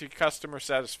according to customer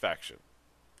satisfaction.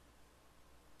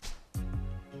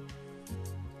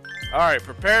 Alright,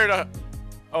 prepare to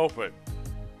open.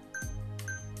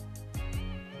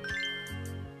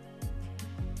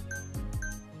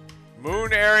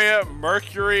 Moon area,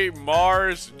 Mercury,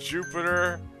 Mars,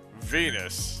 Jupiter,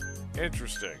 Venus.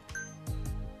 Interesting.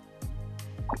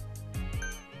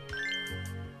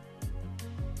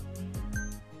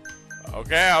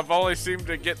 Okay, I've only seemed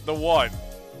to get the one.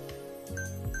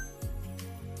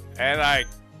 And I...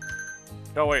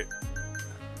 Oh, wait.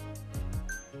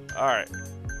 Alright.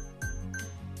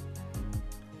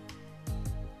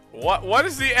 What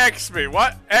does the X mean?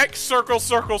 What? X, circle,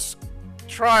 circle,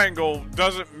 triangle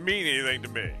doesn't mean anything to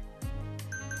me.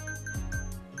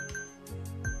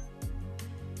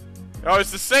 Oh,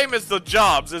 it's the same as the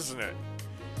jobs, isn't it?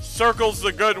 Circle's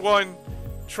the good one,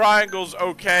 triangle's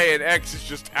okay, and X is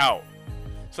just out.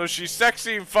 So she's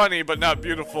sexy and funny, but not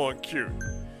beautiful and cute.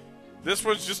 This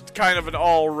one's just kind of an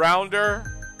all-rounder.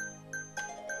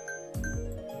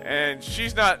 And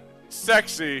she's not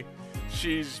sexy,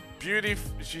 she's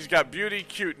got beauty,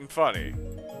 cute, and funny.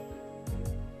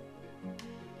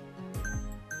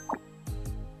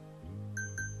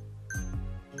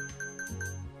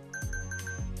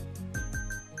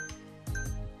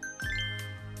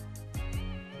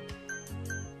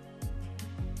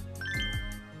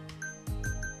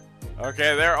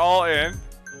 Okay, they're all in.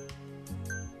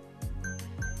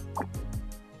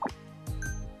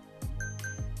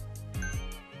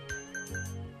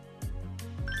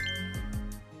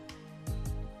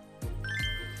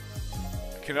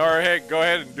 Can I go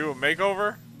ahead and do a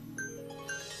makeover?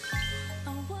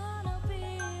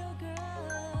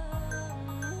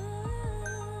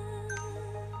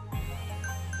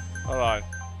 Hold on.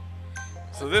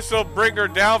 So this will bring her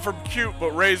down from cute,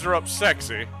 but raise her up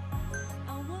sexy.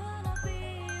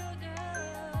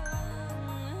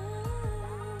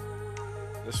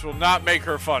 This will not make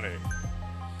her funny.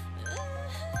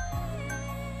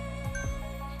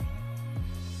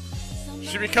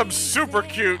 She becomes super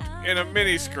cute in a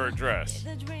miniskirt dress,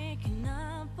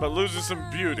 but loses some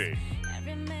beauty.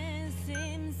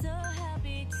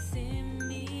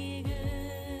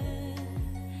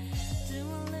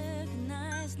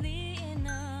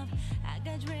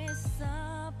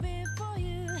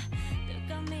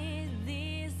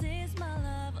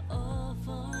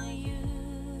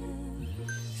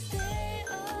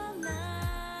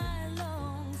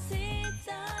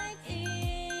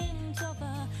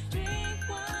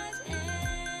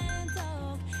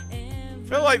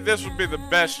 I feel like this would be the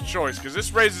best choice because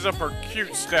this raises up her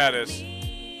cute status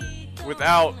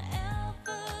without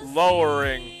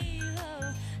lowering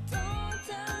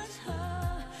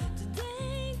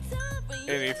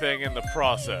anything in the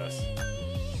process.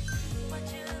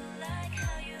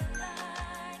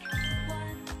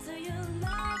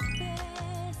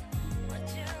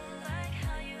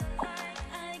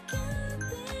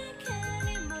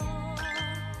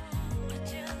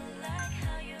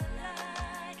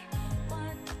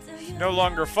 No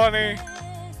longer funny.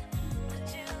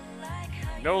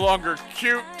 No longer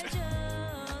cute.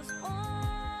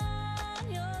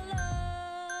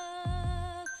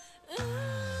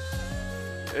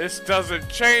 This doesn't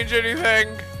change anything.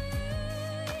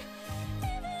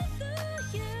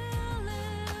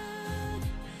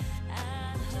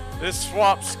 This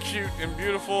swap's cute and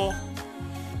beautiful.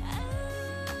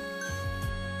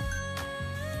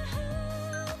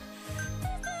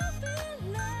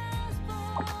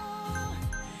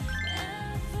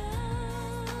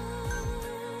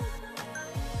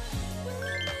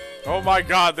 Oh my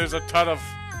god, there's a ton of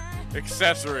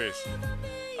accessories.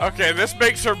 Okay, this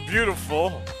makes her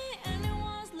beautiful.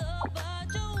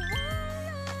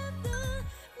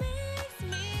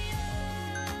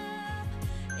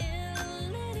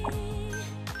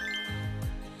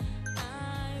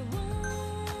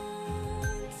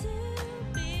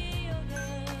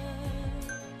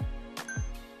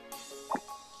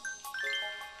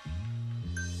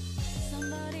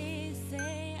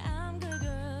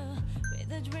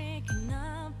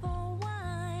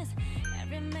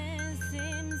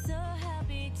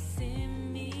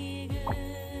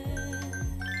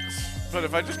 But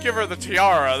if I just give her the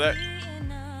tiara, that...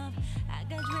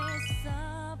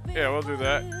 Yeah, we'll do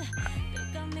that.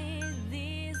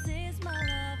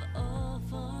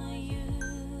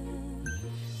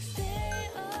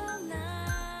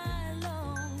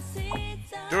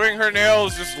 Doing her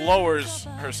nails just lowers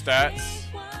her stats.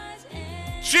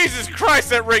 Jesus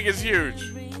Christ, that ring is huge.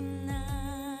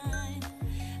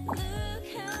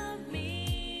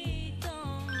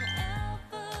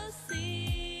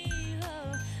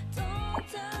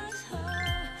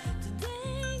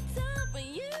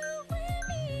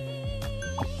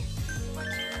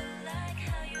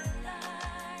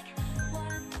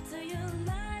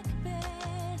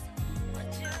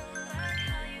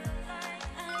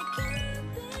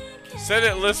 Said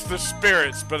it lists the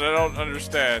spirits, but I don't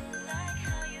understand.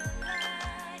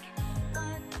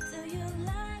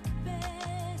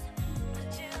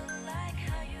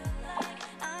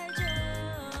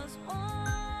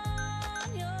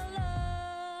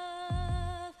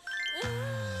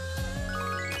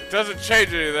 It doesn't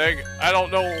change anything. I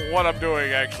don't know what I'm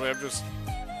doing, actually. I'm just...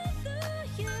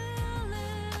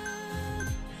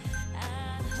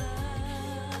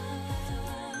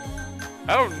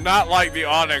 I do not like the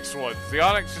Onyx ones. The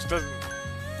Onyx just doesn't...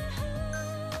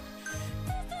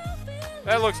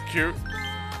 That looks cute.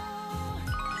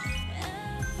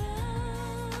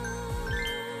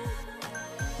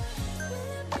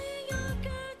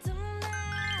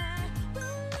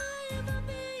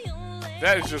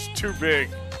 That is just too big.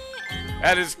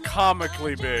 That is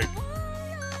comically big.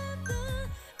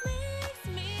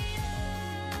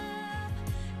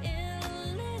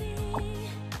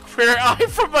 Queer eye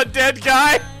from a dead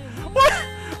guy? What?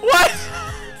 What?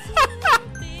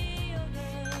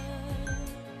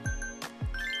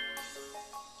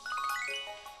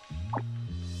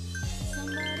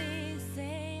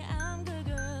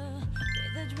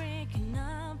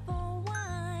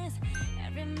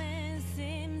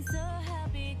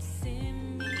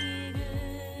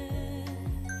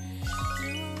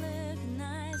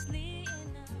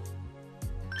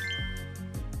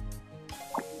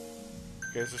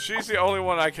 Okay, so she's the only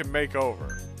one I can make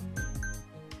over.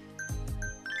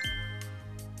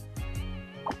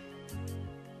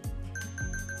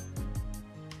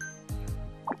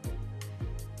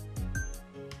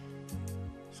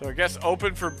 So I guess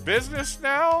open for business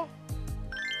now?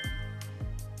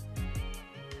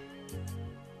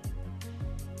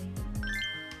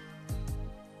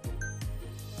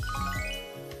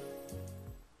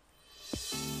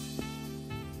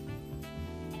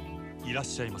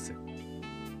 Irashaimase.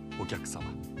 お客様。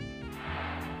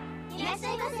いらっし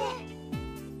ゃいませ。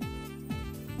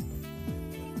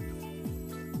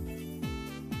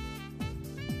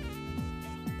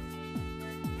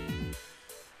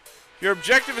Your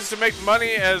objective is to make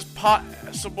money as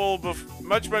possible,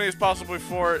 much money as possible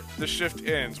before the shift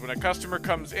ends. When a customer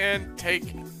comes in,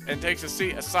 takes a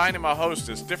seat, assign him a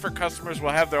hostess. Different customers will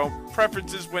have their own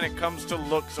preferences when it comes to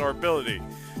looks or ability.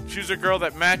 Choose a girl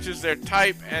that matches their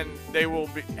type, and they will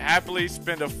happily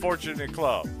spend a fortune in a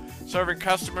club. Serving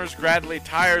customers gradually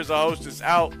tires a hostess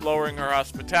out, lowering her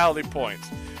hospitality points.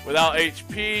 Without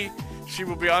HP, she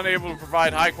will be unable to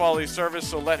provide high-quality service,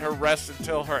 so let her rest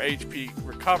until her HP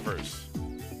recovers.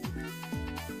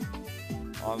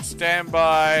 On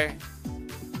standby.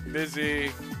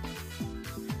 Busy.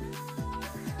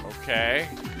 Okay.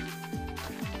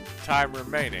 Time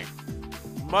remaining.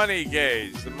 Money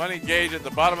gauge. The money gauge at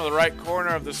the bottom of the right corner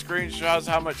of the screen shows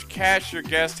how much cash your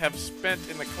guests have spent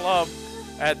in the club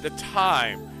at the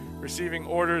time. Receiving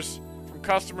orders from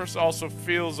customers also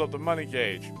fills up the money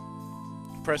gauge.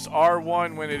 Press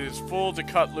R1 when it is full to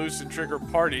cut loose and trigger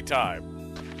party time.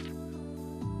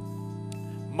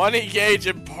 Money gauge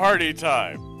and party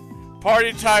time.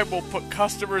 Party time will put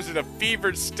customers in a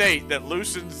fevered state that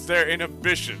loosens their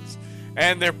inhibitions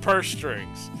and their purse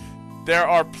strings. There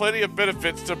are plenty of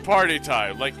benefits to party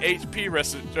time, like HP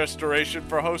restoration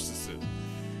for hostesses.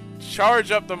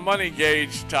 Charge up the money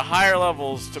gauge to higher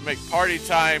levels to make party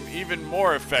time even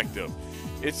more effective.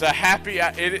 It's a happy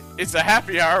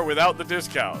hour without the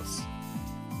discounts.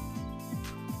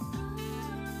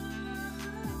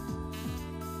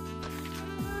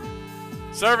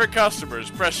 Serving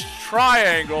customers. Press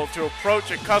triangle to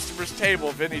approach a customer's table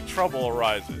if any trouble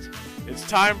arises. It's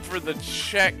time for the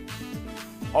check,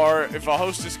 or if a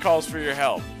hostess calls for your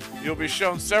help. You'll be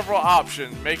shown several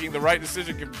options. Making the right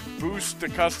decision can boost the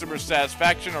customer's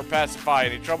satisfaction or pacify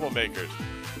any troublemakers.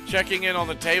 Checking in on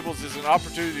the tables is an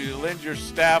opportunity to lend your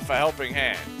staff a helping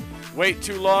hand. Wait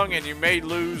too long and you may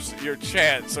lose your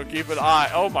chance, so keep an eye.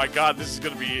 Oh my god, this is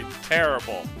going to be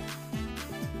terrible.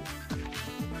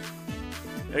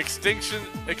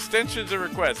 Extensions and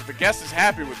requests. If a guest is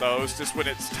happy with the hostess when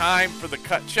it's time for the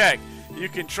cut check, you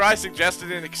can try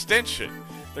suggesting an extension.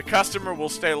 The customer will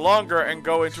stay longer and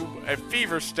go into a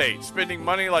fever state, spending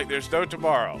money like there's no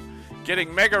tomorrow.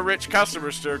 Getting mega rich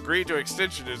customers to agree to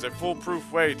extension is a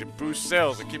foolproof way to boost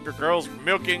sales and keep your girls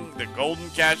milking the golden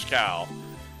cash cow.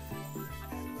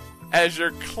 As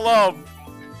your club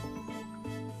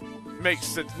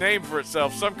makes its name for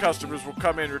itself, some customers will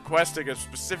come in requesting a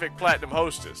specific platinum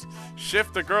hostess.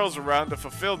 Shift the girls around to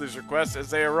fulfill these requests as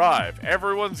they arrive.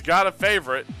 Everyone's got a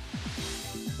favorite.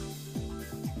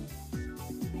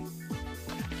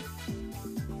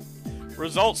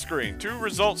 Result screen. 2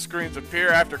 result screens appear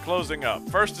after closing up.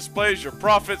 First displays your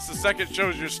profits, the second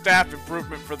shows your staff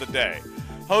improvement for the day.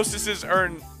 Hostesses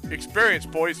earn experience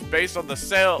points based on their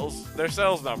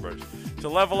sales numbers. To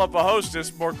level up a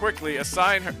hostess more quickly,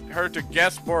 assign her to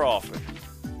guests more often.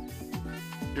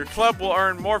 Your club will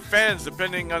earn more fans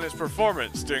depending on its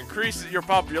performance. To increase your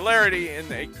popularity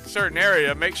in a certain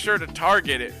area, make sure to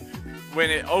target it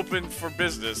when it opens for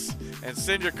business and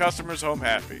send your customers home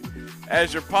happy.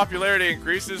 As your popularity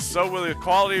increases, so will the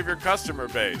quality of your customer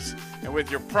base, and with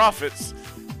your profits,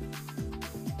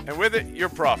 your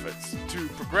profits. To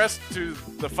progress to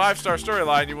the 5-star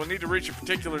storyline, you will need to reach a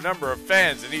particular number of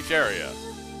fans in each area.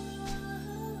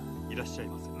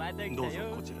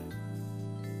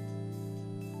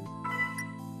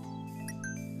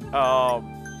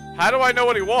 How do I know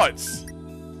what he wants?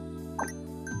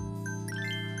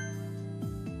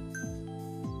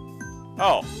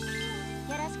 Oh.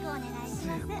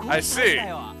 I see.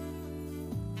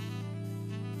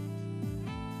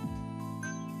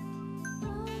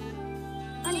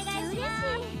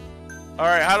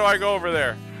 Alright, how do I go over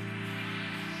there?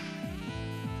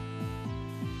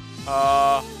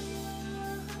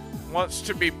 Wants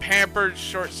to be pampered,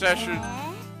 short session.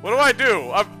 What do I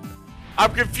do?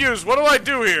 I'm confused. What do I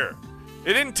do here?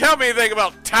 It didn't tell me anything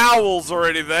about towels or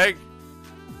anything.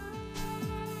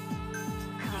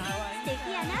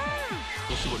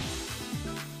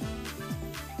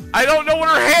 I don't know what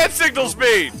her hand signals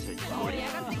mean!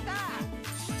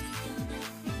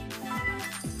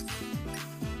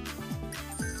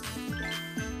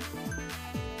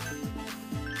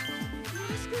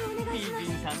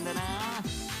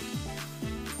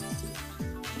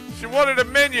 She wanted a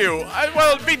menu.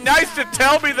 Well, it'd be nice to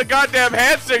tell me the goddamn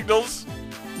hand signals.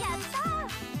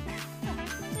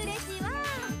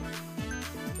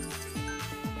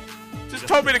 Just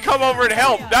told me to come over and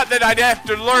help, not that I'd have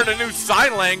to learn a new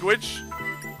sign language.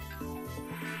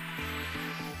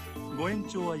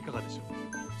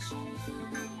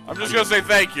 I'm just gonna say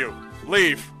thank you.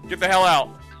 Leave. Get the hell out.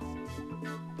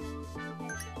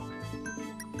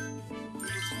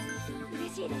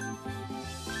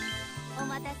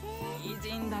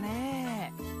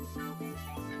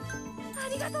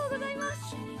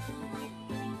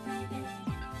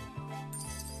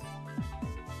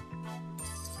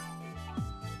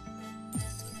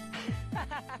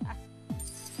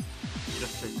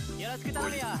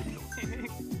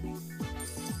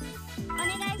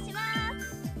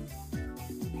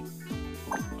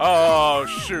 Oh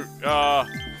shoot.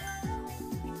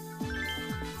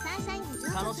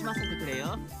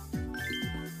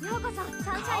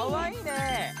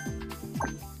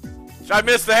 I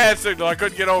missed the hand signal. I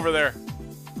couldn't get over there.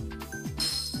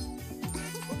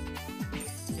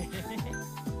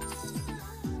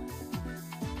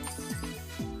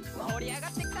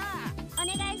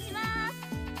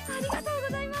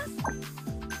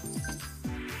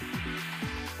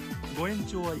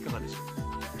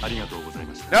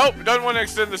 Nope, doesn't want to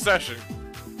extend the session.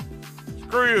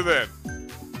 Screw you then.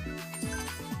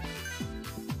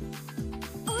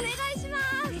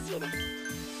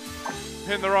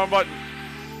 Hitting the wrong button.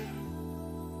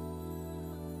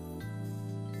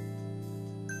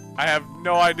 I have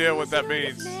no idea what that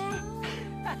means.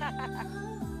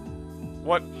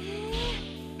 What?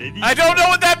 I don't know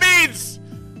what that means!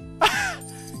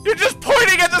 You're just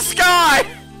pointing at the sky!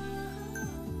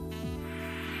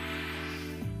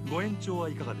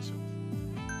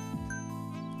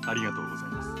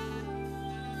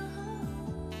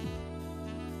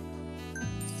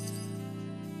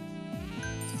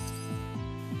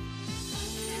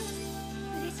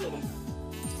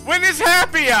 When is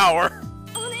happy hour?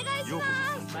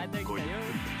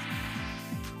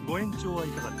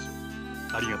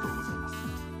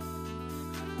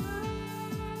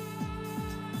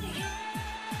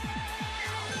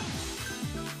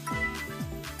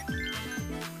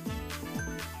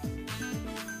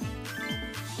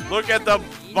 Look at the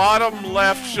bottom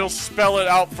left. She'll spell it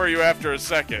out for you after a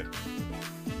second.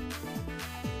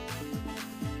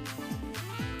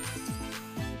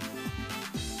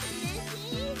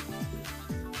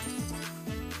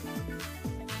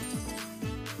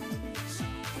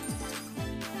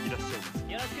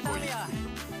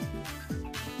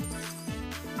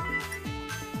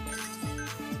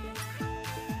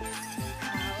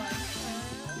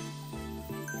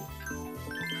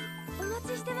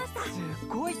 す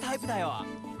ごいタイプだよ。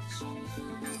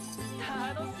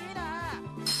楽しいな。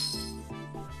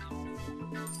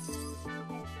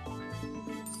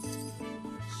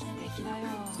素敵だよ。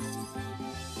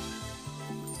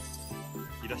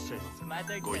いらっしゃいませ。また来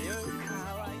たよ。ごゆっくり。か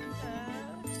わいいな。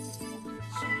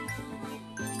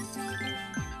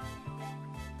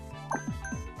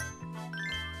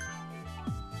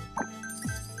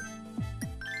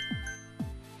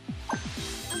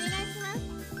お願いします。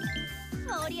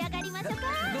盛り上がりましょうか。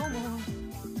どうも。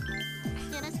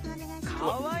よろしくお願いします。か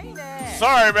わいいね。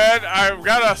 Sorry, man. I've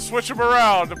gotta switch them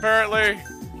around. Apparently,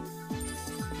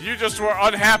 you just were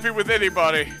unhappy with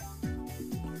anybody.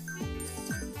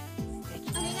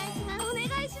 お願いします。お願い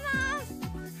します。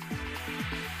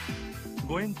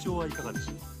ご延長はいかがでし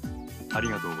ょう。あり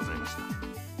がとうございました。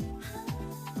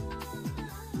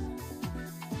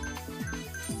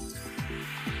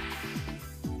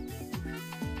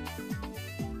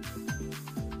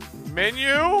メニ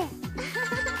ュー？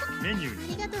メニュ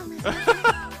ーにありがとうございま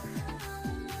す。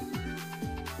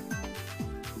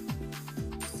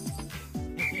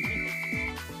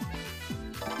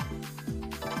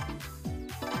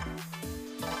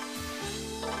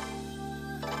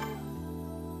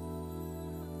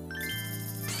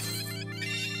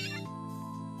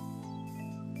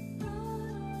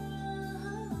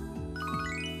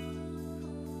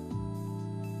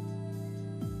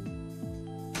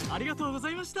ありがとうござ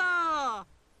いました。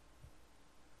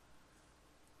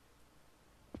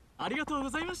ありがとうご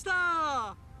ざいまし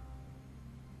た。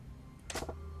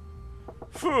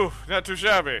 Phew, not too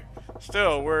shabby.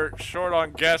 Still, we're short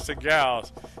on guests and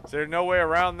gals. Is there no way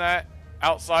around that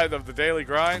outside of the daily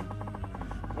grind?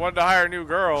 Wanted to hire new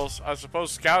girls. I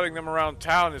suppose scouting them around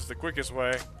town is the quickest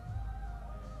way.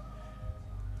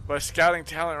 By scouting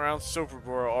talent around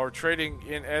Superboro or trading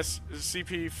in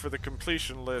SCP for the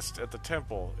completion list at the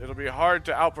temple. It'll be hard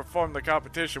to outperform the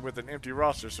competition with an empty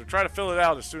roster, so try to fill it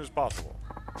out as soon as possible.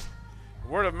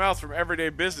 Word of mouth from everyday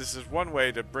business is one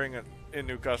way to bring in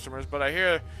new customers, but I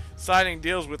hear signing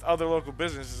deals with other local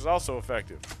businesses is also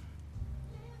effective.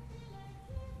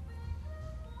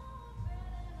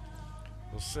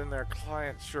 We'll send their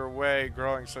clients your way,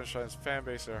 growing Sunshine's fan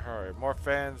base in a hurry. More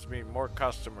fans mean more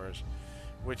customers,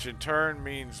 which in turn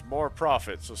means more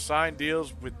profit. So sign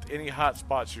deals with any hot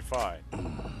spots you find.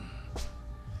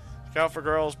 Scout for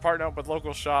girls, partner up with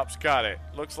local shops. Got it.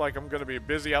 Looks like I'm going to be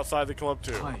busy outside the club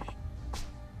too. Hi.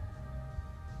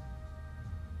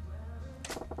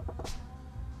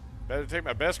 Better take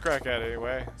my best crack at it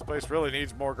anyway. This place really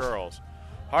needs more girls.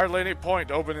 Hardly any point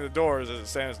to opening the doors as it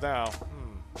stands now.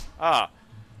 Ah,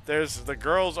 there's the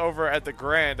girls over at the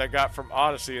Grand I got from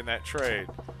Odyssey in that trade.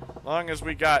 Long as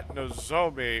we got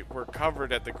Nozomi, we're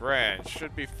covered at the Grand.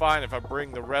 Should be fine if I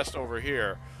bring the rest over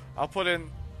here. I'll put in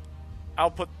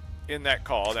that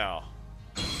call now.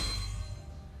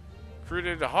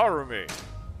 Recruited to Harumi.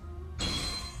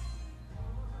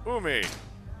 Umi.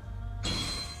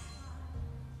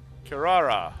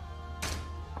 Kirara.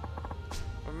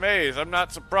 Amazed. I'm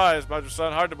not surprised,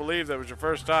 Majo-san. Hard to believe that was your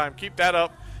first time. Keep that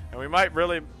up, and we might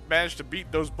really manage to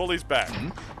beat those bullies back.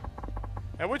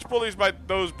 And which bullies might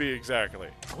those be exactly?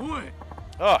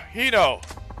 Oh, Hino.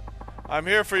 I'm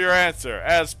here for your answer,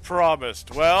 as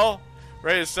promised. Well,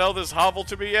 ready to sell this hovel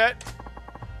to me yet?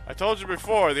 I told you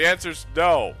before, the answer's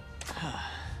no.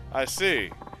 I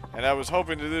see. And I was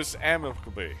hoping to do this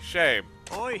amicably. Shame.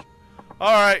 Oi.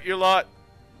 Alright, you lot.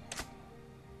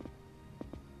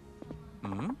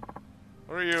 Hmm?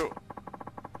 What are you?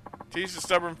 Teach the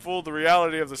stubborn fool the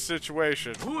reality of the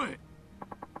situation. Oi.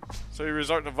 So you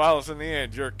resort to violence in the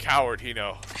end. You're a coward,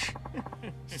 Hino.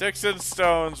 Sticks and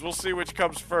stones. We'll see which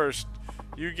comes first.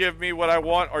 You give me what I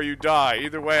want or you die.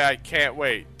 Either way, I can't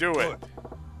wait. Do it.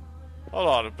 Hold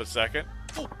on a second.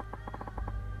 What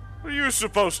are you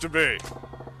supposed to be?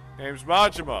 Name's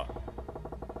Majima.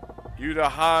 Yuta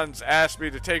Hans asked me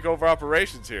to take over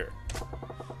operations here.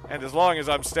 And as long as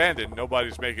I'm standing,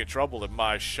 nobody's making trouble in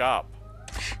my shop.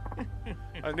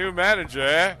 A new manager,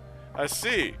 eh? I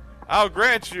see. I'll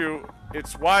grant you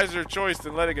it's wiser choice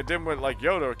than letting a dimwit like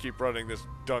Yoda keep running this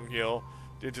dunghill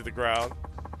into the ground.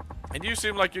 And you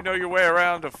seem like you know your way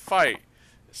around a fight.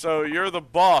 So you're the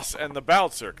boss and the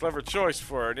bouncer. Clever choice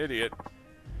for an idiot.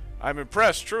 I'm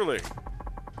impressed, truly.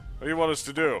 What do you want us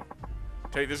to do?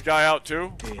 Take this guy out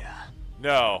too? Yeah.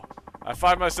 No. I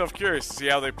find myself curious to see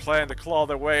how they plan to claw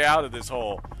their way out of this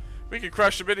hole. We can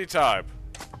crush them anytime.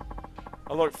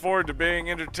 I look forward to being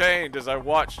entertained as I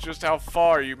watch just how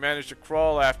far you manage to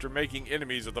crawl after making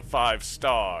enemies of the 5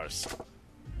 stars.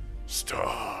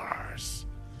 Stars.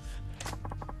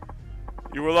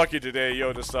 You were lucky today,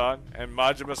 Yoda-san and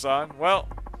Majima-san. Well,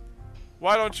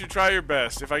 Why don't you try your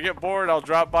best? If I get bored, I'll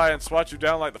drop by and swat you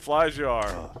down like the flies you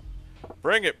are.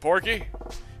 Bring it, Porky.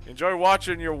 Enjoy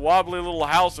watching your wobbly little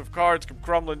house of cards come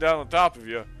crumbling down on top of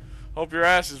you. Hope your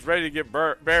ass is ready to get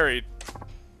buried.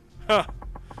 Huh.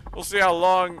 We'll see how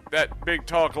long that big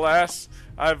talk lasts.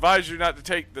 I advise you not to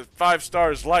take the 5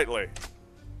 stars lightly.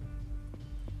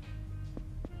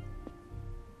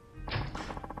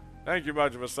 Thank you,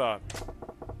 Majima-san.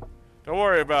 Don't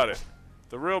worry about it.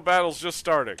 The real battle's just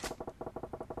starting.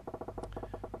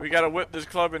 We gotta whip this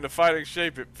club into fighting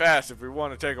shape fast if we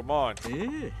want to take them on.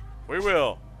 We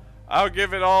will. I'll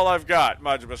give it all I've got,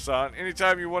 Majima-san.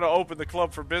 Anytime you want to open the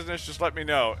club for business, just let me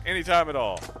know. Anytime at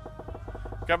all.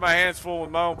 Got my hands full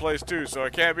with my own place too, so I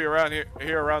can't be around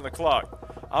here around the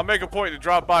clock. I'll make a point to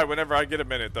drop by whenever I get a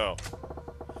minute, though.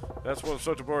 That's one of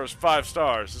Sotoboru's 5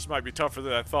 stars. This might be tougher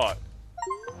than I thought.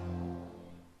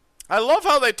 I love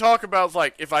how they talk about,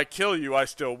 like, if I kill you, I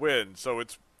still win.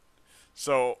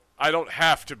 So I don't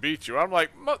have to beat you. I'm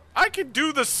like, I can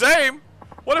do the same.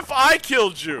 What if I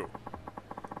killed you?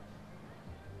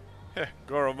 Heh,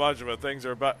 Goro Majima, things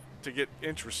are about to get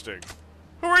interesting.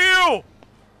 Who are you?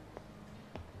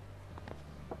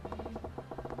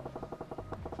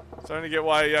 Starting to get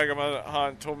why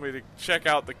Yagama-han told me to check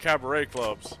out the cabaret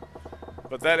clubs.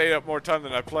 But that ate up more time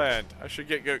than I planned. I should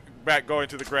get back going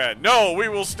to the Grand. No, we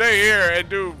will stay here and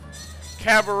do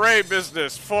cabaret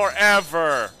business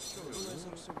forever.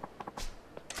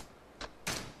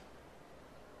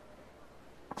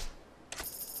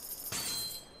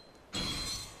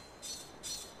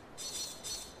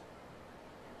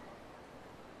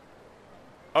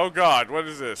 Oh God, what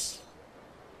is this?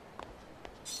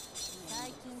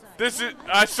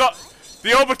 I saw, the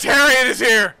Obatarian is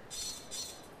here!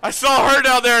 I saw her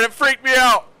down there and it freaked me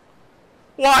out!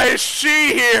 Why is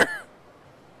she here?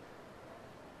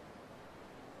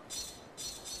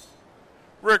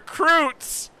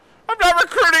 Recruits? I'm not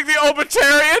recruiting the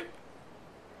Obatarian!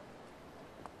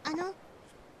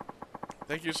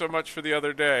 Thank you so much for the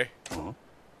other day. To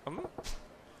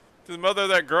the mother of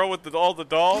that girl with all the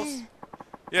dolls?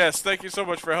 Yes, thank you so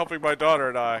much for helping my daughter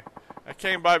and I. I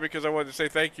came by because I wanted to say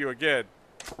thank you again.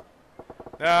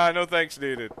 Nah, no thanks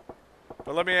needed.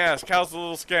 But let me ask, how's the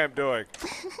little scamp doing?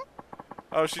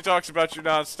 Oh, she talks about you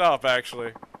non-stop,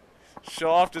 actually. She'll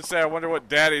often say, I wonder what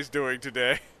Daddy's doing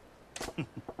today.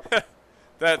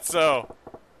 That's so.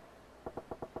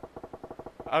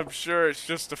 I'm sure it's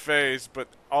just a phase, but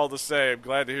all the same,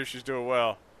 glad to hear she's doing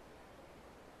well.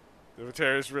 The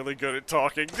Obatarian's really good at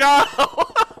talking. No!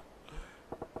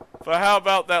 But how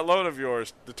about that loan of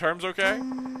yours? The terms okay?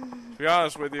 To be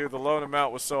honest with you, the loan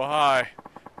amount was so high,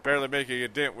 barely making a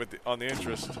dent on the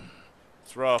interest.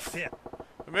 It's rough. Yeah.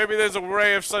 But maybe there's a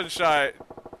ray of sunshine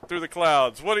through the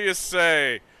clouds. What do you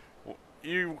say?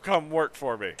 You come work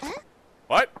for me.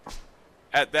 What?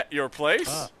 At your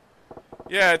place?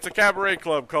 Yeah, it's a cabaret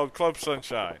club called Club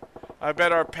Sunshine. I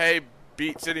bet our pay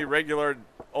beats any regular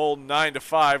old 9 to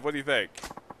 5. What do you think?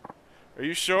 Are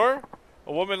you sure?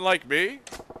 A woman like me?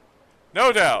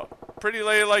 No doubt. Pretty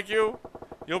lady like you,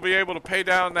 you'll be able to pay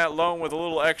down that loan with a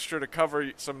little extra to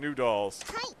cover some new dolls.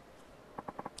 Hi.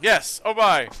 Yes. Oh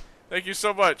my. Thank you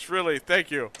so much. Really. Thank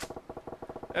you.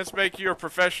 Let's make your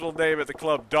professional name at the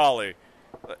club Dolly.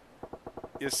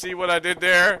 You see what I did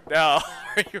there? Now,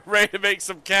 are you ready to make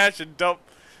some cash and dump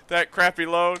that crappy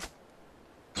loan?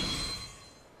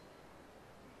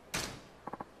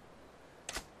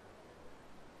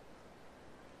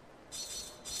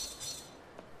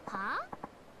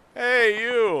 Hey,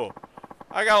 you!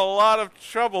 I got a lot of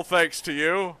trouble thanks to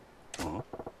you.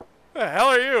 The hell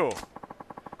are you?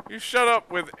 You shut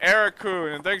up with Eric-kun,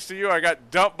 and thanks to you I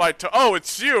got dumped by oh,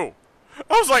 it's you!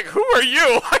 I was like, who are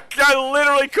you? I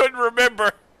literally couldn't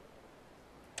remember.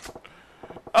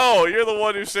 Oh, you're the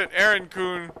one who sent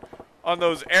Aaron-kun on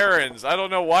those errands. I don't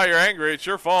know why you're angry. It's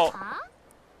your fault.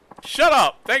 Shut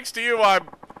up! Thanks to you, I'm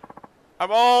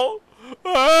all...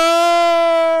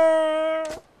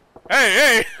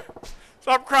 Hey!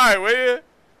 Stop crying, will you?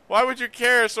 Why would you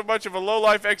care so much of a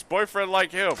low-life ex-boyfriend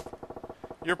like him?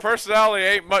 Your personality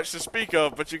ain't much to speak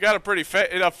of, but you got a pretty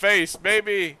enough face.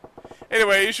 Maybe...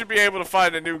 Anyway, you should be able to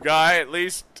find a new guy, at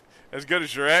least as good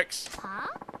as your ex.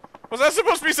 Was that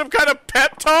supposed to be some kind of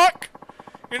pep talk?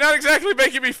 You're not exactly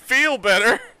making me feel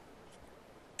better.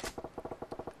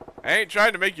 I ain't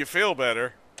trying to make you feel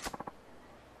better.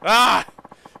 Ah!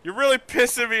 You're really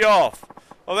pissing me off.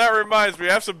 Oh, that reminds me,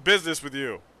 I have some business with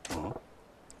you.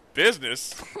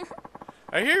 Business?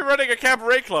 I hear you're running a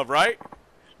cabaret club, right?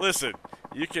 Listen,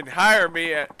 you can hire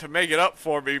me to make it up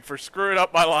for me for screwing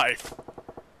up my life.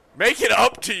 Make it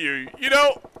up to you. You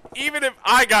know, even if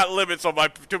I got limits on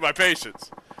to my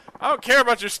patience, I don't care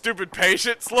about your stupid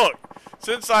patience. Look,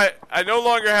 since I no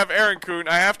longer have Aaron-kun,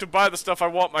 I have to buy the stuff I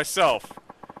want myself.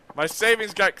 My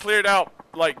savings got cleared out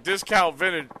like discount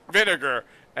vinegar,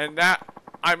 and that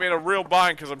I'm in a real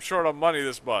bind because I'm short on money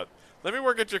this month. Let me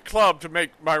work at your club to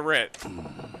make my rent.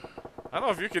 I don't know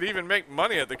if you could even make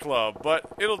money at the club, but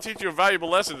it'll teach you a valuable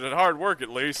lesson in hard work at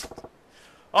least.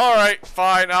 Alright,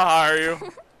 fine, I'll hire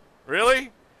you.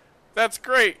 Really? That's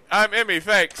great. I'm Emmy,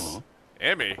 thanks.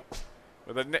 Emmy?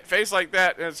 With a face like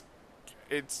that,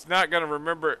 it's not gonna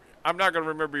remember. I'm not gonna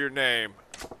remember your name.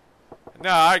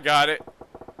 Nah, I got it.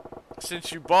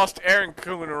 Since you bossed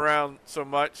Aaron-kun around so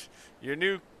much, your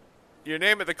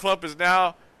name at the club is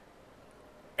now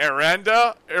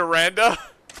Aranda? Aranda?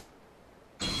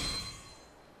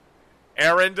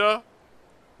 Aranda?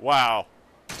 Wow.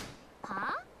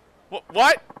 Huh?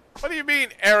 What? What do you mean,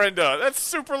 Aranda? That's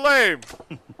super lame.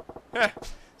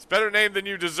 It's a better name than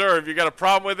you deserve. You got a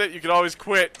problem with it, you can always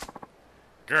quit.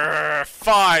 Grr,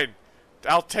 fine.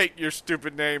 I'll take your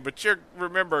stupid name, but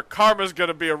remember, Karma's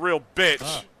gonna be a real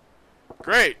bitch.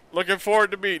 Great. Looking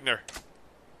forward to meeting her.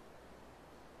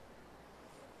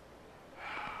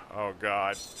 Oh,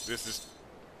 God. This is...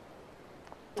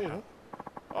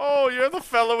 Oh, you're the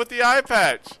fellow with the eye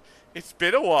patch. It's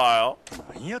been a while.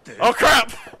 Oh,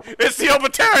 crap! It's the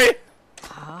Obatarian!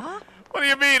 Huh? What do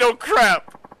you mean, oh,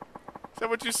 crap? Is that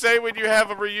what you say when you have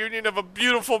a reunion of a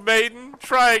beautiful maiden?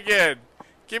 Try again.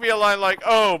 Give me a line like,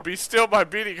 oh, be still my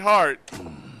beating heart.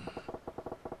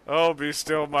 Oh, be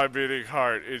still my beating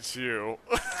heart. It's you.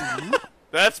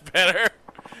 That's better.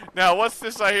 Now, what's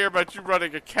this I hear about you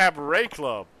running a cabaret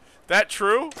club? That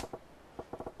true?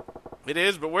 It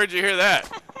is, but where'd you hear that?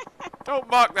 Don't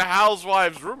mock the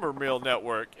Housewives Rumor Mill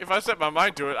Network. If I set my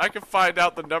mind to it, I can find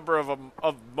out the number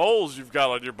of moles you've got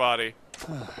on your body.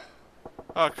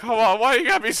 Oh, come on. Why you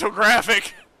gotta be so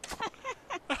graphic?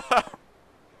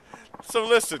 So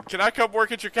listen, can I come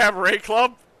work at your cabaret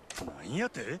club?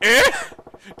 Eh?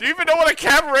 Do you even know what a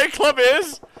cabaret club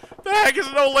is? The heck is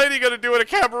an old lady gonna do at a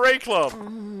cabaret club?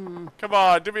 Come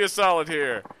on, do me a solid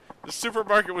here. The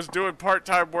supermarket was doing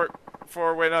part-time work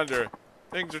before it went under.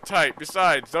 Things are tight.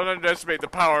 Besides, don't underestimate the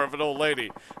power of an old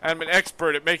lady. I'm an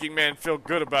expert at making man feel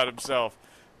good about himself.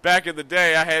 Back in the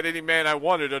day, I had any man I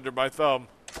wanted under my thumb.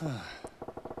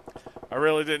 I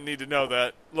really didn't need to know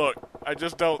that. Look, I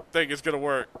just don't think it's gonna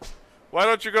work. Why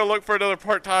don't you go look for another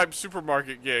part-time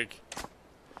supermarket gig?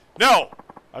 No!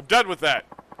 I'm done with that.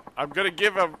 I'm gonna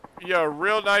give you a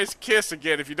real nice kiss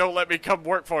again if you don't let me come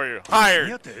work for you.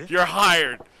 Hired! You're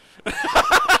hired!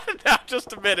 Now,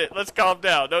 just a minute. Let's calm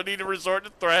down. No need to resort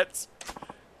to threats.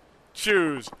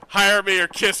 Choose. Hire me or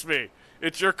kiss me.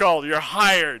 It's your call. You're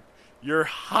hired. You're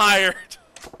hired.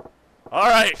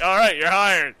 Alright, you're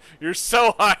hired. You're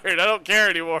so hired. I don't care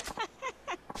anymore.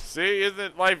 See,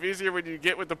 isn't life easier when you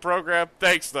get with the program?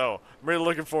 Thanks, though. I'm really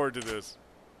looking forward to this.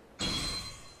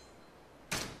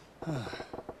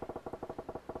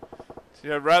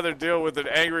 See, I'd rather deal with an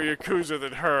angry Yakuza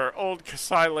than her. Old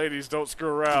Kasai ladies don't screw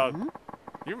around.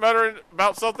 You muttering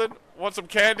about something? Want some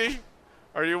candy?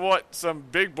 Or you want some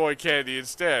big boy candy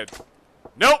instead?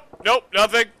 Nope,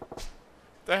 nothing.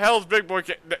 The hell's big boy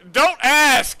candy? Don't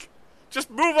ask! Just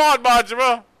move on,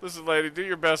 Majima. Listen, lady, do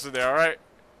your best in there, alright?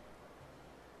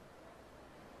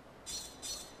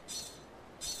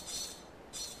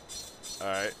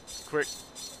 Alright, quick.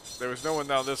 There was no one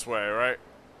down this way, right?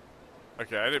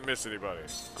 Okay, I didn't miss anybody.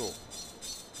 Cool.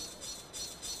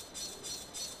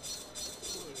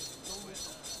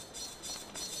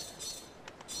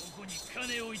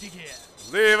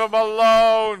 Leave him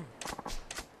alone!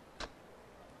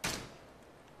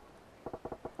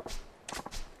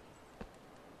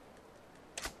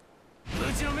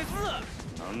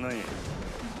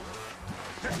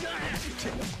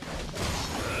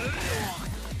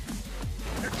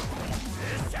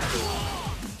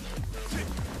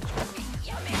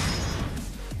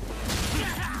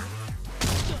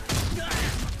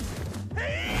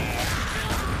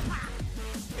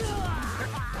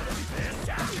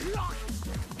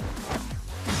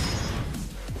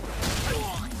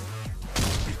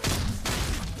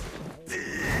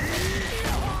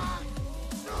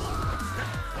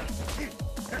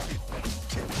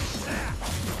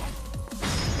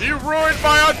 You ruined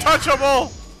my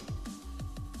untouchable!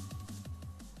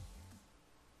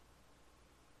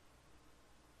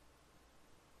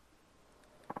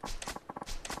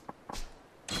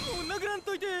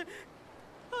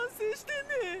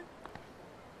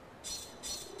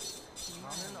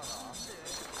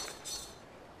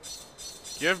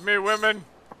 Give me women.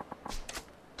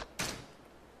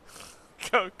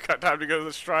 Time to go to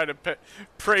the shrine and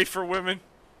pray for women.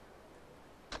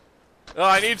 Oh,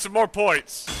 I need some more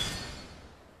points.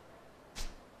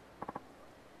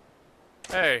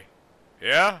 Hey.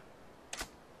 Yeah?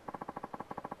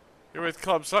 You're with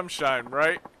Club Sunshine,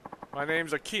 right? My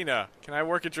name's Akina. Can I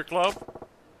work at your club?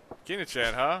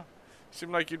 Akina-chan, huh?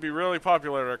 Seemed like you'd be really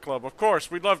popular at our club. Of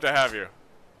course, we'd love to have you.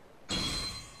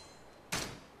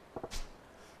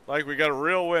 Like we got a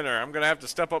real winner. I'm gonna have to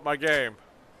step up my game.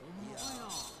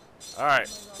 Alright,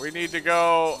 we need to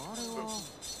go...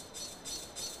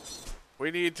 We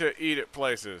need to eat at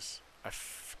places.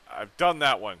 I've done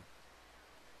that one.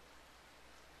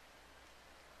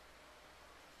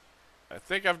 I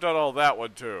think I've done all that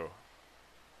one too.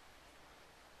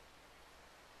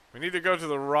 We need to go to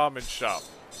the ramen shop.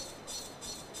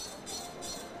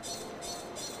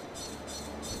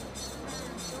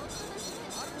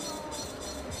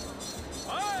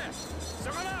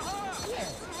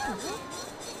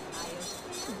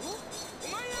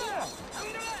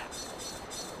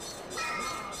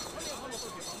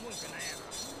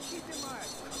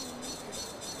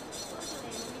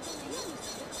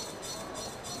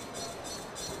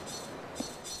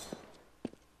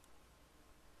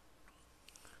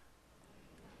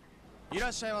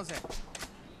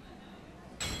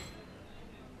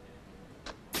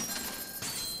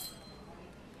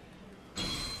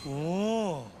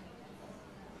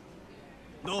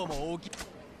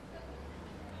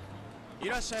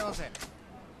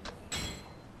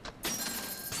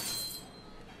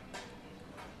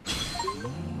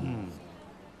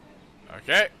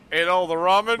 Okay, ate all the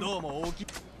ramen.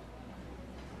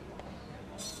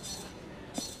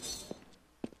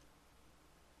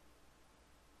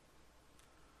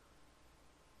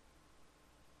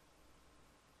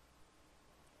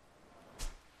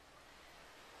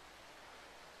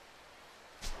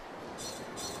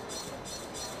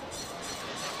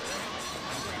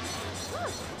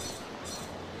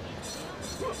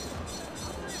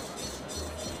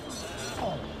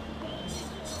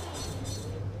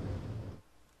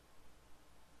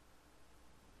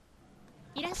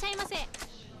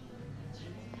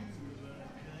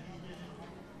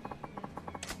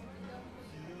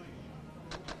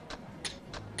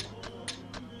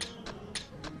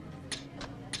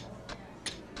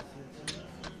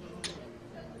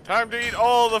 Time to eat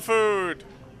all the food.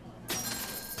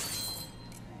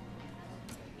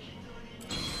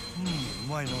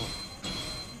 Why not?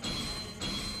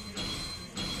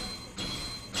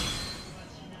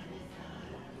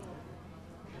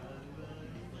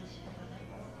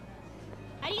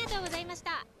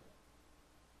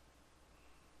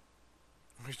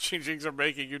 Ching-chings are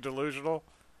making you delusional.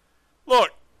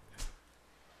 Look.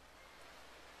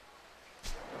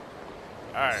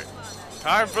 Alright.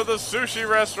 Time for the sushi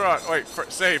restaurant. Wait,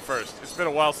 save first. It's been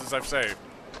a while since I've saved.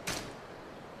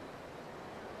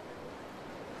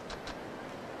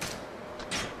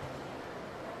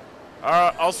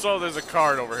 Also, there's a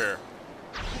card over here.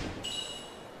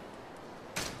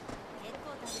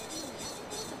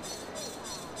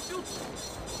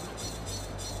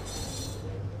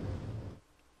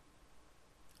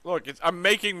 Look, I'm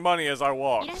making money as I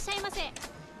walk. Just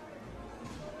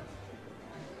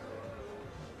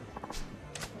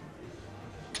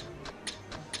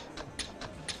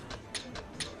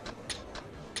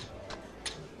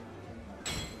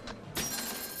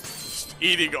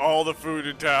eating all the food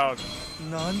in town.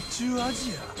 なんちゅうア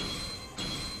ジア。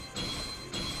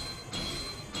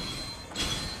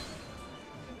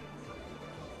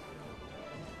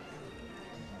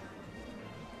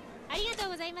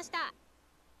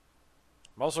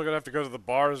I'm also gonna have to go to the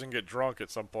bars and get drunk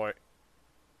at some point.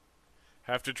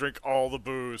 Have to drink all the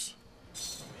booze.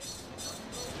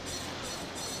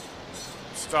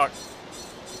 Stuck.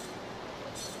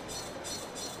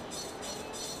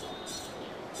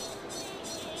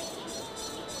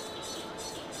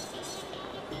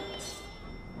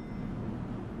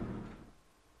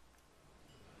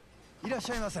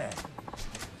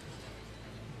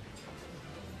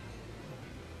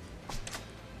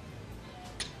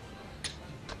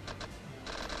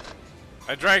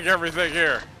 I drank everything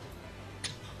here.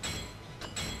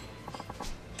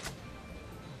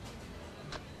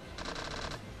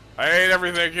 I ate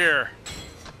everything here.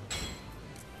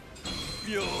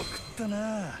 よく食った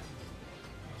な。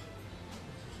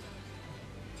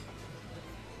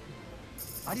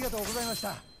ありがとうございまし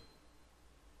た。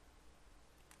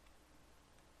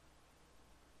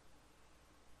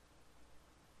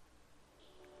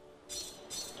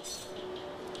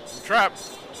Trap.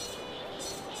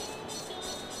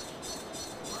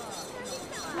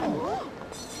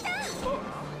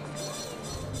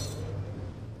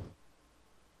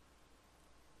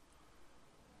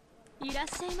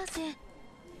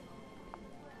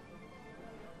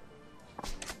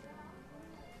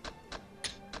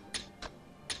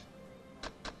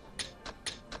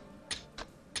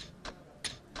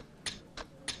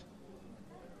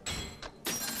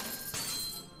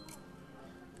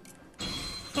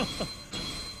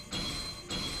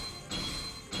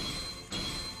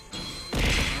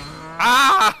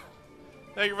 Ah!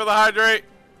 Thank you for the hydrate.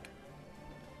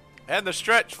 And the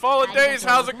stretch. Fallen Days,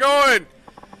 how's it going?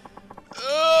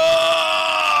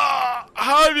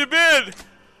 How have you been?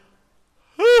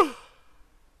 Whew.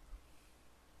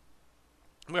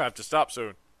 I'm gonna have to stop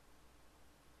soon.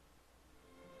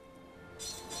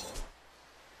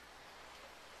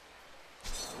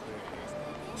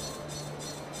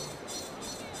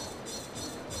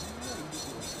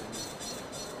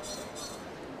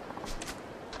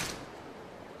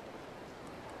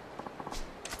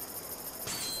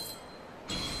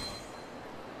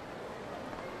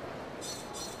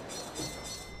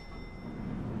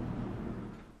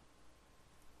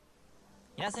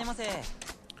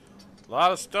 A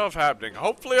lot of stuff happening.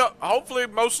 Hopefully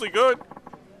mostly good.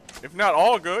 If not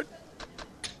all good.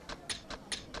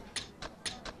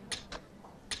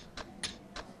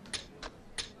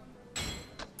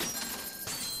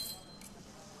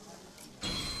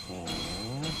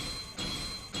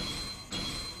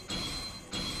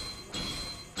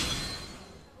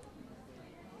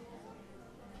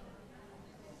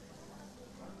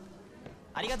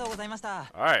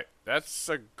 Alright, that's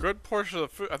a good portion of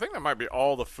the food. I think that might be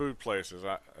all the food places.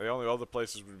 The only other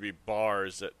places would be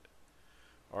bars that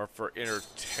are for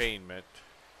entertainment.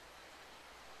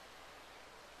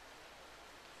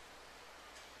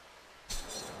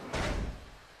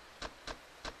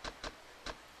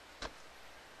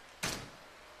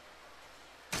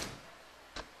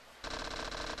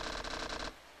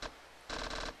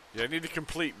 Yeah, I need to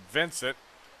complete Vincent,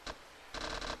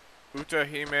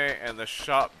 Utahime, and the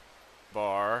shop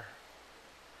bar.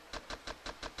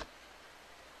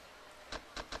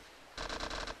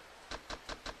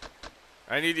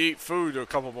 I need to eat food a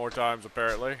couple more times,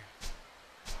 apparently.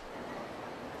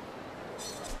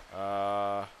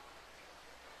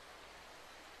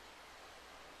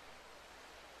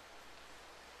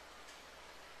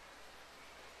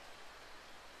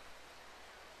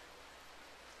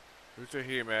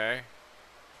 Utahime.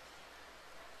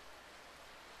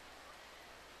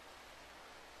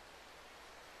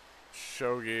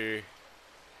 Shogi.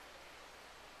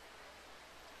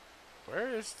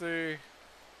 Where is the...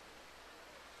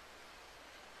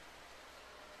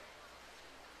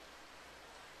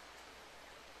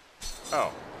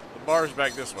 Oh, the bar's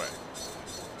back this way.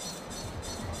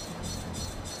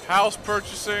 House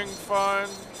purchasing fun,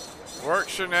 work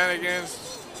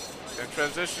shenanigans, and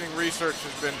transitioning research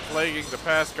has been plaguing the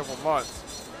past couple months.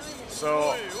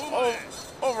 So,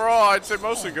 overall, I'd say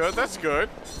mostly good. That's good.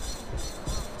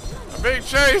 I'm being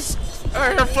chased, and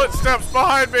I hear footsteps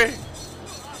behind me.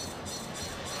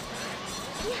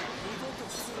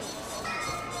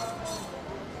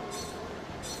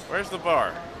 Where's the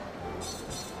bar?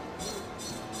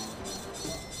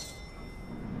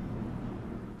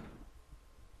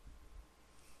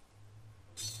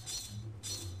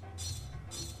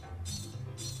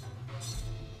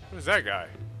 Who's that guy?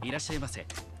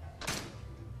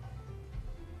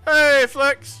 Hey,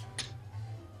 Flex!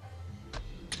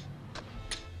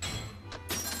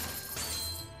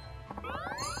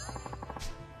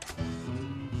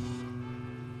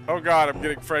 Oh god, I'm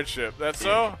getting friendship. That's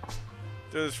so?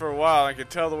 Do this for a while, I can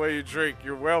tell the way you drink.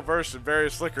 You're well versed in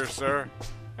various liquors, sir.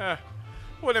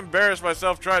 Wouldn't embarrass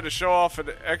myself trying to show off an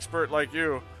expert like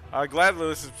you. I'll gladly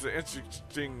listen to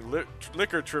interesting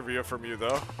liquor trivia from you,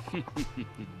 though.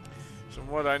 From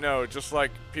what I know, just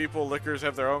like people, liquors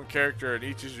have their own character and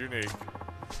each is unique.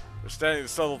 Understanding the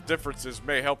subtle differences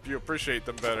may help you appreciate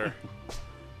them better.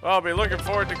 Well, I'll be looking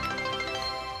forward to...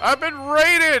 I've been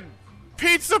raided!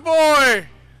 Pizza Boy!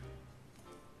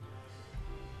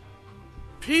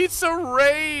 Pizza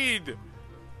Raid!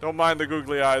 Don't mind the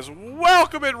googly eyes.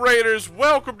 Welcome in, Raiders!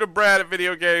 Welcome to Brad at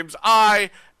Video Games. I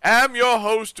am your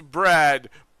host, Brad.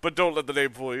 But don't let the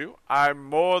name fool you. I'm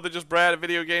more than just Brad at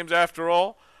Video Games after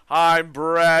all. I'm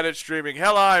Brad at streaming.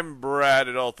 Hell, I'm Brad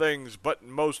at all things. But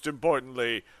most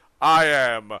importantly, I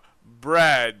am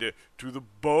Brad to the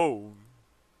bone.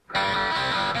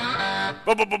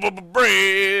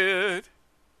 Bread!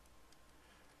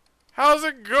 How's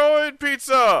it going,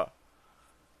 pizza?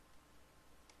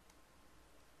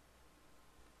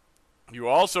 You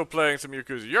also playing some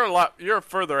Yakuza. You're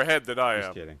further ahead than I am.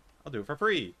 Just kidding. I'll do it for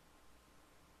free.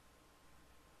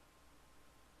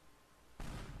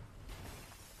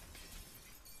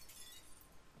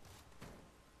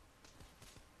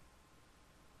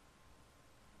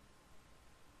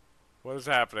 What is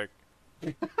happening?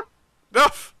 No!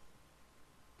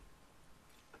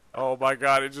 Oh my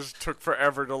god, it just took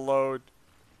forever to load.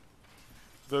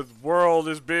 The world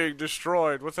is being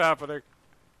destroyed. What's happening?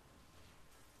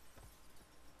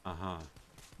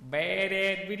 Bad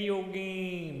at video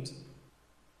games.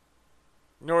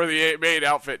 Nor the maid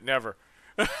outfit, never.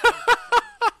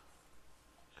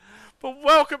 But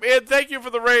welcome in. Thank you for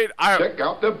the raid. Check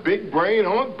out the big brain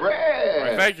on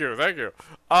bread. Thank you.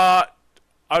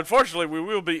 Unfortunately, we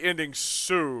will be ending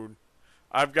soon.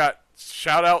 I've got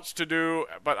shout-outs to do,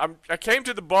 but I came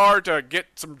to the bar to get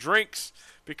some drinks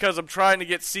because I'm trying to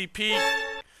get CP,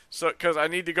 because I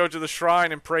need to go to the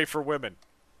shrine and pray for women.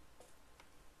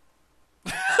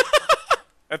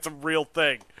 That's a real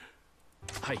thing.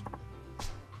 Hi.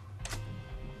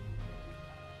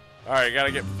 Alright,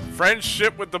 gotta get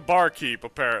friendship with the barkeep,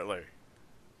 apparently.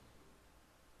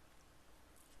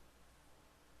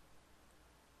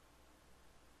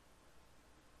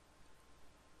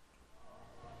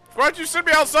 Why'd you send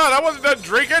me outside? I wasn't done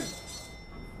drinking.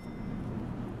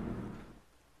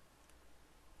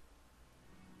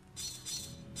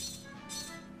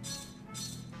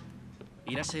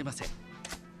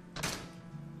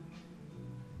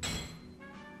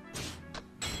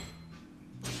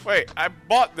 Wait, I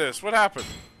bought this. What happened?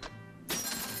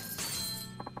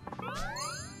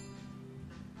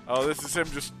 Oh, this is him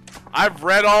just... I've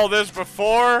read all this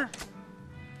before.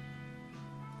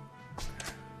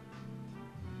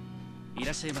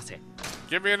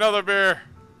 Give me another beer.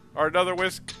 Or another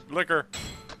liquor.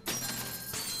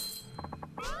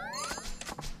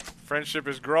 Friendship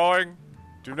is growing.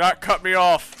 Do not cut me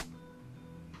off.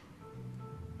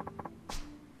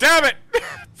 Damn it!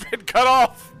 Been cut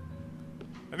off.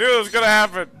 I knew it was gonna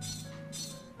happen.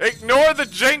 Ignore the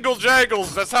jingle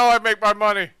jangles. That's how I make my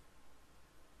money.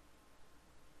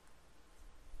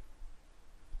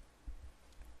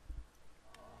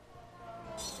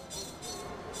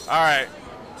 Alright.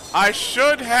 I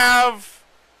should have...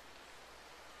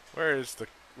 Where is the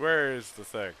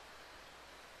thing?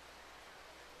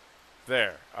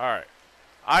 There. Alright.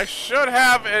 I should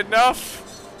have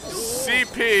enough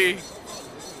CP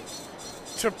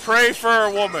to pray for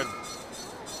a woman.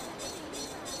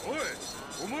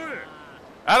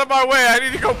 Out of my way, I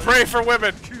need to go pray for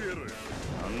women.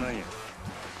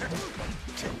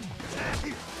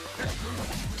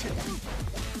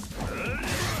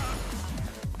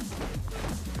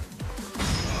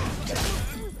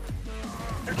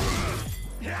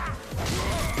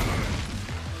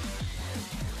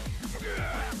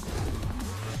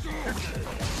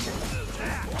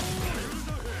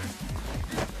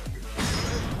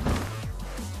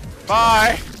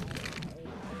 Bye.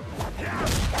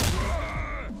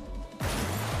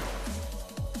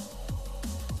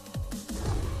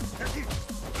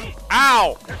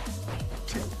 Ow!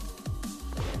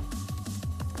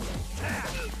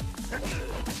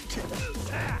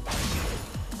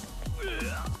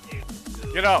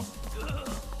 Get up.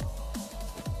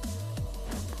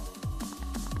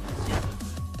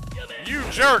 You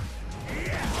jerk!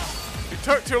 It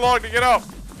took too long to get up.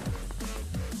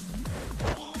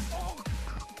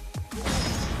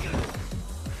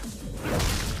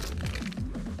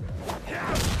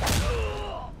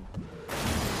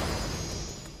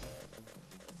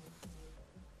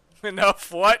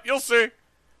 Enough what? You'll see.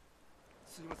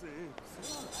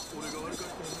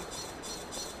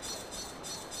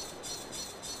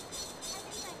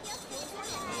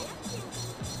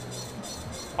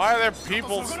 Why are there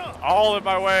people all in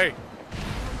my way?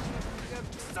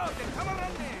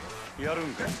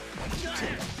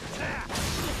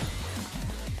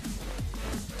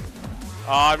 Oh,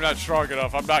 I'm not strong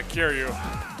enough. I'm not Kiryu.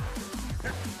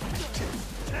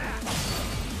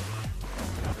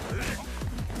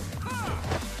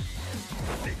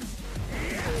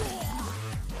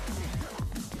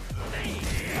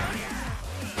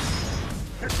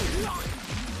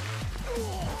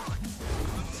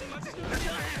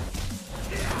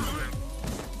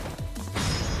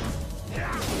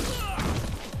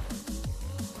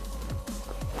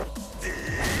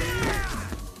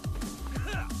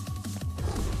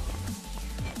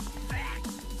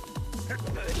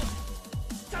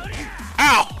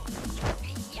 Ow!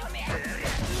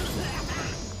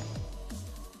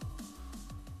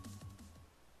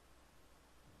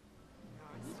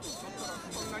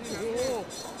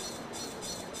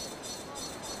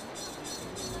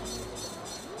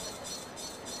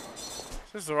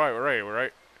 This is the right way,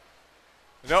 right?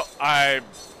 No, I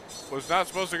was not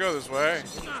supposed to go this way.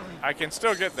 I can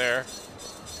still get there.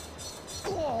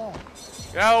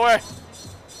 Get out of the way!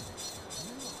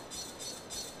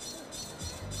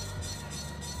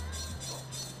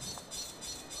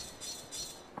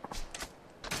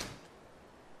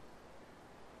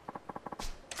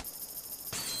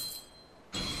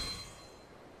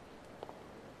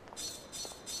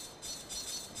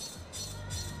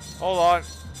 Hold on.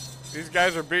 These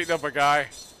guys are beating up a guy.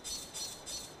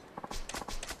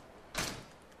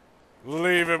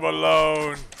 Leave him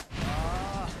alone.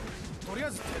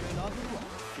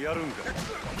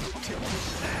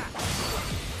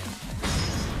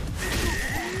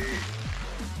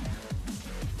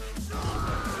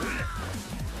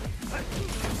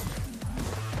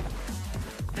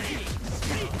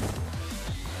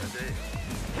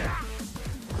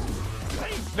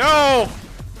 No!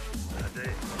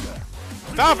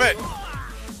 Stop it!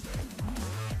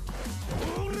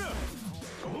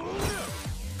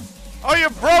 Oh, you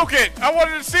broke it! I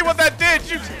wanted to see what that did,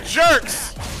 you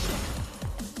jerks!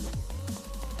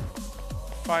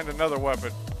 Find another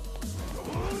weapon.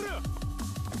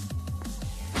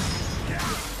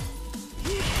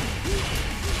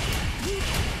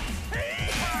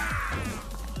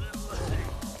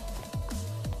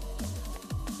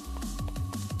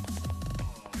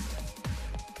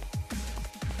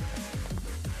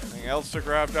 Anything else to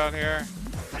grab down here?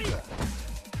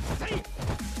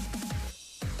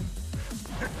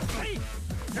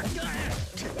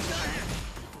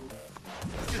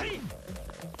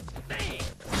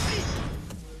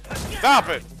 Stop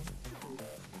it!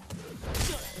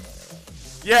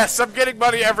 Yes, I'm getting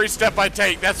money every step I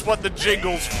take. That's what the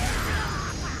jingles.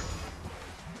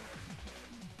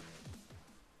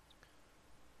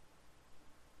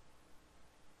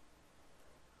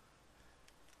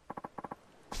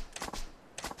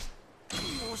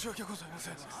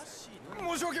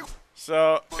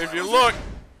 So, if you look,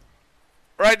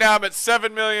 right now I'm at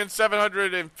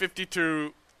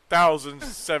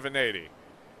 7,752,780.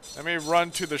 Let me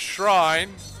run to the shrine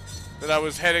that I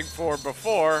was heading for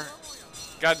before.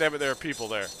 God damn it, there are people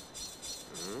there.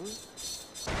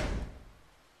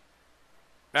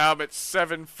 Now I'm at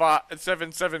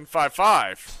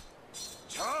 7,755.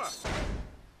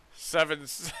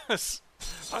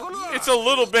 It's a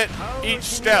little bit each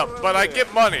step, but I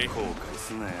get money.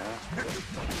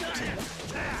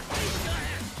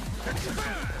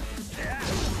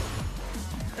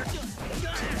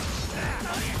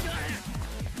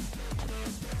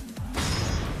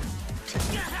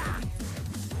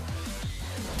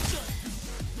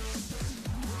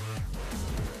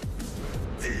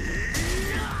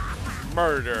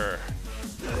 Murder.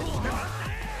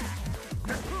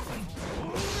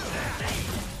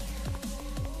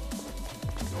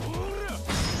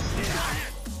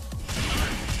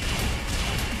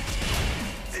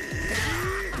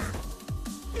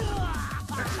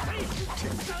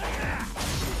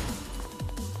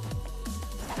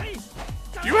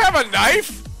 You have a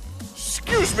knife?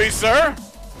 Excuse me, sir.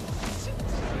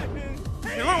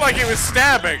 You look like he was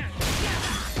stabbing.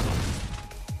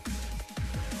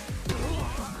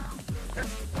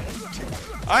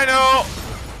 I know.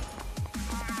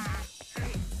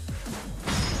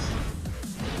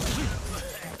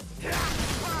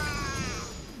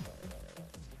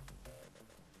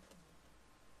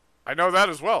 I know that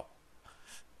as well.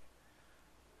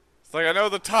 It's like I know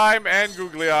the time and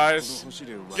googly eyes.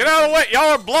 Get out of the way!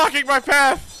 Y'all are blocking my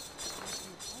path!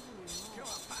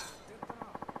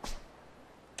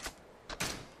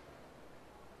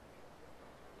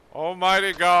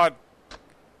 Almighty God,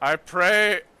 I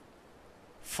pray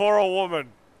for a woman.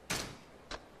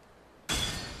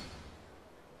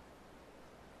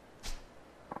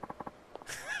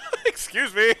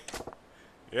 Excuse me.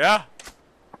 Yeah?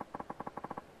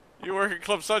 You work at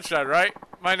Club Sunshine, right?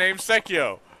 My name's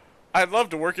Sekio. I'd love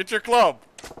to work at your club.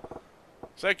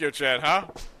 Sekio-chan, huh?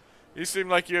 You seem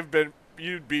like you'd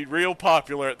be real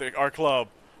popular at our club.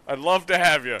 I'd love to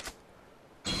have you.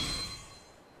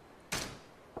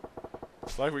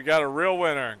 It's like we got a real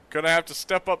winner. Gonna have to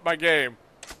step up my game.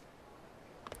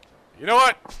 You know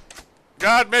what?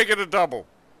 God, make it a double.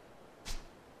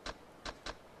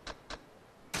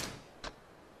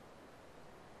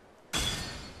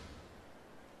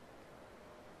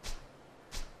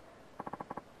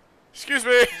 Excuse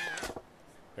me.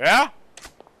 Yeah?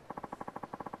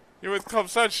 You're with Club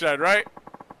Sunshine, right?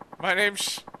 My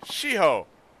name's Shiho.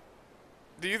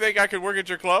 Do you think I could work at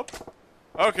your club?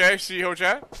 Okay,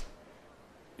 Shiho-chan.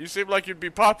 You seem like you'd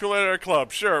be popular at our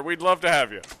club. Sure, we'd love to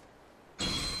have you.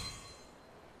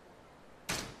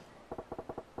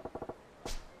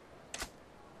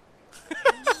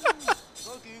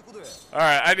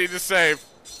 Alright, I need to save.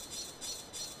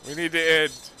 We need to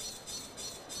end.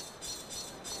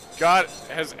 God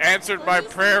has answered my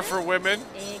prayer for women.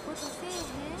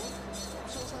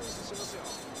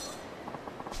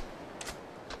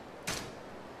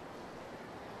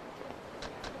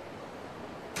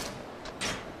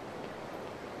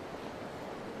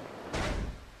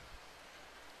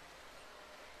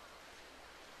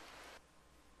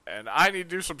 And I need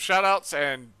to do some shoutouts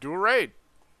and do a raid.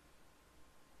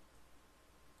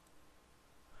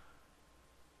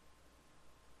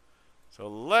 So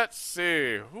let's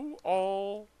see who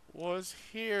all was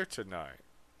here tonight.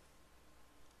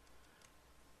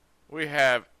 We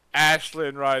have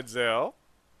Ashlyn Rydzel.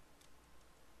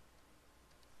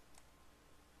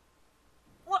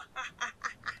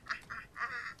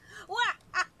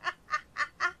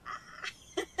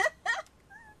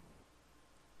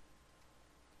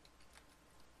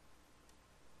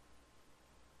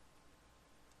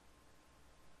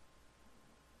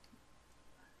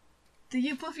 Do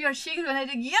you puff your cheeks when I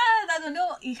think, yeah, I don't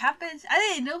know, it happens. I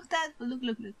didn't know that, but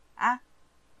look. Ah.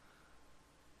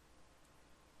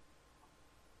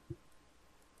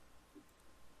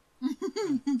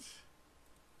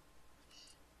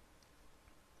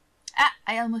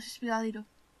 I almost spilled a little.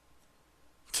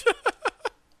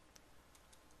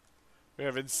 We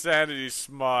have Insanity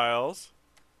Smiles.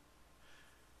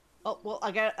 Oh, well,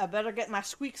 I better get my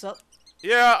squeaks up.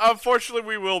 Yeah, unfortunately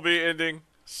we will be ending.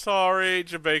 Sorry,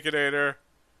 Jamaicator.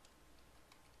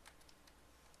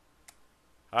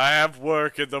 I have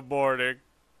work in the morning.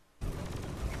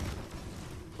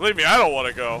 Believe me, I don't want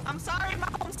to go. I'm sorry, my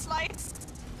home slice.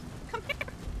 Come here.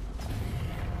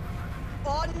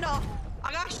 Oh no,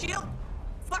 I got a shield.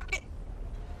 Fuck it.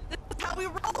 This is how we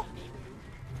roll.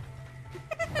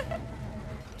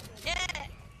 Yeah.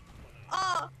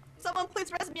 Oh, someone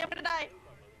please rescue me. I'm gonna die.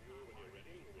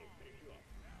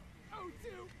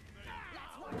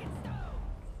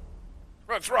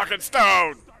 Let's rock and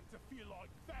stone.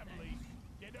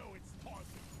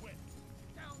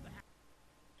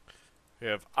 We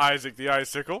have Isaac the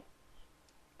Icicle.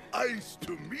 Nice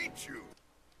to meet you.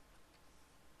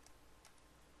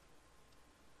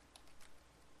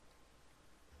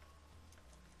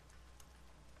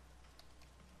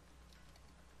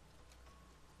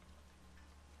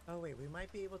 Oh wait, we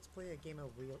might be able to play a game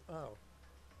of wheel. Oh.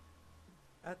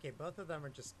 Okay, both of them are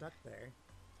just stuck there.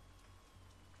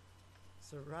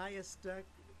 Soraya's stuck.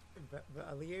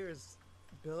 Valir is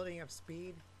building up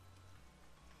speed.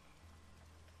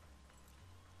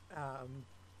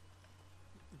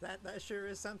 That sure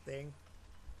is something.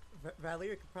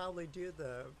 Valir could probably do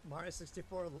the Mario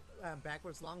 64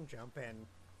 backwards long jump and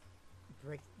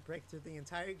break through the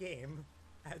entire game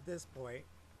at this point.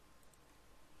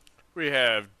 We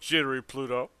have Jittery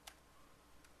Pluto.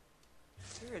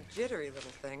 You're a jittery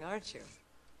little thing, aren't you?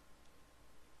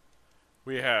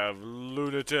 We have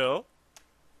Lunatil.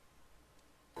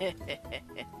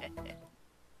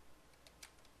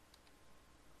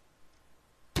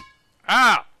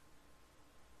 Ah!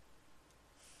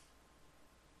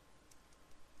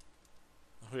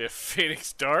 We have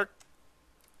Phoenix Dark.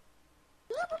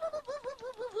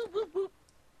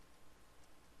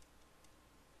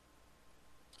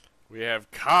 We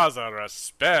have Kazara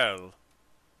Spell.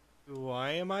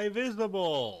 Why am I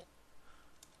visible?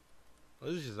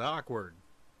 This is awkward.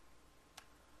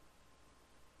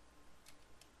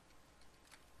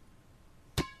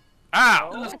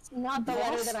 Ow! That's not the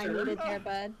letter that I needed there,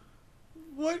 bud.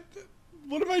 What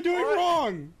am I doing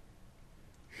wrong?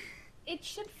 It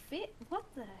should fit. What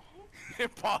the heck?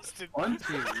 Imposter. 1,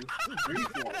 2, 3,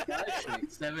 4, 5,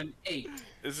 6, 7, 8.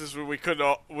 This is when we could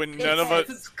all, when none of us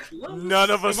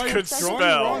Am I could drawing spell. the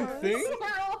wrong thing?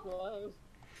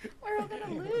 We're all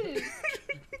gonna lose.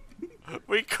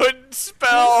 We couldn't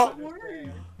spell.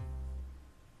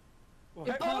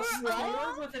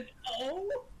 Imposter with an O?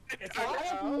 I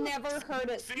have never heard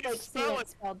it seen it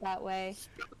spelled that way.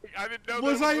 I didn't know.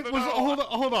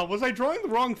 Hold on. Was I drawing the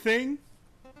wrong thing?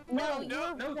 No,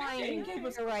 you're trying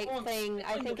the right thing.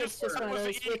 I think it's just one of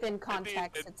those within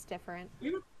context. It's different.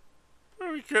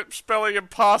 We kept spelling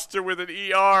imposter with an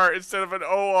ER instead of an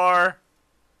OR.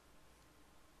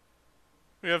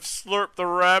 We have Slurp the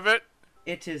Rabbit.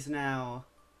 It is now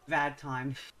bad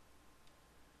time.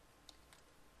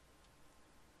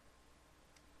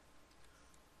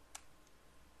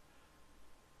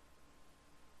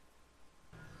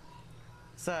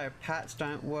 So, pats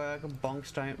don't work,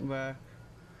 bonks don't work.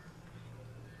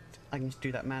 I can just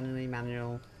do that manually,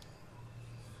 manual.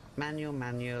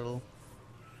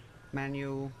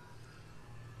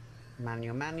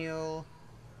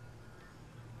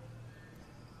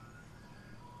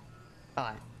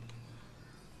 Alright.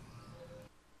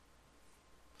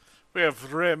 We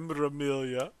have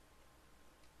Remilia.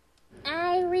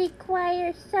 I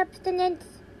require substance.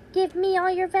 Give me all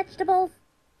your vegetables.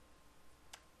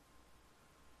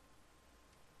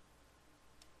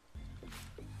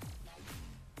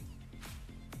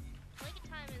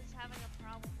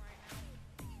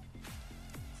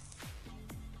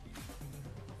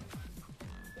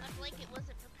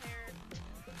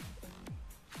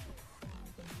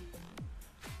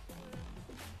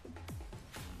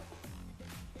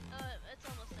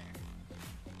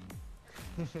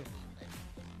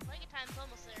 Blanket time's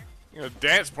almost there. You know,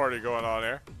 dance party going on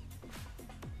here.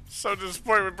 So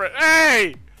disappointed with Brett.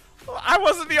 Hey! I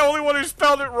wasn't the only one who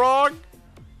spelled it wrong.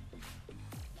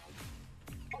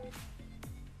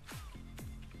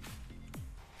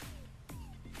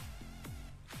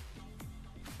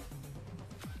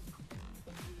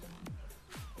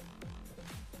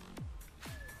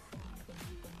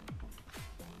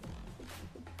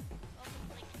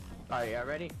 Alright, yeah,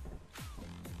 ready?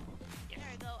 There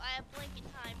we go. I have blanket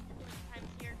time. Blanket time's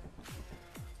here.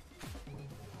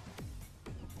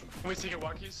 Can we take it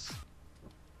walkies?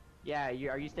 Yeah,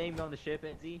 are you staying on the ship,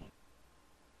 NZ?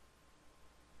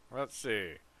 Let's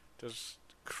see. Does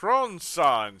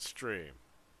Kronsan stream?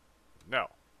 No.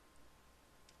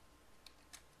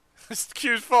 This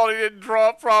cue's fault he didn't draw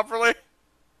it properly.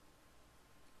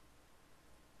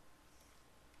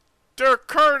 Der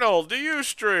Colonel, do you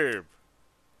stream?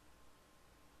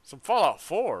 Some Fallout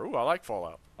 4. Ooh, I like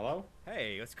Fallout. Hello?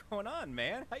 Hey, what's going on,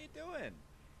 man? How you doing?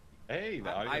 Hey, the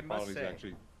audio I must quality is say-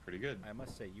 actually pretty good. I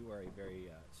must say, you are a very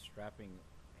strapping,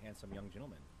 handsome young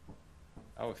gentleman.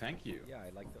 Oh, thank you. Yeah,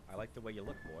 I like the way you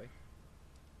look, boy.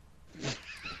 You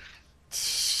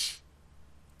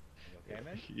okay,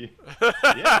 man?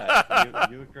 Yeah,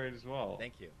 you look great as well.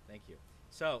 Thank you, thank you.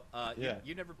 So, Yeah.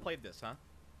 you never played this, huh?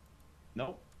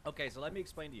 Nope. Okay, so let me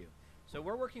explain to you. So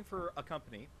we're working for a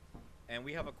company, and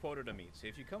we have a quota to meet. So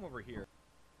if you come over here.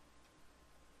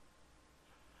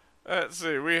 Let's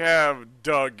see. We have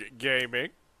Doug Gaming.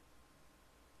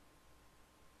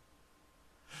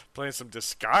 Playing some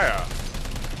Disgaea.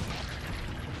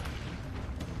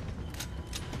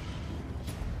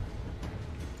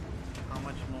 How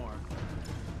much more?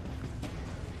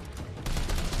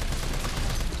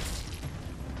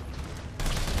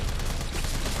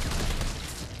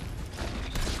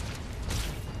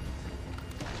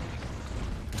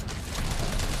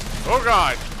 Oh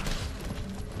God!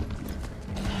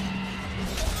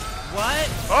 What?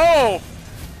 Oh!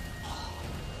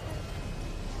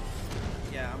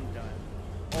 Yeah, I'm done.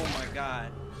 Oh my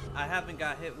god. I haven't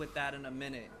got hit with that in a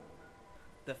minute.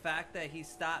 The fact that he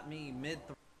stopped me mid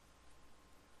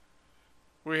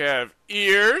We have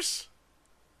Ears.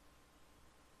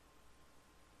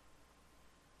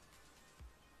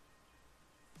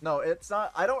 No, it's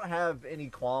not. I don't have any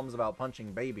qualms about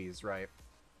punching babies, right?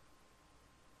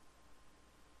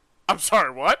 I'm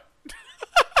sorry, what?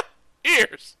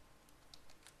 Ears.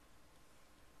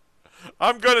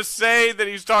 I'm gonna say that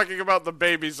he's talking about the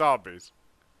baby zombies.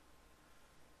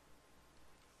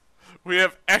 We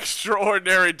have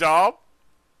Extraordinary Dom.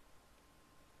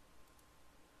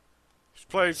 He's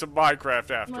playing some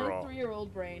Minecraft after My all.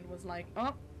 3-year-old brain was like,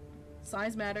 oh,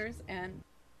 size matters, and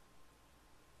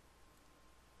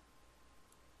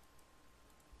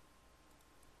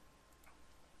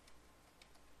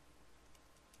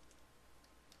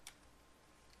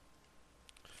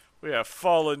We have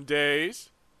Fallen Days.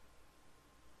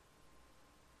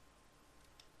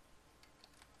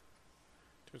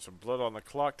 Doing some blood on the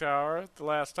clock tower the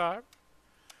last time.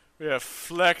 We have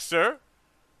Flexer.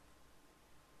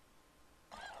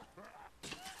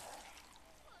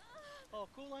 Oh,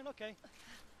 cool line, okay.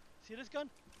 See this gun?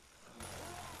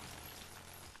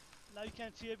 Now you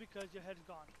can't see it because your head's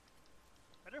gone.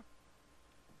 Better?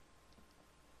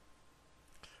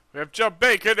 We have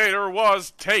Jamaicator was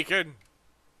taken.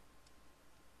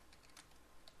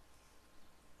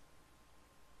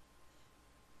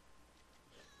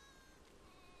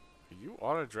 Are you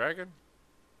on a dragon?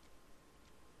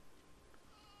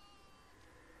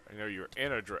 I know you're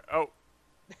in a dragon. Oh.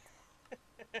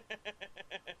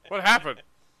 What happened?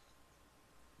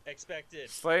 Expected.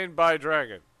 Slain by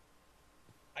dragon.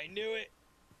 I knew it.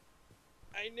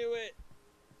 I knew it.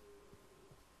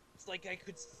 It's like I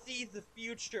could see the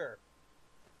future.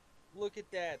 Look at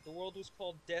that. The world was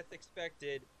called Death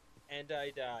Expected, and I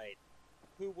died.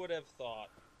 Who would have thought?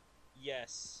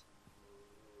 Yes.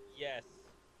 Yes.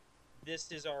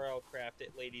 This is our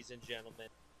Outcrafted, ladies and gentlemen.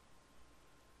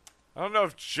 I don't know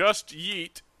if just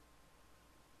Yeet.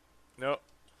 No.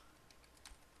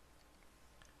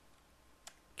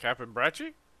 Captain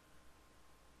Brachy?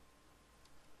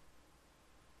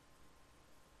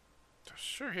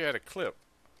 Sure he had a clip.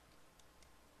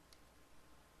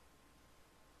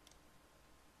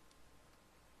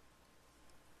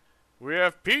 We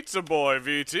have Pizza Boy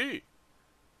VT.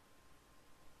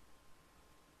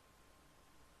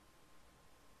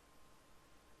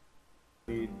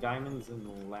 Diamonds and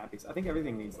lappies. I think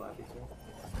everything needs lappies.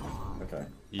 Right? Okay.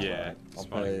 Yeah. I'll it's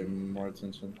pay fine. more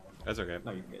attention. That's okay.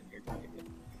 No, you're good. You're good. You're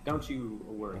good. Don't you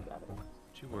worry about it.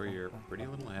 Don't you worry your pretty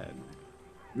little head.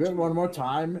 You have one more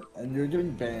time, and you're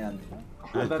getting banned.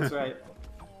 That's right.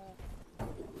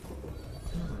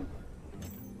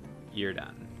 You're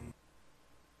done.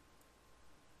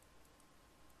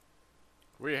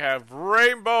 We have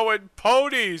rainbow and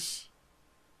ponies.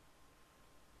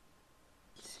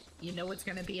 You know it's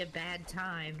gonna be a bad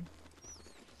time.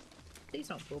 Please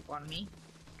don't poop on me.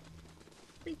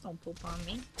 Please don't poop on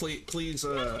me. Please,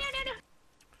 No.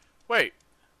 Wait.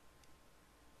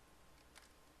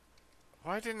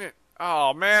 Why didn't it?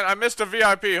 Oh man, I missed a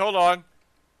VIP. Hold on.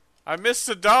 I missed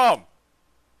Saddam.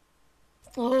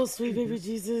 Oh, sweet baby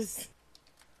Jesus.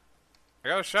 I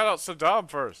gotta shout out Saddam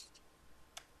first.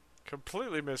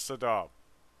 Completely missed Saddam.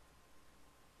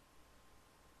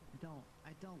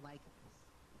 I don't like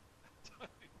this.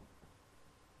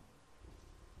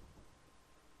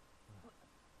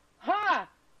 Ha!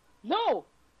 No!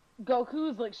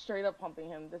 Goku's like straight up pumping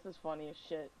him. This is funny as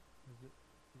shit. Is it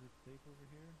safe over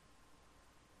here?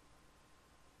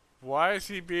 Why is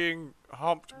he being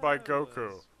humped by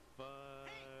Goku?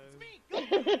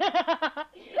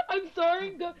 I'm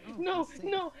sorry, no.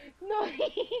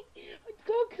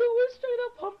 Goku was straight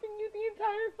up pumping you the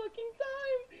entire fucking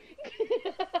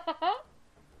time.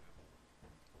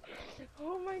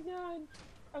 Oh my god.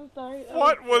 I'm sorry.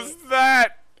 What was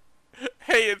that?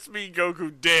 Hey, it's me,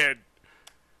 Goku dead.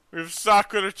 With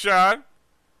Sakura-chan.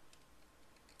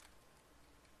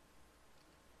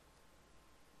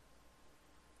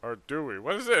 Or do we?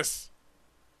 What is this?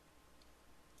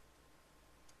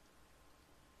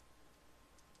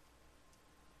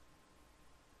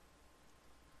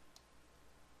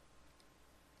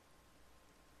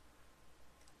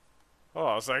 Hold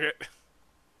on a second.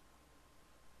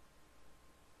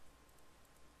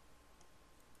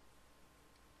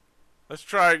 Let's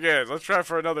try again. Let's try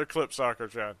for another clip,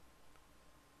 Sakura-chan. Let's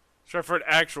try for an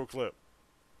actual clip.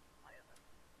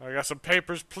 I got some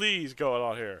papers, please, going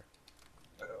on here.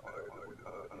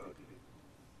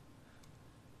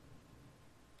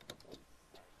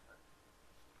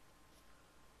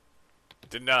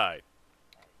 Denied.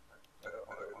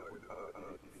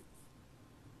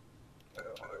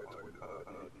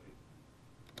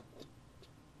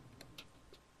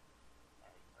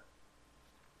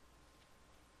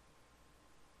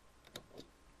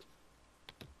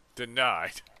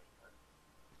 Denied.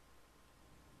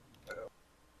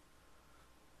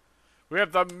 We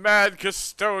have the Mad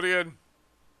Custodian.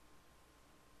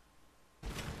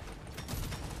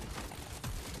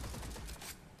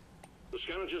 The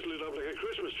scanner just lit up like a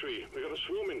Christmas tree. We got a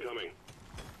swarm incoming.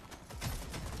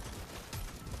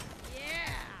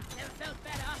 Yeah, never felt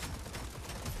better.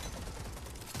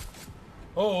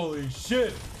 Holy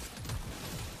shit!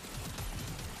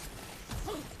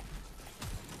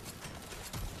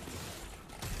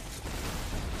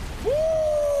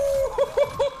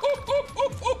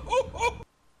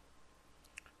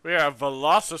 We have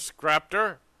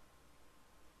Velociraptor.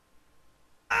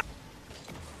 Oh,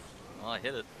 I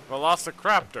hit it.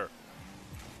 Velociraptor.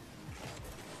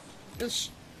 Yes.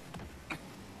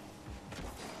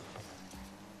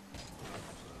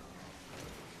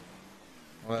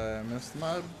 I missed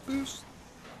my boost.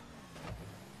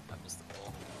 I missed the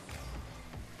ball.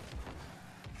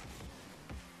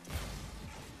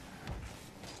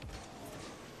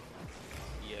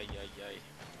 Yay.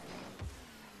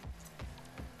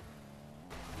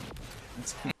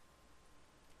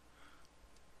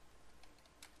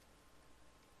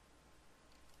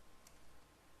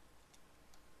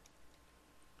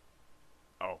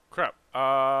 Oh, crap.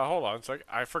 Hold on a second.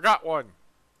 I forgot one.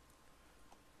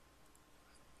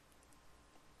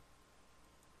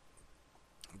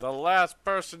 The last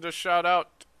person to shout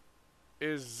out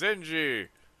is Zenji,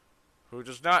 who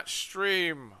does not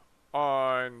stream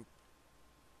on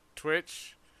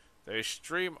Twitch. They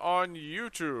stream on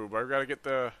YouTube. I've got to get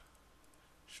the...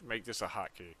 Should make this a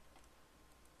hotkey.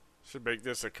 Should make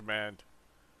this a command.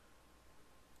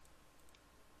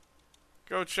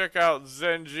 Go check out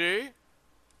Zenji.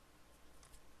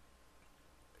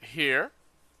 Here.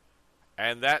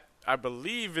 And that, I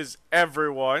believe, is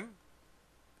everyone.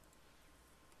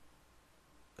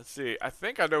 Let's see. I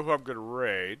think I know who I'm going to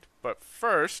raid. But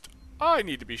first, I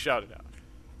need to be shouted out.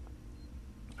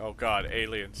 Oh god,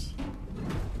 aliens.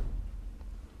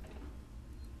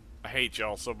 I hate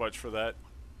y'all so much for that.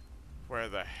 Where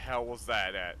the hell was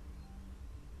that at?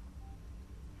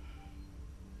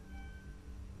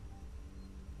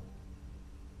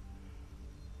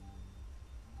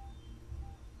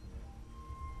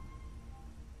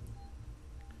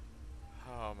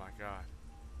 Oh my god.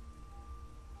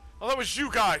 Oh, that was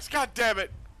you guys! God damn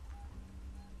it!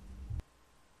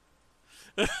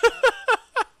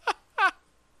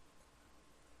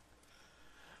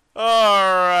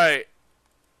 Alright.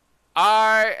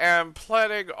 I am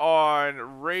planning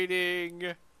on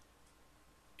raiding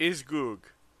Isgoog.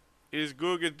 is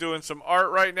Goog is doing some art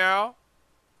right now.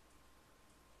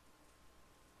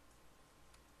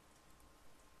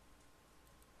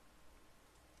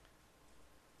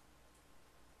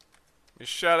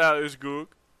 Shout out Goog.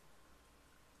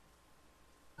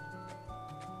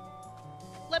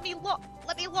 Let me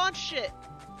launch it.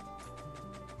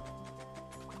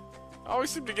 I always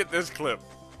seem to get this clip.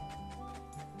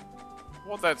 I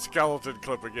want that skeleton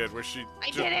clip again, where she I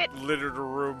just did it. littered a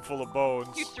room full of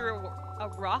bones. You threw a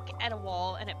rock at a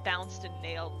wall and it bounced and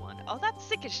nailed one. Oh, that's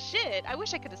sick as shit. I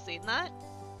wish I could have seen that.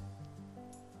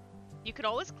 You could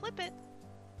always clip it.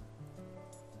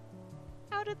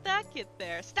 How did that get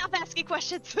there? Stop asking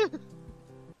questions.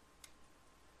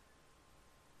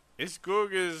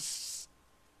 Goog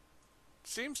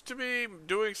seems to be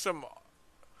doing some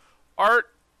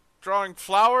art, drawing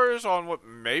flowers on what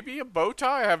may be a bow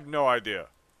tie. I have no idea.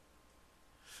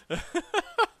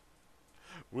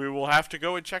 We will have to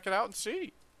go and check it out and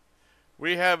see.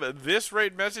 We have this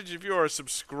raid message if you are a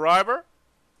subscriber.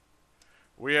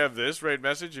 We have this raid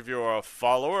message if you are a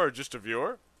follower or just a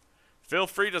viewer. Feel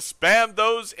free to spam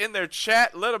those in their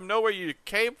chat. Let them know where you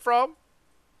came from.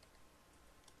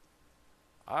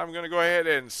 I'm going to go ahead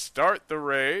and start the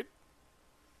raid.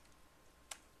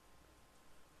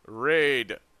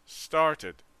 Raid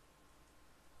started.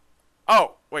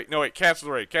 Oh, wait, no, wait, cancel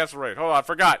the raid, cancel the raid. Hold on, I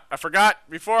forgot.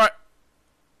 Before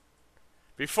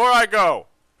I go,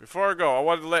 I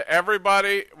wanted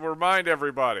to remind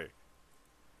everybody.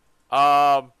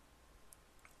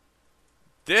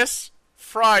 This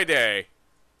Friday,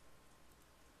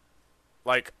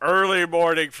 like early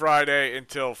morning Friday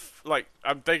until,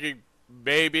 I'm thinking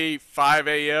maybe 5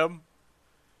 a.m.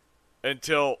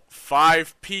 until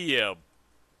 5 p.m.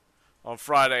 on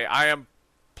Friday, I am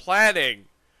planning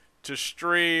to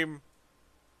stream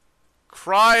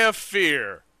Cry of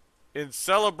Fear in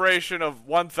celebration of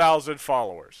 1,000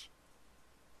 followers.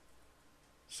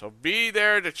 So be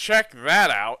there to check that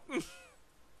out.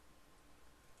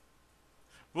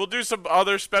 We'll do some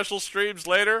other special streams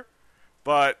later,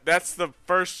 but that's the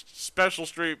first special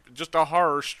stream, just a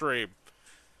horror stream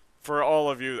for all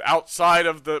of you outside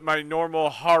of my normal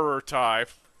horror time.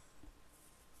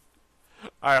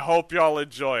 I hope y'all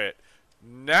enjoy it.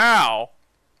 Now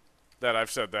that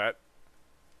I've said that,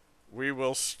 we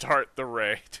will start the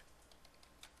raid.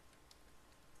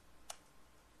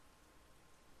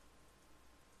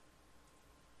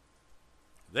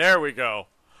 There we go.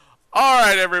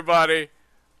 Alright, everybody.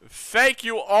 Thank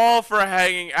you all for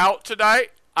hanging out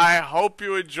tonight. I hope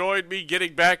you enjoyed me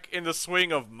getting back in the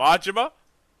swing of Majima.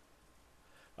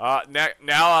 Now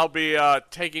I'll be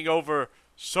taking over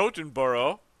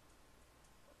Sotenboro,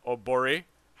 or Bori,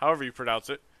 however you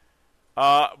pronounce it,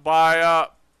 by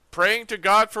praying to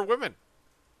God for women.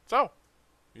 So,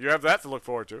 you have that to look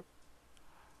forward to.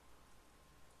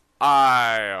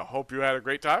 I hope you had a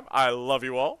great time. I love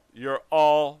you all. You're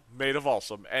all made of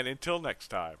awesome. And until next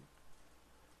time,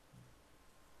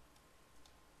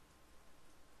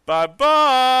 bye-bye!